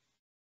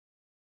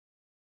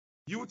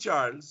 You,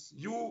 Charles,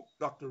 you,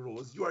 Dr.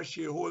 Rose, you are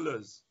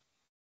shareholders.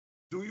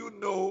 Do you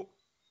know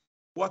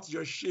what's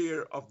your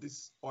share of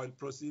this oil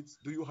proceeds?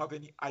 Do you have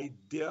any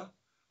idea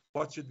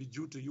what should be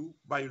due to you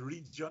by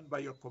region, by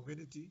your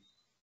community?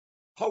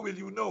 How will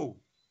you know?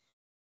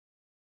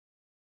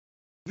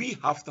 We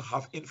have to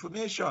have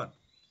information.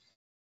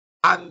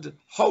 And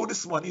how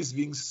this money is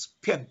being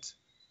spent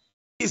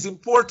is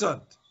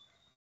important.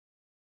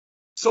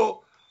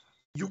 So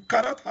you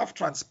cannot have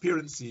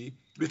transparency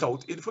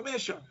without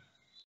information.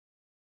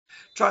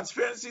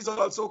 Transparency is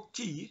also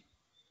key.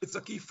 It's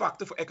a key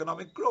factor for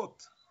economic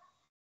growth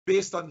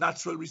based on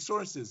natural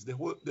resources.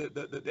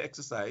 The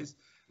exercise,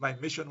 my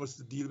mission was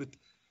to deal with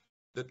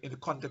in the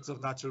context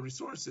of natural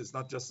resources,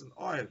 not just in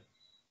oil.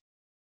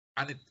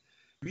 And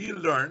we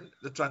learned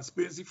that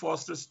transparency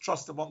fosters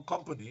trust among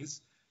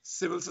companies,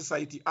 civil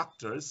society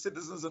actors,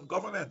 citizens, and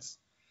governments.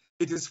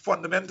 It is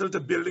fundamental to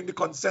building the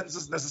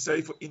consensus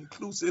necessary for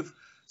inclusive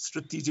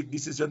strategic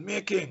decision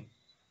making.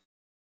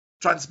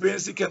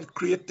 Transparency can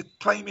create the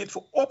climate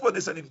for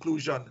openness and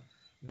inclusion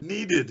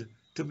needed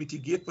to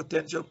mitigate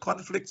potential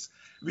conflicts.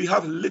 We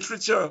have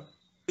literature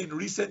in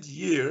recent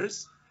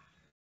years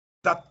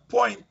that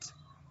point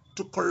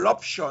to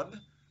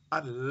corruption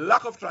and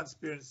lack of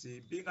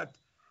transparency being at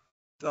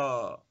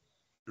the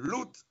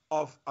root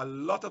of a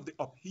lot of the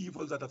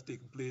upheavals that have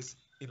taken place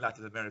in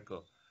Latin America.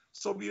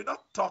 So we are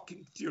not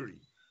talking theory.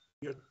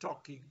 We are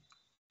talking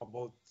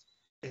about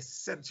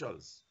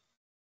essentials,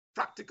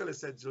 practical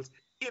essentials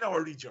in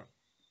our region.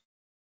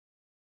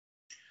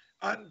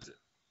 And,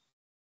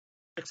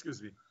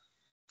 excuse me,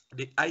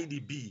 the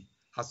IDB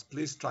has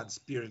placed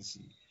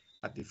transparency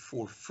at the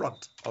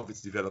forefront of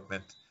its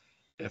development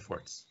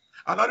efforts.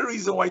 Another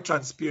reason why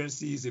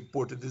transparency is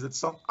important is that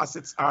some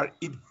assets are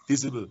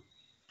invisible.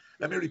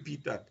 Let me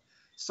repeat that.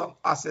 Some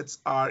assets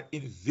are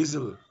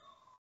invisible.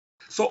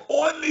 So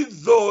only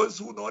those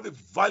who know the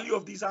value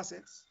of these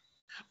assets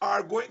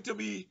are going to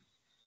be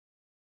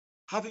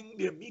having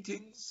their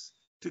meetings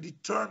to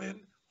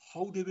determine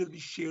how they will be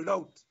shared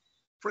out.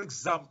 For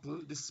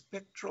example, the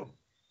spectrum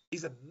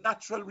is a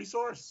natural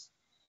resource.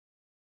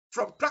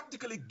 From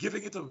practically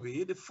giving it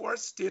away, the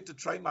first state to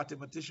try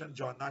mathematician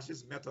John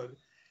Nash's method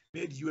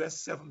made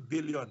US $7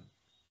 billion.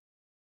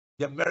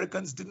 The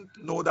Americans didn't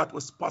know that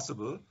was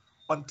possible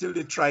until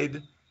they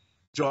tried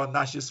John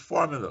Nash's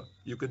formula.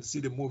 You can see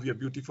the movie A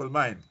Beautiful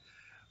Mind.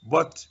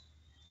 But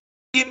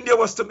India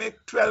was to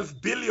make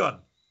 12 billion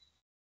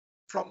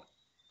from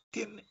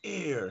thin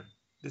air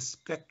the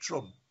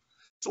spectrum.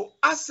 So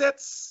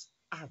assets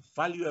are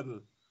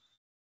valuable.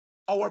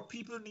 Our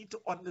people need to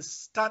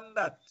understand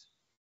that.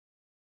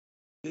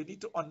 They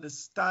need to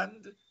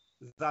understand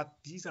that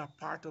these are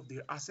part of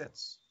their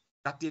assets,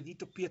 that they need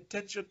to pay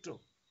attention to.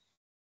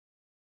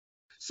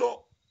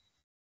 So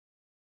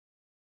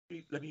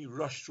let me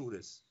rush through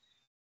this.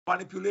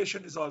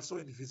 Manipulation is also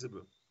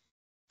invisible.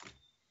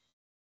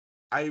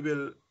 I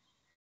will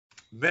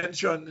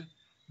mention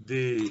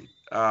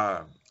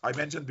I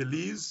mentioned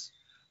Belize.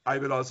 I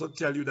will also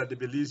tell you that the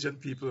Belizean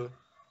people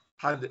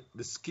had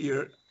the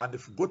scare and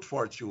the good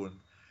fortune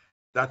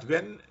that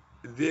when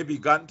they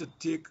began to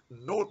take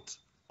note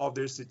of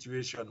their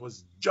situation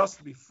was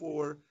just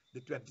before the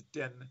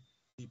 2010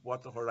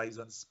 Deepwater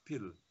Horizon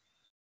spill,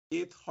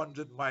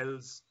 800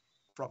 miles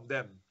from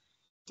them.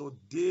 So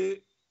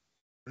they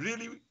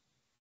really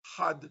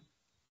had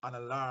an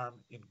alarm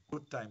in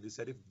good time. They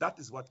said, if that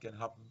is what can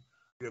happen,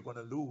 we are going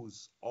to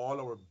lose all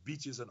our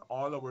beaches and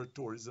all our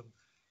tourism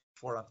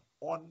for an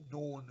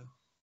unknown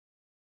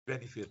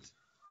benefit.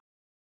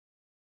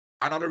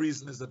 Another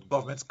reason is that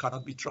governments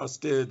cannot be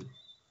trusted.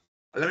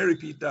 Let me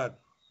repeat that.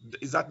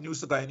 Is that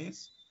news to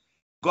Guyanese?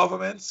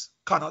 Governments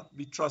cannot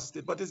be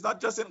trusted, but it's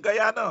not just in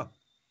Guyana,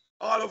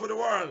 all over the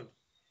world.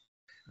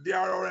 There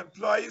are our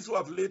employees who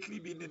have lately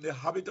been in the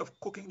habit of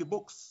cooking the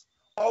books,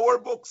 our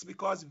books,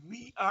 because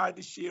we are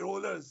the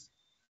shareholders.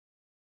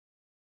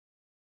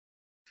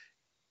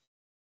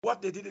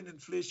 What they did in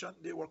inflation,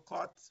 they were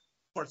caught,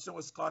 person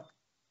was caught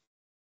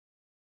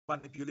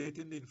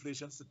manipulating the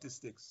inflation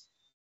statistics.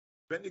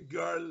 When the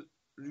girl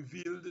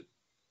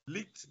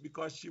leaked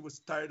because she was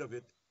tired of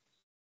it,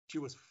 she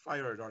was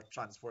fired or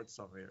transferred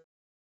somewhere.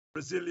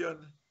 Brazil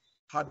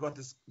had what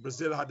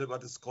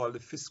is called the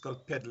fiscal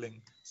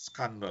peddling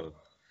scandal.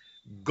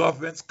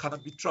 Governments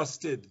cannot be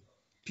trusted.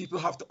 People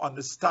have to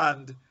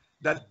understand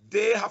that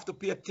they have to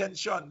pay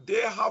attention.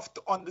 They have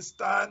to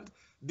understand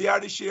they are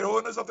the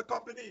shareholders of the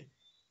company.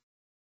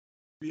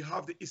 We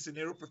have the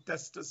Isinero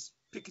protesters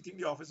picketing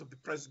the office of the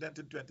president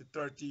in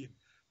 2013,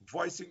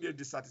 voicing their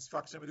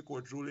dissatisfaction with the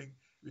court ruling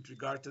with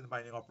regard to the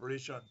mining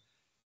operation.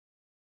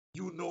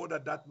 You know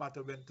that that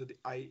matter went to the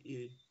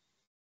IA,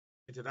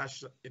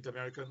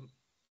 Inter-American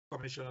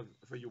Commission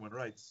for Human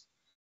Rights,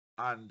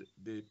 and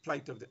the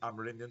plight of the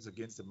Amerindians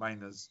against the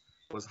miners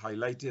was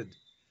highlighted.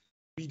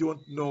 We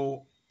don't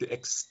know the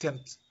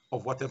extent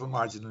of whatever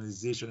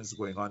marginalization is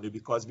going on there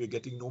because we're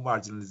getting no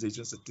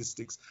marginalization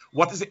statistics.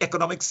 What is the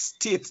economic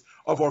state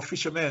of our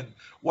fishermen?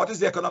 What is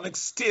the economic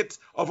state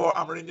of our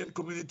Amerindian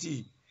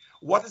community?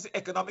 What is the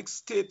economic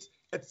state,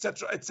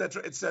 etc.,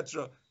 etc.,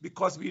 etc.,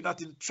 because we're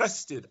not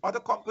interested. Other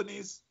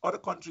companies, other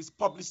countries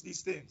publish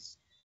these things.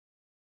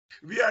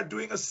 We are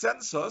doing a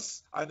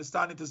census. I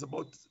understand it is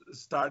about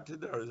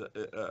started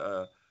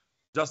or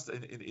just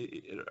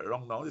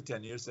around now, the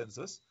 10-year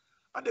census,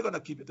 and they're going to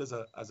keep it as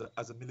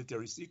a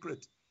military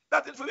secret.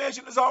 That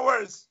information is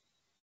ours.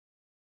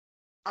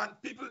 And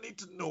people need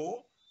to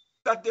know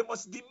that they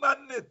must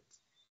demand it.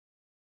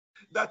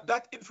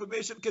 That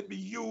information can be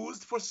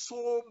used for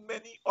so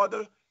many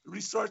other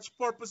research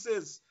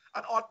purposes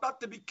and ought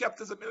not to be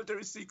kept as a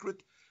military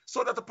secret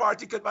so that the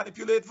party can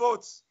manipulate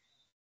votes.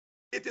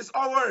 It is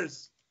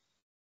ours.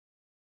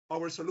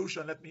 Our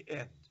solution, let me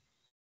end.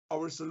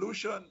 Our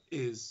solution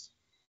is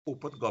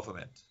open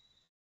government.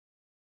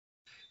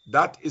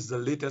 That is the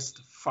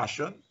latest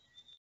fashion,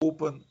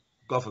 open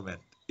government.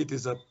 It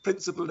is a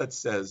principle that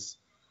says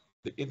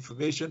the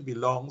information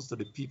belongs to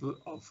the people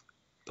of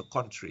the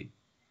country.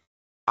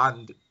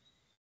 And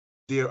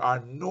there are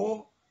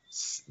no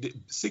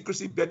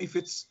secrecy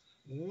benefits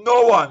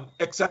no one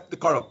except the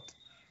corrupt.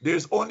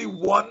 There's only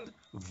one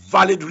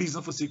valid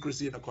reason for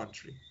secrecy in a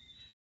country: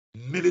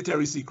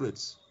 military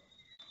secrets.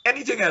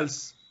 Anything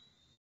else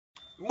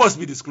must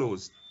be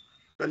disclosed.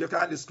 Well, you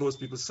can't disclose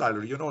people's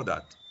salary, you know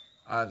that,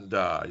 and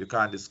you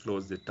can't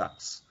disclose the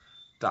tax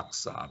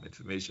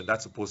information.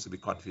 That's supposed to be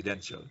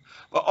confidential.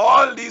 But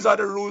all these are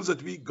the rules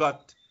that we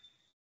got,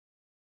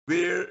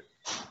 where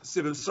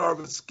civil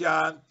servants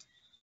can't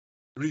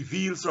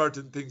reveal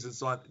certain things and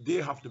so on. They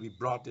have to be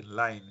brought in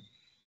line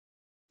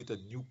with a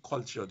new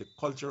culture, the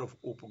culture of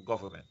open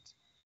government.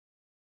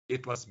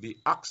 It must be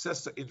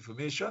access to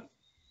information,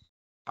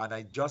 and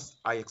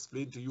I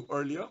explained to you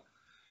earlier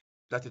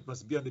that it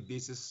must be on the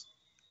basis,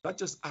 not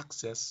just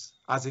access,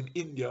 as in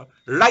India,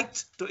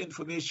 right to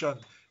information.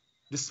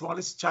 The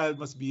smallest child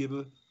must be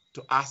able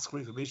to ask for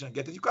information and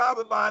get it. You can't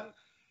have a man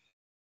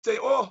say,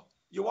 oh,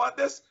 you want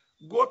this?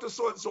 Go to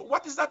so-and-so.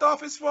 What is that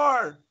office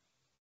for?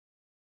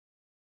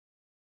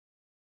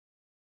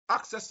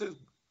 Access to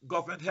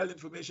government-held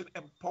information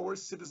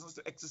empowers citizens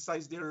to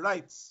exercise their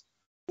rights,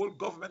 hold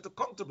government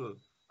accountable,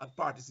 and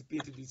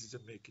participate in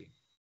decision-making.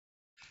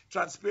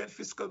 Transparent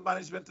fiscal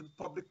management and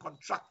public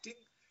contracting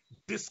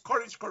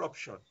discourage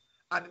corruption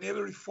and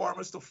enable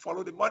reformers to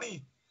follow the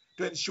money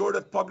to ensure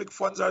that public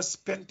funds are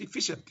spent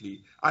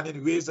efficiently and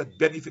in ways that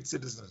benefit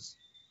citizens.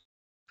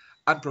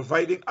 And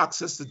providing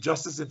access to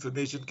justice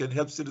information can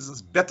help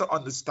citizens better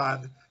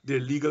understand their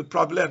legal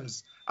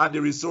problems and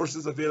the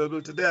resources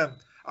available to them,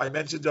 I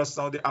mentioned just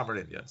now the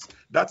Amerindians.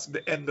 That's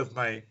the end of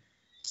my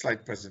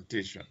slide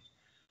presentation.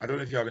 I don't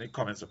know if you have any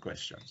comments or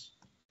questions.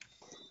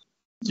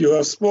 You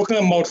have spoken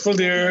a mouthful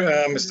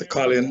there, Mr.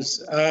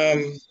 Collins.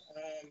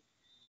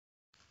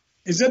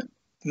 Is it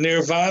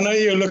nirvana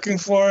you're looking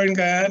for in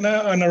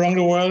Guyana and around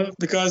the world?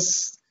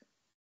 Because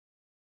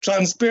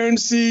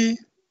transparency,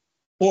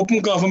 open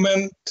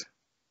government,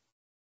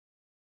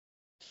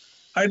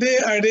 are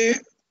they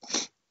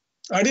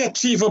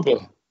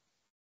achievable?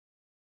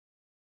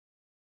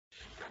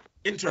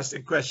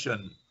 Interesting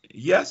question.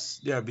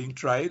 Yes, they are being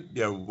tried.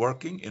 They are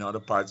working in other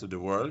parts of the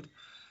world.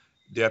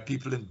 There are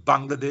people in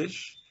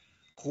Bangladesh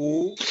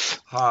who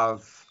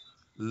have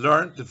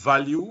learned the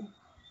value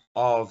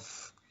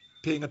of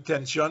paying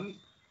attention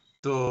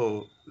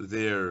to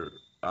their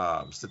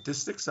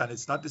statistics, and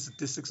it's not the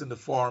statistics in the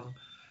form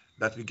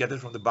that we get it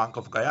from the Bank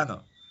of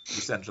Guyana,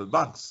 the central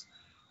banks.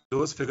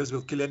 Those figures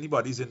will kill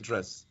anybody's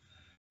interest.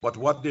 But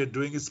what they're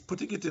doing is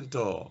putting it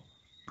into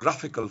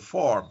graphical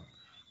form,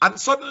 and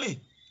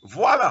suddenly,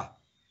 voila,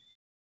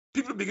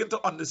 people begin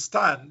to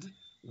understand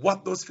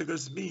what those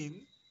figures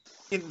mean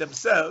in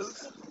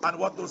themselves and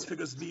what those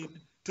figures mean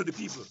to the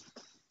people.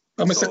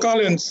 But Mr.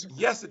 Collins,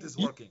 yes, it is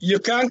working. You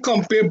can't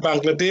compare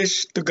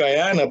Bangladesh to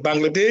Guyana.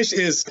 Bangladesh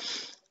is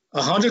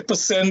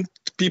 100%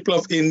 people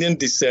of Indian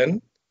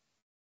descent.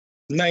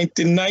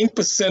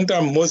 99%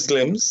 are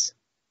Muslims.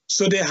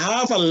 So they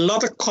have a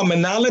lot of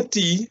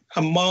commonality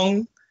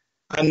among,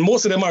 and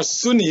most of them are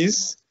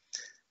Sunnis.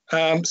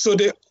 So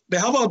they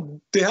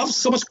have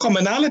so much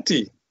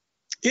commonality.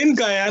 In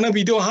Guyana,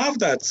 we don't have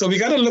that. So we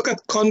got to look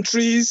at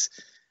countries,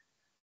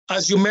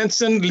 as you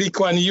mentioned, Lee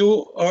Kuan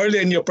Yew,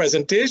 earlier in your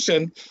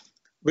presentation,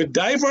 with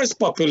diverse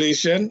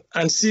population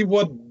and see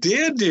what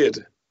they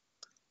did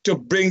to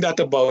bring that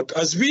about.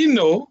 As we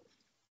know,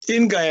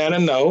 in Guyana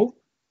now,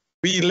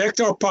 we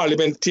elect our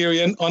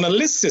parliamentarian on a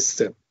list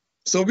system.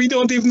 So we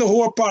don't even know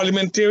who our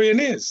parliamentarian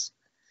is.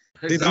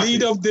 Exactly.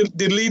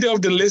 The leader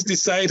of the list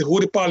decide who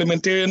the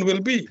parliamentarian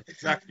will be.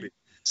 Exactly.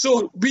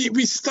 So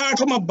we start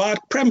from a bad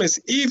premise.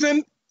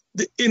 Even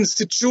the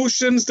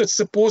institutions that's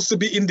supposed to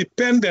be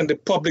independent, the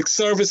Public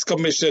Service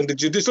Commission, the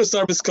Judicial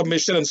Service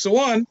Commission, and so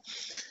on,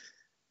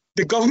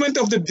 the government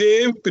of the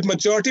day, with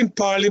majority in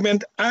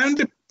parliament, and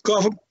the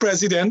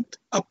president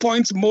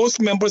appoints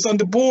most members on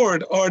the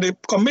board or the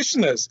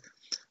commissioners.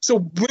 So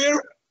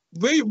where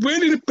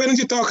the independence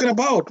you're talking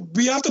about?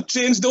 We have to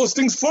change those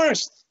things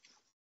first.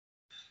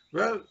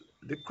 Well,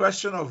 the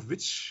question of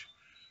which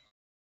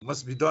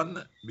must be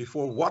done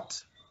before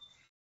what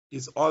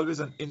is always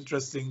an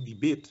interesting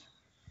debate.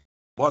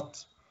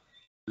 But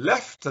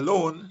left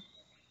alone,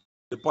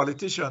 the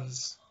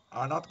politicians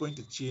are not going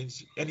to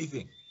change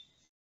anything.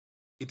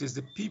 It is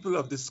the people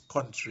of this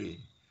country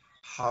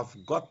have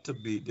got to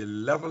be, the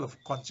level of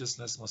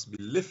consciousness must be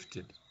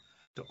lifted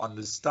to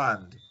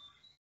understand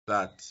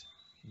that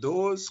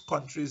those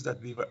countries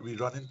that we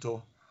run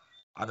into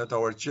and that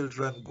our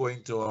children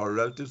going to, our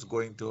relatives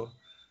going to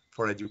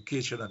for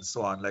education and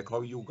so on, like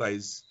how you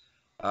guys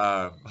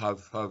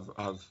have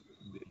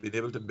been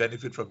able to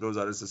benefit from those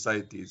other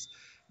societies.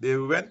 They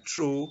went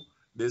through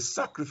their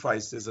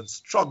sacrifices and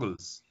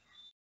struggles,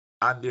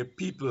 and their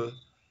people,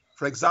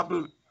 for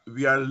example,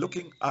 we are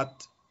looking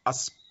at a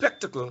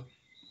spectacle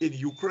in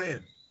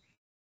Ukraine.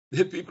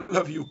 The people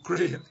of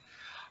Ukraine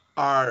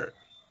are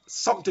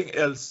something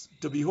else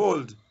to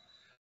behold.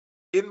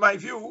 In my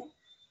view,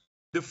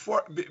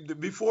 before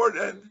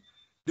then,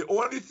 the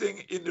only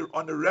thing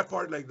on the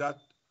record like that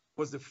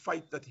was the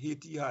fight that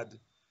Haiti had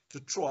to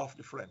throw off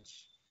the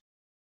French.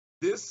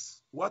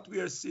 What we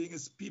are seeing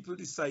is people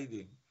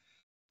deciding,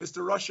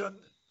 Mr. Russian,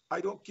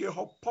 I don't care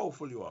how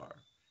powerful you are.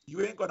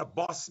 You ain't gonna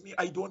boss me.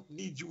 I don't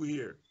need you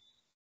here.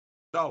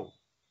 Now,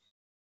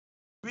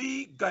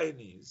 we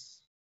Guyanese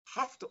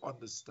have to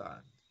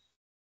understand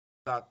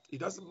that it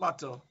doesn't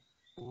matter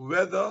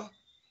whether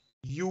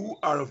you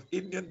are of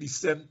Indian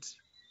descent,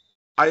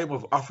 I am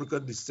of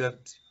African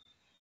descent.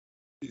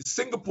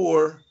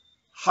 Singapore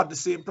had the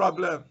same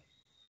problem,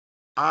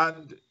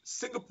 and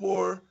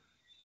Singapore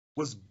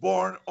was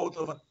born out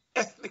of an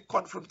ethnic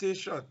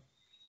confrontation,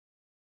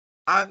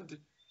 and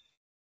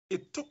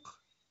it took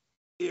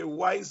a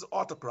wise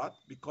autocrat,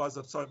 because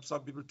of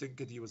some people think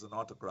that he was an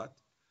autocrat,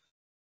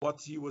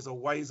 but he was a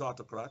wise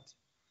autocrat,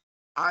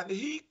 and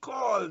he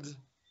called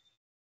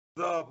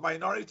the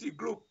minority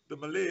group, the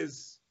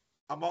Malays,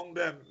 among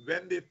them,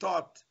 when they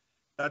thought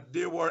that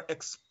they were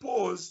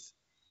exposed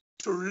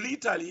to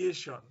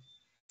retaliation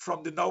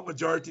from the now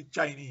majority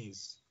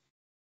Chinese.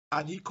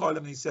 And he called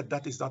them and he said,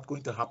 that is not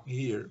going to happen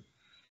here.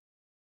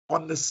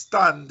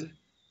 Understand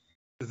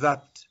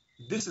that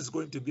this is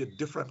going to be a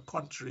different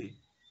country.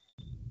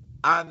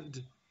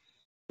 And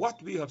what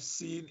we have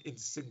seen in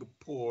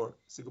Singapore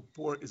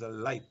is a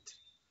light.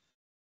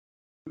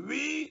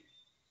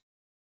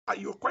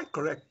 You're quite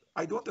correct.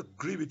 I don't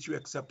agree with you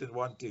except in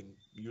one thing.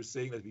 You're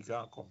saying that we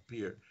can't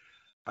compare.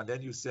 And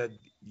then you said,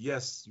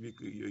 yes,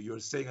 you're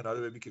saying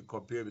another way we can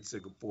compare with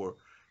Singapore.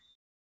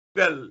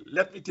 Well,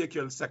 let me take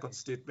your second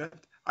statement.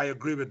 I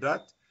agree with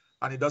that.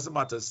 And it doesn't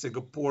matter.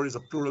 Singapore is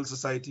a plural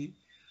society.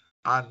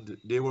 and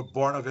they were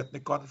born of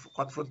ethnic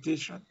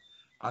confrontation.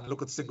 And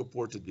look at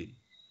Singapore today.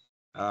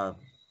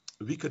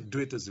 We can do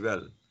it as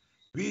well.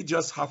 We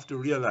just have to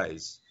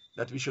realize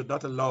that we should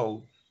not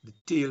allow the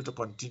tail to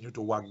continue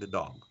to wag the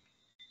dog.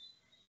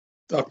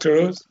 Dr.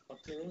 Rose?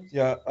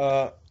 Yeah,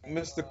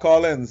 Mr.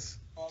 Collins,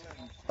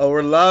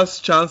 our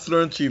last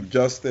Chancellor and Chief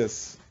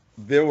Justice,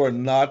 they were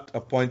not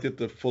appointed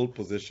to full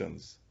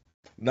positions.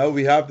 Now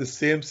we have the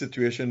same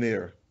situation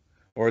here.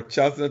 Our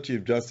Chancellor and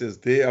Chief Justice,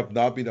 they have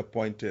not been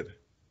appointed.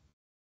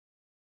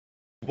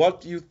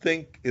 What do you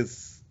think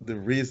is the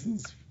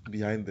reasons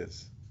behind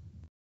this?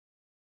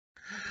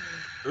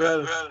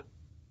 Well,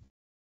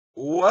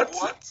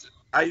 what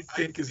I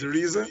think is the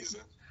reason,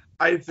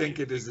 I think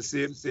it is the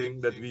same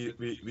thing that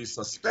we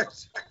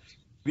suspect.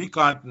 We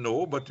can't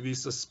know, but we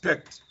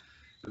suspect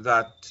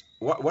that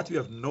what we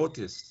have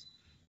noticed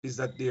is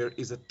that there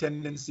is a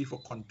tendency for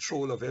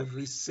control of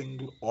every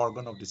single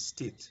organ of the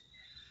state.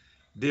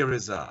 There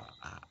is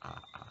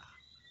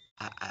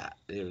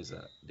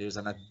there's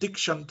an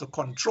addiction to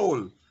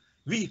control.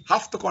 We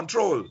have to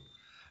control.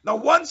 Now,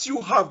 once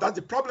you have that,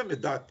 the problem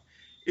with that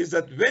is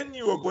that when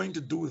you are going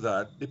to do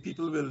that, the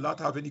people will not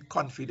have any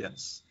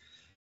confidence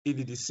in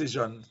the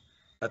decision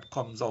that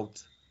comes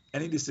out,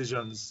 any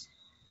decisions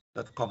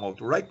that come out.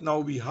 Right now,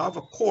 we have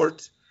a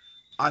court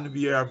and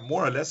we are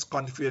more or less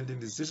confident in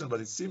the decision,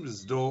 but it seems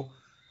as though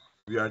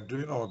we are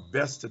doing our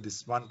best to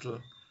dismantle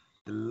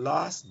the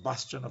last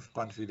bastion of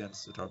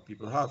confidence that our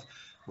people have.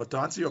 But to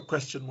answer your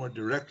question more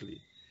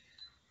directly,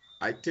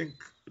 I think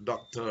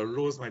Dr.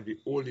 Rose might be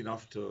old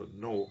enough to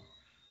know.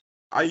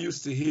 I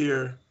used to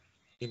hear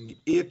in the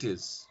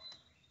 80s,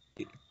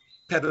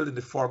 peddled in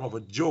the form of a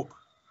joke,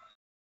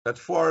 that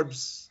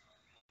Forbes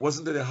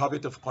wasn't in the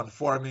habit of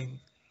conforming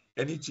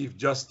any Chief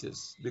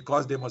Justice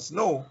because they must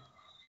know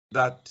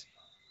that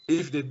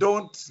if they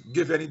don't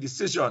give any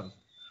decision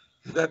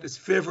that is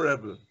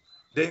favorable,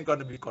 they ain't going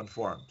to be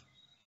conformed.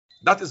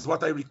 That is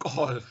what I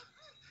recall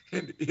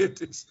in the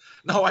 80s.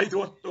 Now, I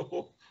don't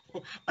know.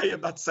 I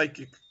am not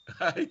psychic.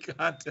 I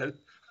can't tell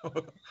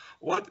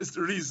what is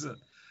the reason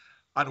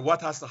and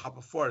what has to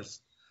happen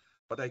first.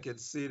 But I can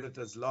say that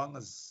as long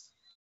as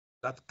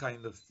that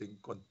kind of thing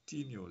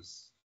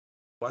continues,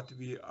 what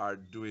we are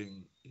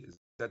doing is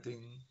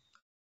setting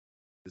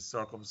the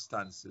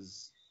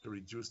circumstances to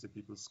reduce the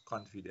people's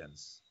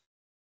confidence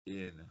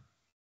in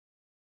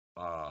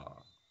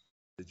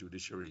the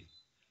judiciary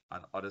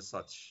and other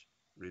such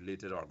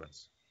related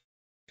organs.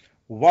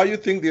 Why do you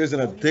think there's an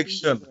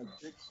addiction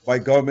by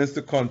governments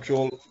to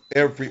control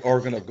every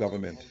organ of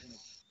government?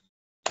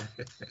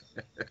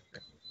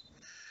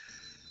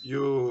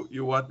 You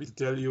want me to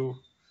tell you?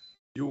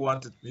 You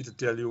wanted me to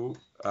tell you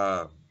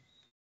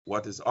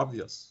what is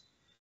obvious.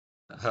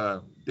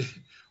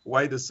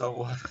 Why does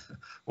someone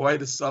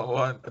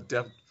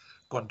attempt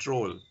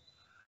control?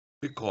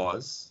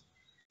 Because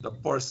the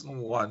person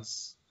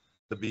wants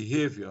the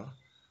behavior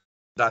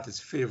that is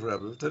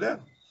favorable to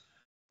them.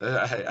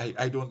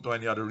 I don't know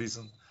any other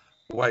reason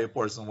why a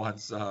person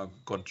wants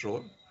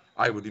control.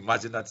 I would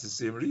imagine that's the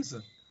same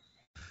reason.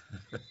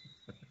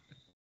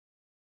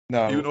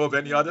 Now, Do you know of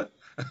any other?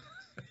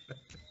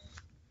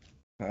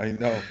 I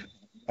know.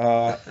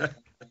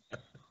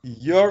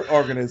 Your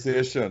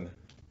organization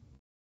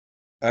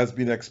has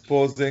been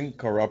exposing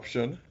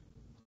corruption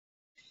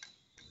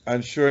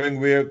and showing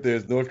where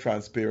there's no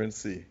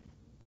transparency.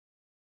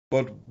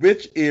 But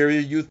which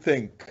area you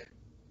think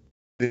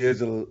there's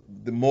the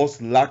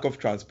most lack of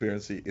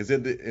transparency? Is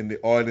it in the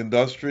oil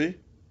industry,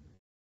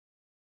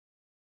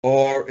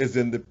 or is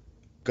it in the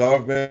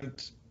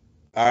government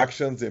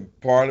actions in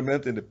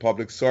parliament, in the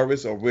public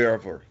service, or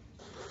wherever?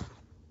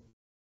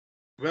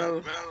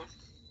 Well,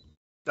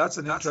 that's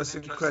an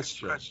interesting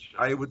question.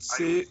 I would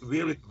say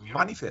where it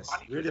manifests,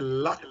 where the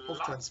lack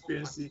of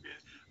transparency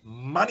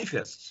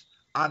manifests,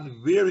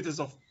 and where it is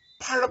of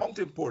paramount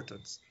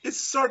importance, it's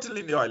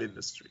certainly in the oil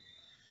industry.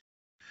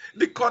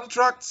 The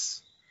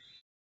contracts,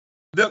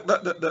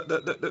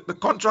 the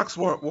contracts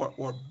were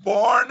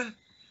born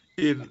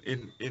in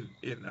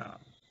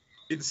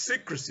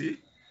secrecy,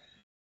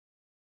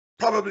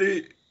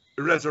 probably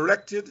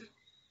resurrected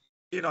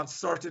in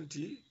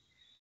uncertainty,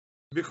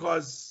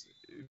 because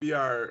we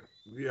don't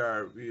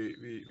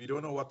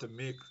know what to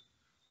make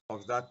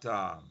of that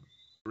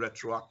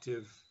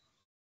retroactive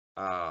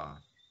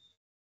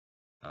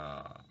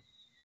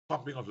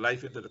pumping of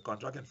life into the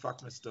contract. In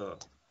fact,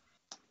 Mr.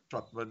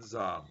 Trotman's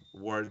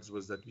words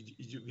was that we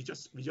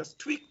just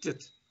tweaked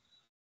it.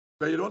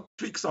 But you don't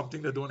tweak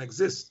something that don't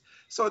exist.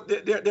 So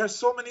there are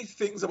so many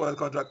things about the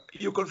contract.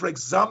 You can, for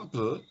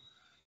example,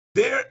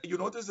 you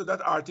notice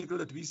that article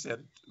that we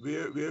sent,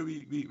 where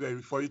we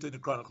refer you to in the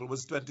Chronicle,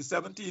 was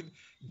 2017,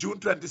 June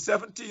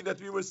 2017,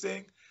 that we were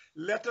saying,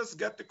 let us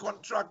get the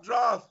contract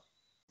draft.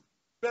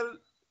 Well,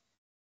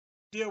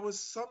 there was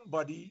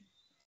somebody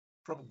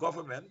from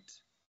government,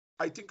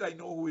 I think I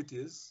know who it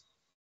is,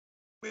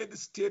 made the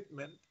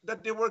statement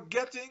that they were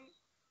getting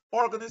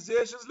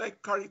organizations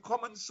like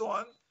CARICOM and so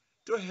on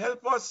to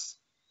help us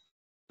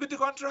with the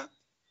contract.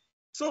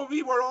 So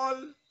we were all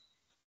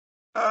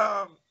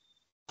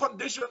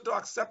condition to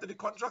accept that the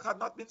contract had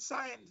not been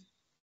signed.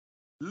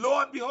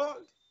 Lo and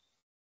behold,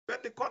 when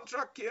the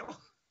contract came,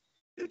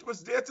 it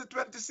was dated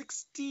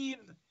 2016.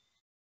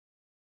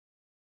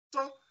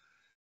 So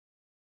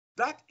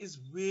that is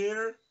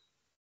where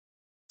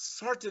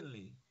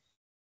certainly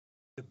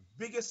the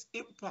biggest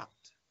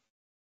impact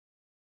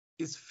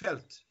is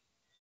felt,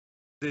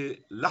 the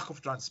lack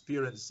of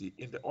transparency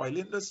in the oil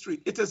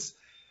industry. It is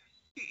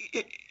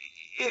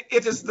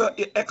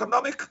the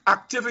economic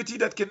activity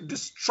that can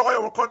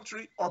destroy our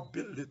country or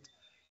build it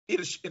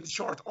in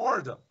short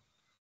order.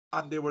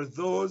 And there were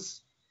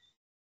those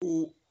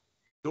who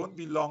don't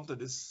belong to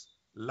this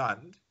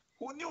land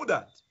who knew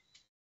that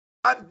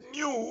and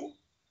knew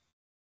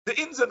the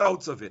ins and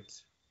outs of it.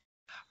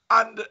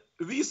 And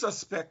we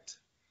suspect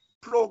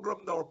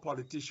programmed our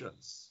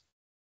politicians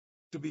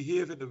to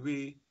behave in the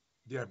way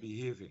they are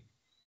behaving.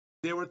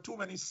 There were too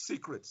many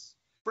secrets.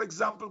 For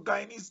example,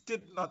 Guyanese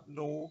did not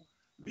know,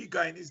 we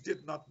Guyanese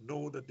did not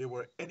know that there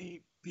were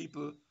any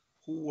people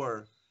who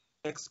were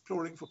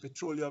exploring for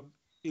petroleum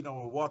in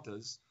our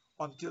waters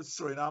until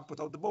Suriname put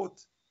out the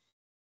boat.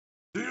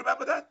 Do you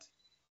remember that?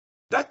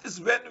 That is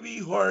when we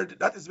heard,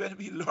 that is when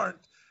we learned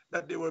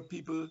that there were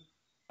people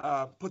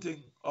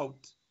putting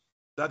out,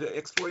 that are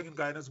exploring in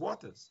Guyana's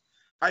waters.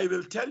 I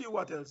will tell you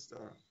what else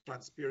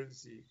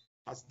transparency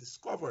has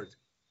discovered.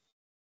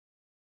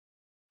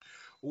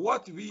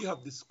 What we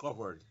have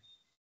discovered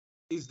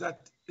is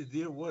that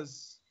there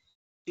was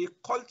a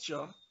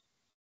culture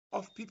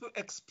of people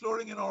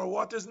exploring in our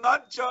waters,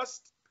 not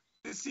just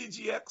the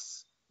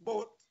CGX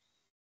boat,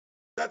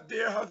 that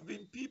there have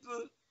been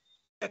people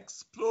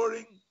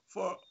exploring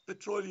for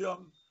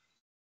petroleum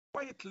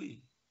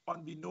quietly,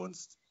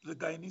 unbeknownst to the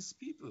Guyanese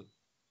people.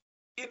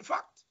 In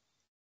fact,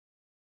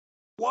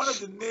 one of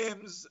the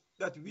names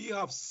that we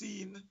have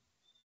seen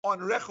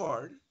on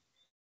record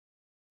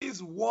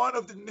is one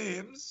of the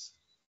names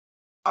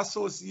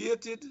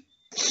associated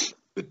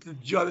with the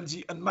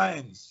geology and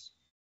mines.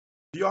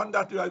 Beyond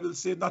that, I will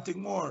say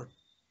nothing more.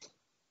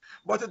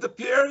 But it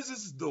appears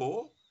as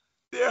though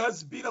there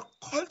has been a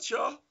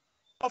culture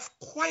of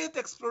quiet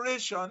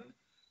exploration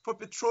for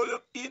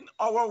petroleum in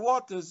our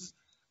waters.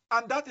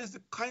 And that is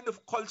the kind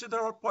of culture that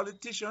our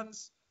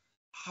politicians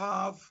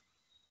have,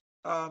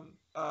 you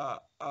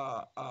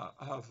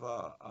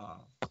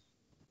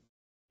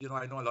know,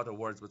 I know a lot of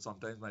words, but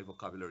sometimes my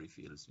vocabulary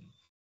fails me.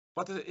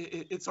 But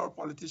it's our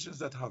politicians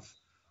that have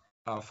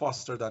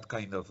fostered that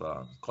kind of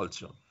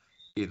culture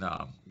in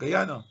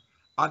Guyana.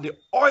 And the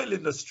oil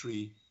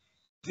industry,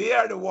 they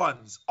are the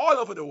ones all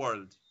over the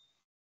world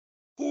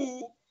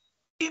who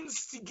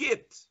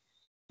instigate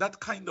that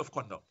kind of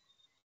conduct.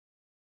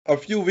 A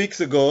few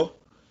weeks ago,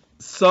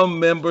 some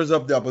members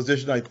of the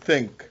opposition, I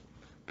think,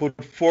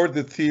 put forth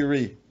the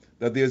theory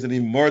that there's an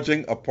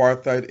emerging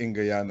apartheid in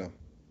Guyana.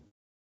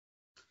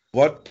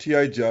 What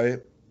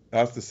TIJ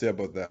has to say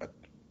about that?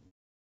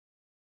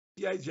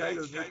 TIJ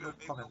will make no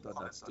comment on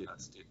that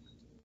statement.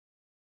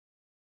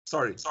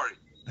 Sorry.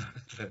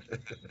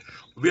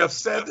 We have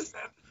said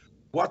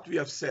what we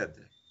have said.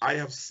 I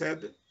have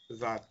said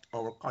that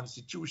our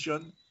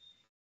constitution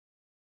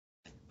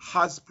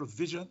has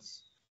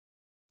provisions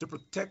to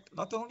protect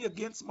not only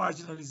against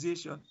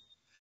marginalization,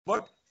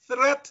 but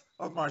threat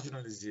of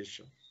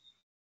marginalization.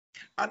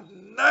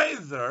 And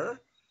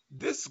neither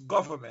this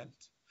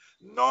government,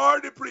 nor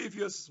the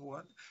previous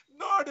one,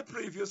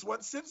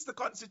 since the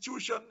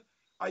constitution,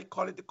 I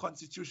call it the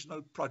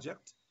constitutional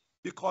project,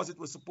 because it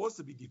was supposed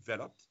to be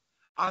developed.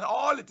 And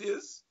all it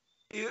is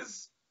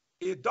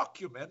a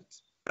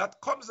document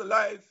that comes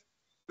alive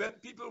when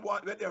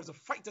there's a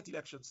fight at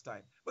elections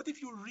time. But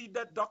if you read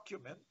that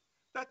document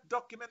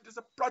is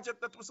a project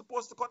that was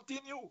supposed to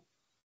continue.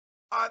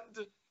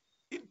 And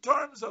in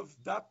terms of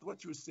that,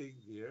 what you're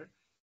saying there,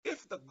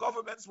 if the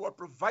governments were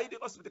providing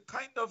us with the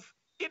kind of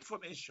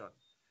information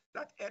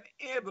that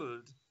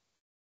enabled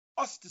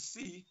us to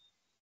see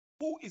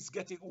who is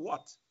getting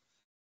what,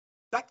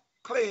 that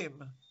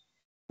claim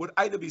would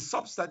either be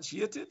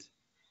substantiated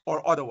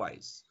or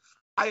otherwise.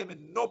 I am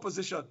in no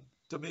position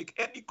to make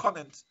any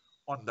comment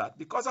on that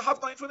because I have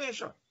no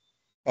information.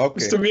 Okay.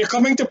 So we are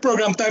coming to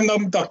program time now,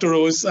 Dr.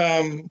 Rose.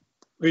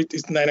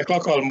 It's 9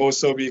 o'clock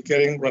almost, so we're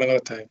running out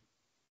of time.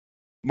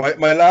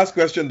 My last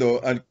question, though,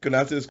 and can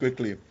answer this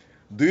quickly.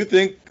 Do you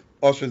think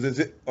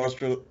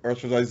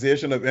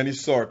ostracization of any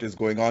sort is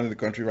going on in the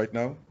country right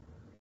now?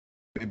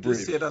 Be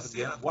brief. Say that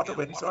again. What of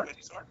any sort?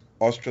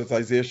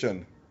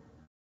 Ostracization.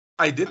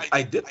 I did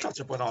touch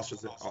upon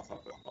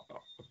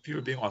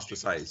people being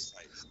ostracized.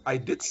 I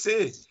did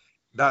say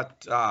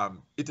that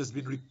it has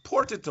been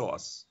reported to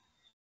us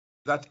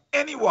that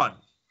anyone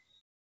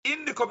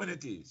in the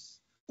communities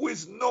who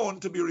is known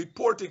to be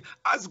reporting,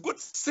 as good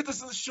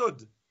citizens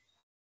should,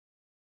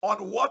 on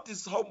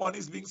how money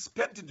is being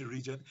spent in the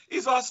region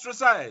is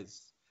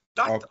ostracized.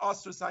 That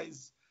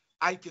ostracized,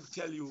 I can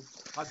tell you,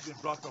 has been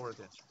brought to our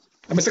attention.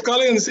 Mr.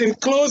 Collins, in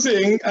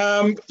closing,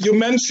 you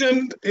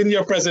mentioned in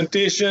your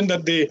presentation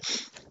that the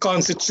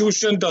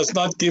Constitution does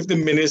not give the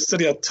minister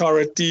the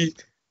authority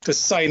to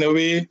sign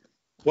away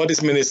what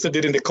his minister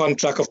did in the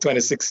contract of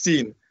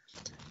 2016.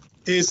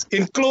 is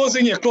in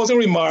closing, your closing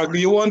remark, do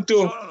you want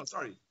to? No,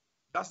 sorry.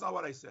 That's not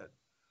what I said.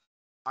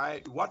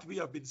 What we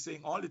have been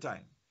saying all the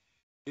time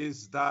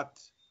is that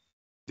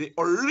the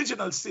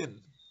original sin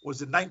was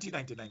the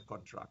 1999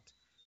 contract,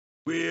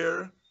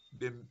 where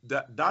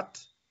that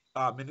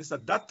minister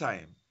at that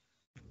time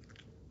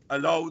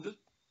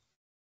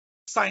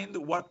signed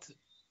what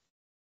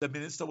the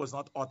minister was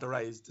not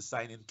authorized to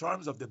sign in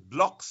terms of the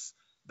blocks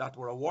that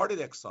were awarded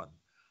Exxon.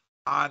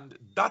 And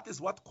that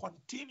is what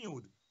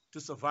continued to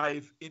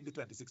survive in the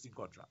 2016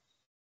 contract.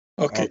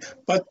 Okay,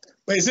 but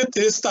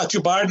is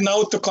statute barred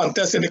now to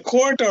contest in the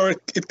court, or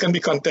it can be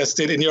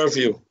contested in your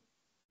view?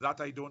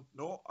 That I don't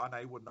know, and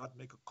I would not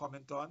make a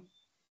comment on,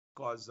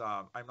 because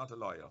I'm not a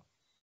lawyer.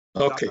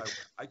 Okay.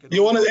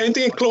 You want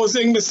anything in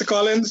closing, Mr.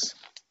 Collins?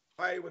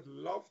 I would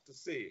love to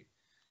say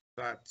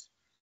that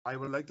I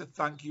would like to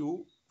thank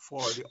you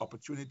for the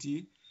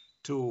opportunity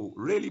to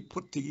really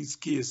put this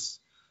case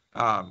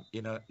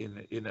in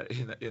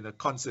a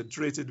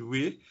concentrated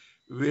way,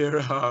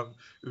 where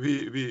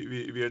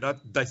we are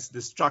not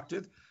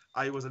distracted.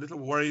 I was a little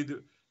worried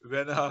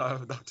when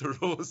Dr.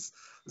 Rose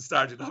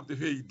started off the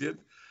way he did,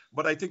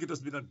 but I think it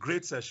has been a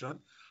great session.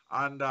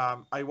 And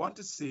I want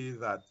to say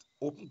that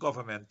open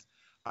government,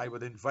 I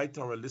would invite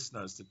our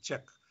listeners to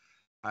check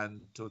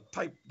and to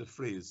type the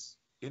phrase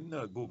in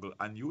Google,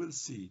 and you will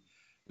see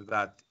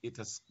that it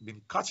has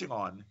been catching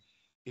on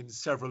in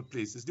several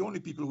places. The only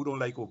people who don't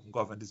like open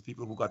government is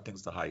people who got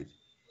things to hide.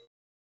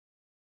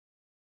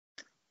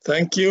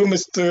 Thank you,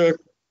 Mr.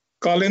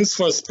 Collins,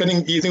 for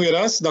spending the evening with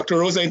us. Dr.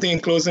 Rose, anything in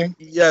closing?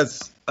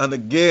 Yes, and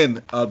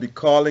again, I'll be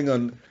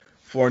calling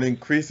for an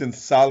increase in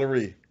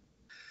salary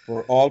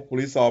for all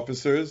police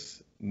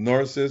officers,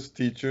 nurses,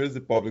 teachers,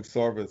 the public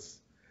service.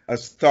 A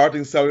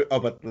starting salary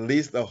of at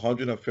least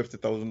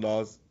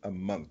 $150,000 a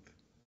month.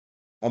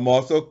 I'm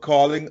also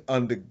calling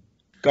on the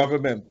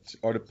government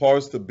or the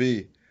powers to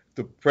be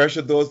to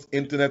pressure those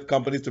internet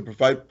companies to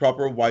provide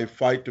proper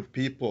Wi-Fi to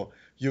people.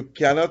 You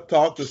cannot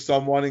talk to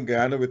someone in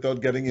Guyana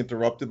without getting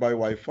interrupted by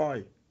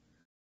Wi-Fi.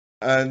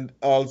 And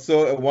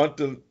also, I want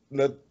to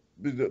let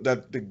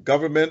that the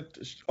government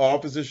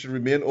offices should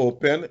remain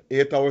open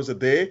 8 hours a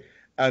day,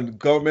 and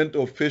government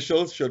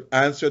officials should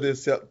answer their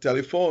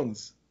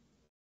telephones.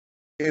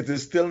 It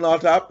is still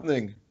not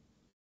happening.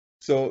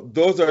 So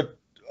those are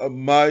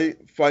my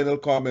final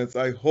comments.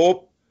 I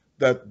hope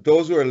that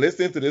those who are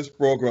listening to this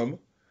program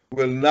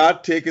will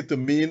not take it to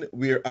mean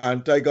we're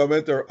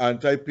anti-government or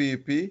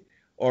anti-PEP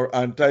or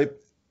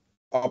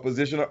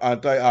anti-opposition or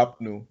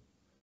anti-APNU.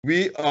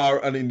 We are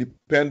an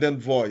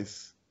independent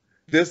voice.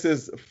 This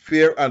is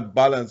fair and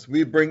balanced.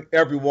 We bring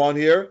everyone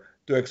here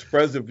to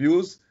express the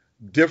views,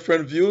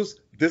 different views.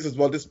 This is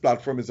what this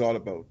platform is all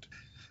about.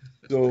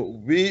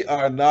 So we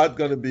are not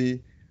going to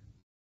be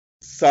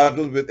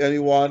saddled with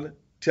anyone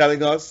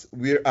telling us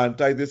we're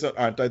anti this or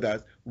anti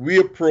that.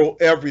 We're pro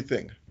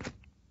everything.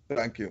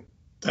 Thank you.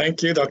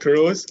 Thank you, Dr.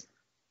 Rose.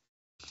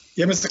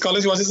 Yeah, Mr.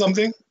 Collins, you want to say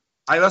something?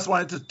 I just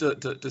wanted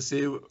to say,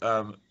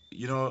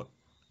 you know,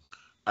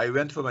 I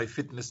went for my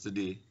fitness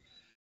today,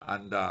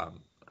 and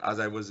as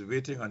I was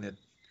waiting on it,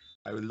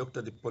 I looked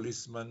at the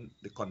policeman,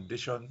 the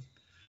condition,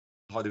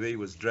 how the way he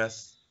was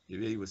dressed, the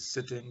way he was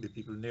sitting, the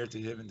people near to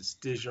him in the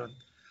station,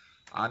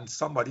 and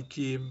somebody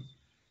came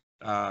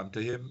to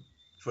him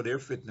for their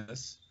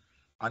fitness,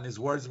 and his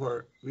words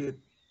were, "Wait,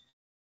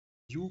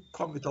 you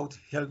come without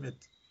helmet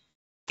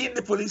in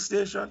the police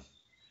station?"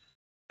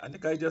 And the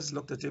guy just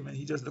looked at him, and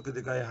he just looked at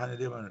the guy and handed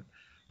him. And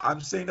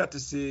I'm saying that to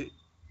say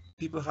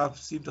people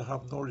seem to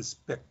have no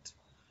respect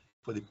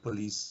for the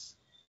police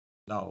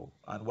now.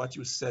 And what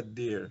you said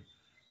there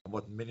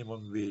about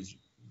minimum wage,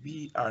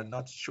 we are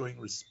not showing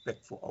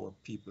respect for our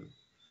people.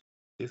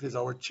 If it's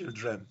our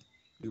children,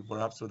 we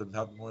perhaps would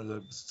have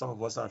more. Some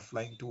of us are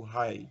flying too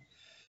high.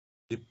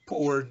 The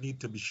poor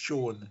need to be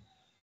shown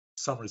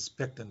some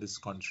respect in this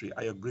country.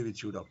 I agree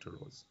with you, Dr.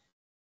 Rose.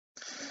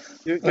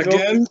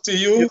 Again, to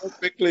you.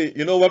 Quickly,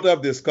 you know what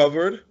I've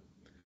discovered?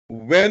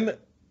 When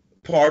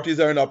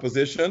parties are in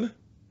opposition,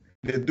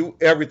 they do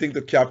everything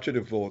to capture the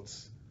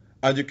votes.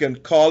 And you can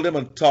call them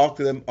and talk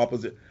to them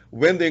opposite.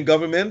 When they're in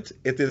government,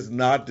 it is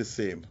not the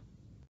same.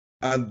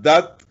 And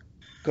that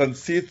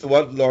concedes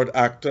what Lord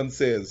Acton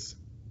says.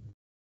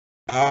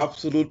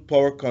 Absolute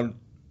power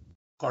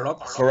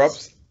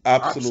corrupts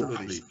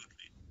absolutely.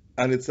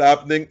 And it's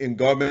happening in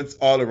governments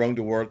all around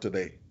the world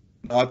today,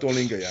 not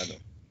only in Guyana.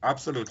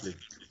 Absolutely.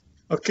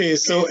 Okay,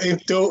 so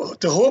to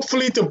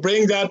hopefully to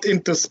bring that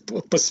into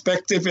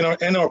perspective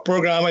in our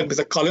program and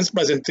Mr. Collins'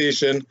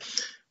 presentation,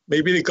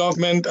 maybe the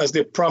government, as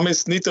they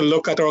promised, need to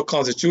look at our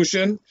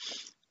constitution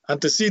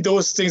and to see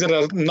those things that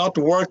are not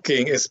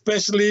working,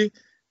 especially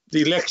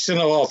the election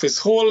of office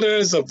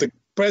holders, of the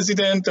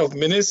president, of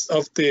ministers,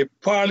 of the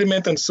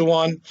parliament, and so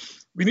on.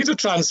 We need to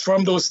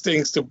transform those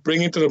things to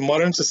bring into the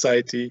modern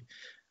society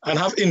and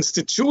have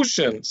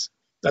institutions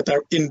that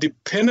are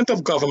independent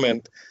of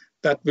government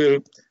that will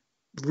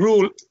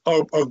rule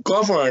or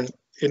govern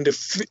in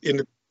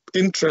the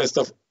interest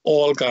of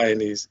all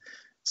Guyanese.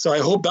 So I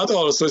hope that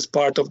also is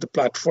part of the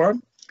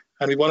platform.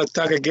 And we want to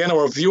thank again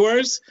our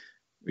viewers.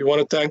 We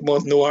want to thank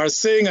both Noor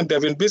Singh and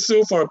Devin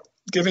Bisu for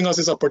giving us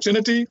this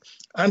opportunity.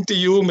 And to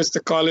you,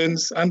 Mr.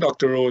 Collins and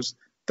Dr. Rose,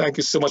 thank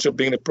you so much for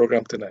being in the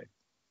program tonight.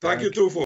 Thank you too for